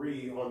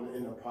agree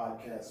in the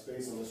podcast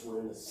space unless we're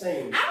in the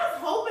same. I was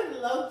hoping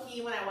low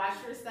key when I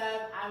watched your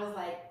stuff, I was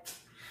like,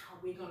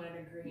 we're gonna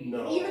agree.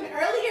 No. Even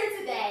earlier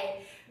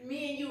today,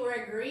 me and you were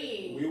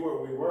agreeing. We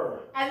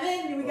were. And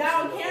then we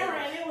got on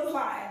camera and it was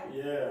like,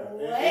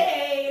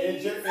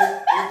 It just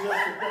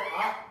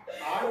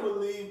I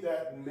believe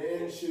that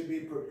men should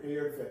be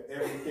prepared for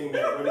everything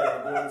that women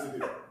are going to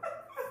do.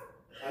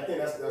 I think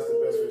that's the best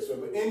way to say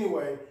it. But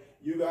anyway,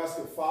 you guys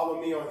can follow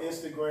me on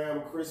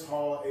Instagram, Chris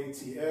Hall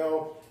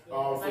ATL.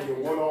 For your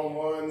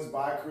one-on-ones,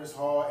 by Chris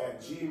Hall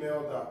at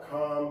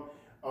gmail.com.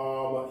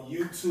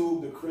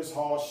 YouTube, the Chris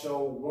Hall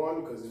Show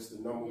 1, because it's the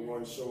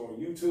 #1 show on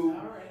YouTube.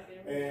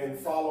 And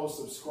follow,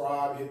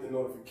 subscribe, hit the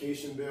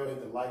notification bell,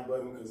 hit the like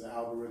button, because the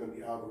algorithm be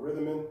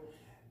algorithming.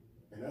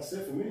 And that's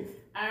it for me.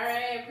 All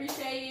right,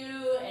 appreciate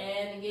you.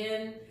 And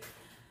again,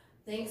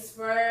 thanks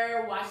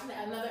for watching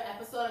another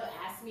episode of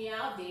Ask Me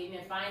Out, Dating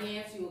and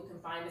Finance. You can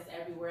find us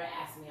everywhere at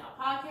Ask Me Out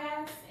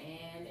Podcast.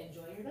 And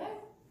enjoy your day.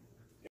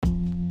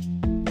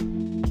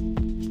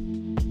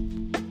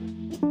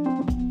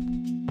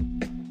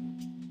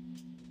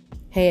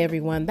 Hey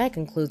everyone, that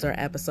concludes our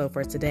episode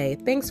for today.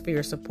 Thanks for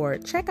your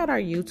support. Check out our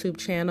YouTube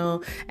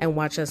channel and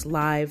watch us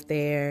live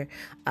there.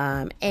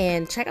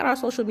 And check out our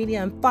social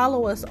media and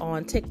follow us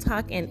on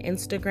TikTok and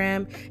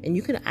Instagram. And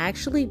you can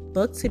actually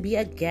book to be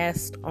a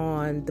guest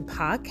on the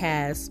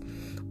podcast,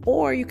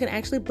 or you can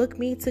actually book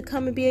me to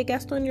come and be a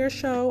guest on your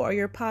show or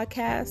your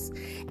podcast.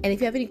 And if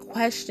you have any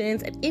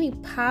questions and any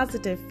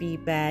positive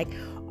feedback,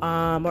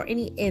 or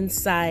any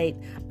insight,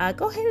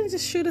 go ahead and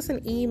just shoot us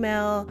an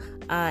email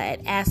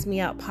at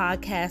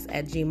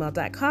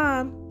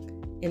askmeoutpodcast@gmail.com.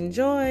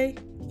 Enjoy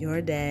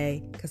your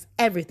day, because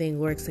everything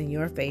works in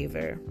your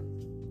favor.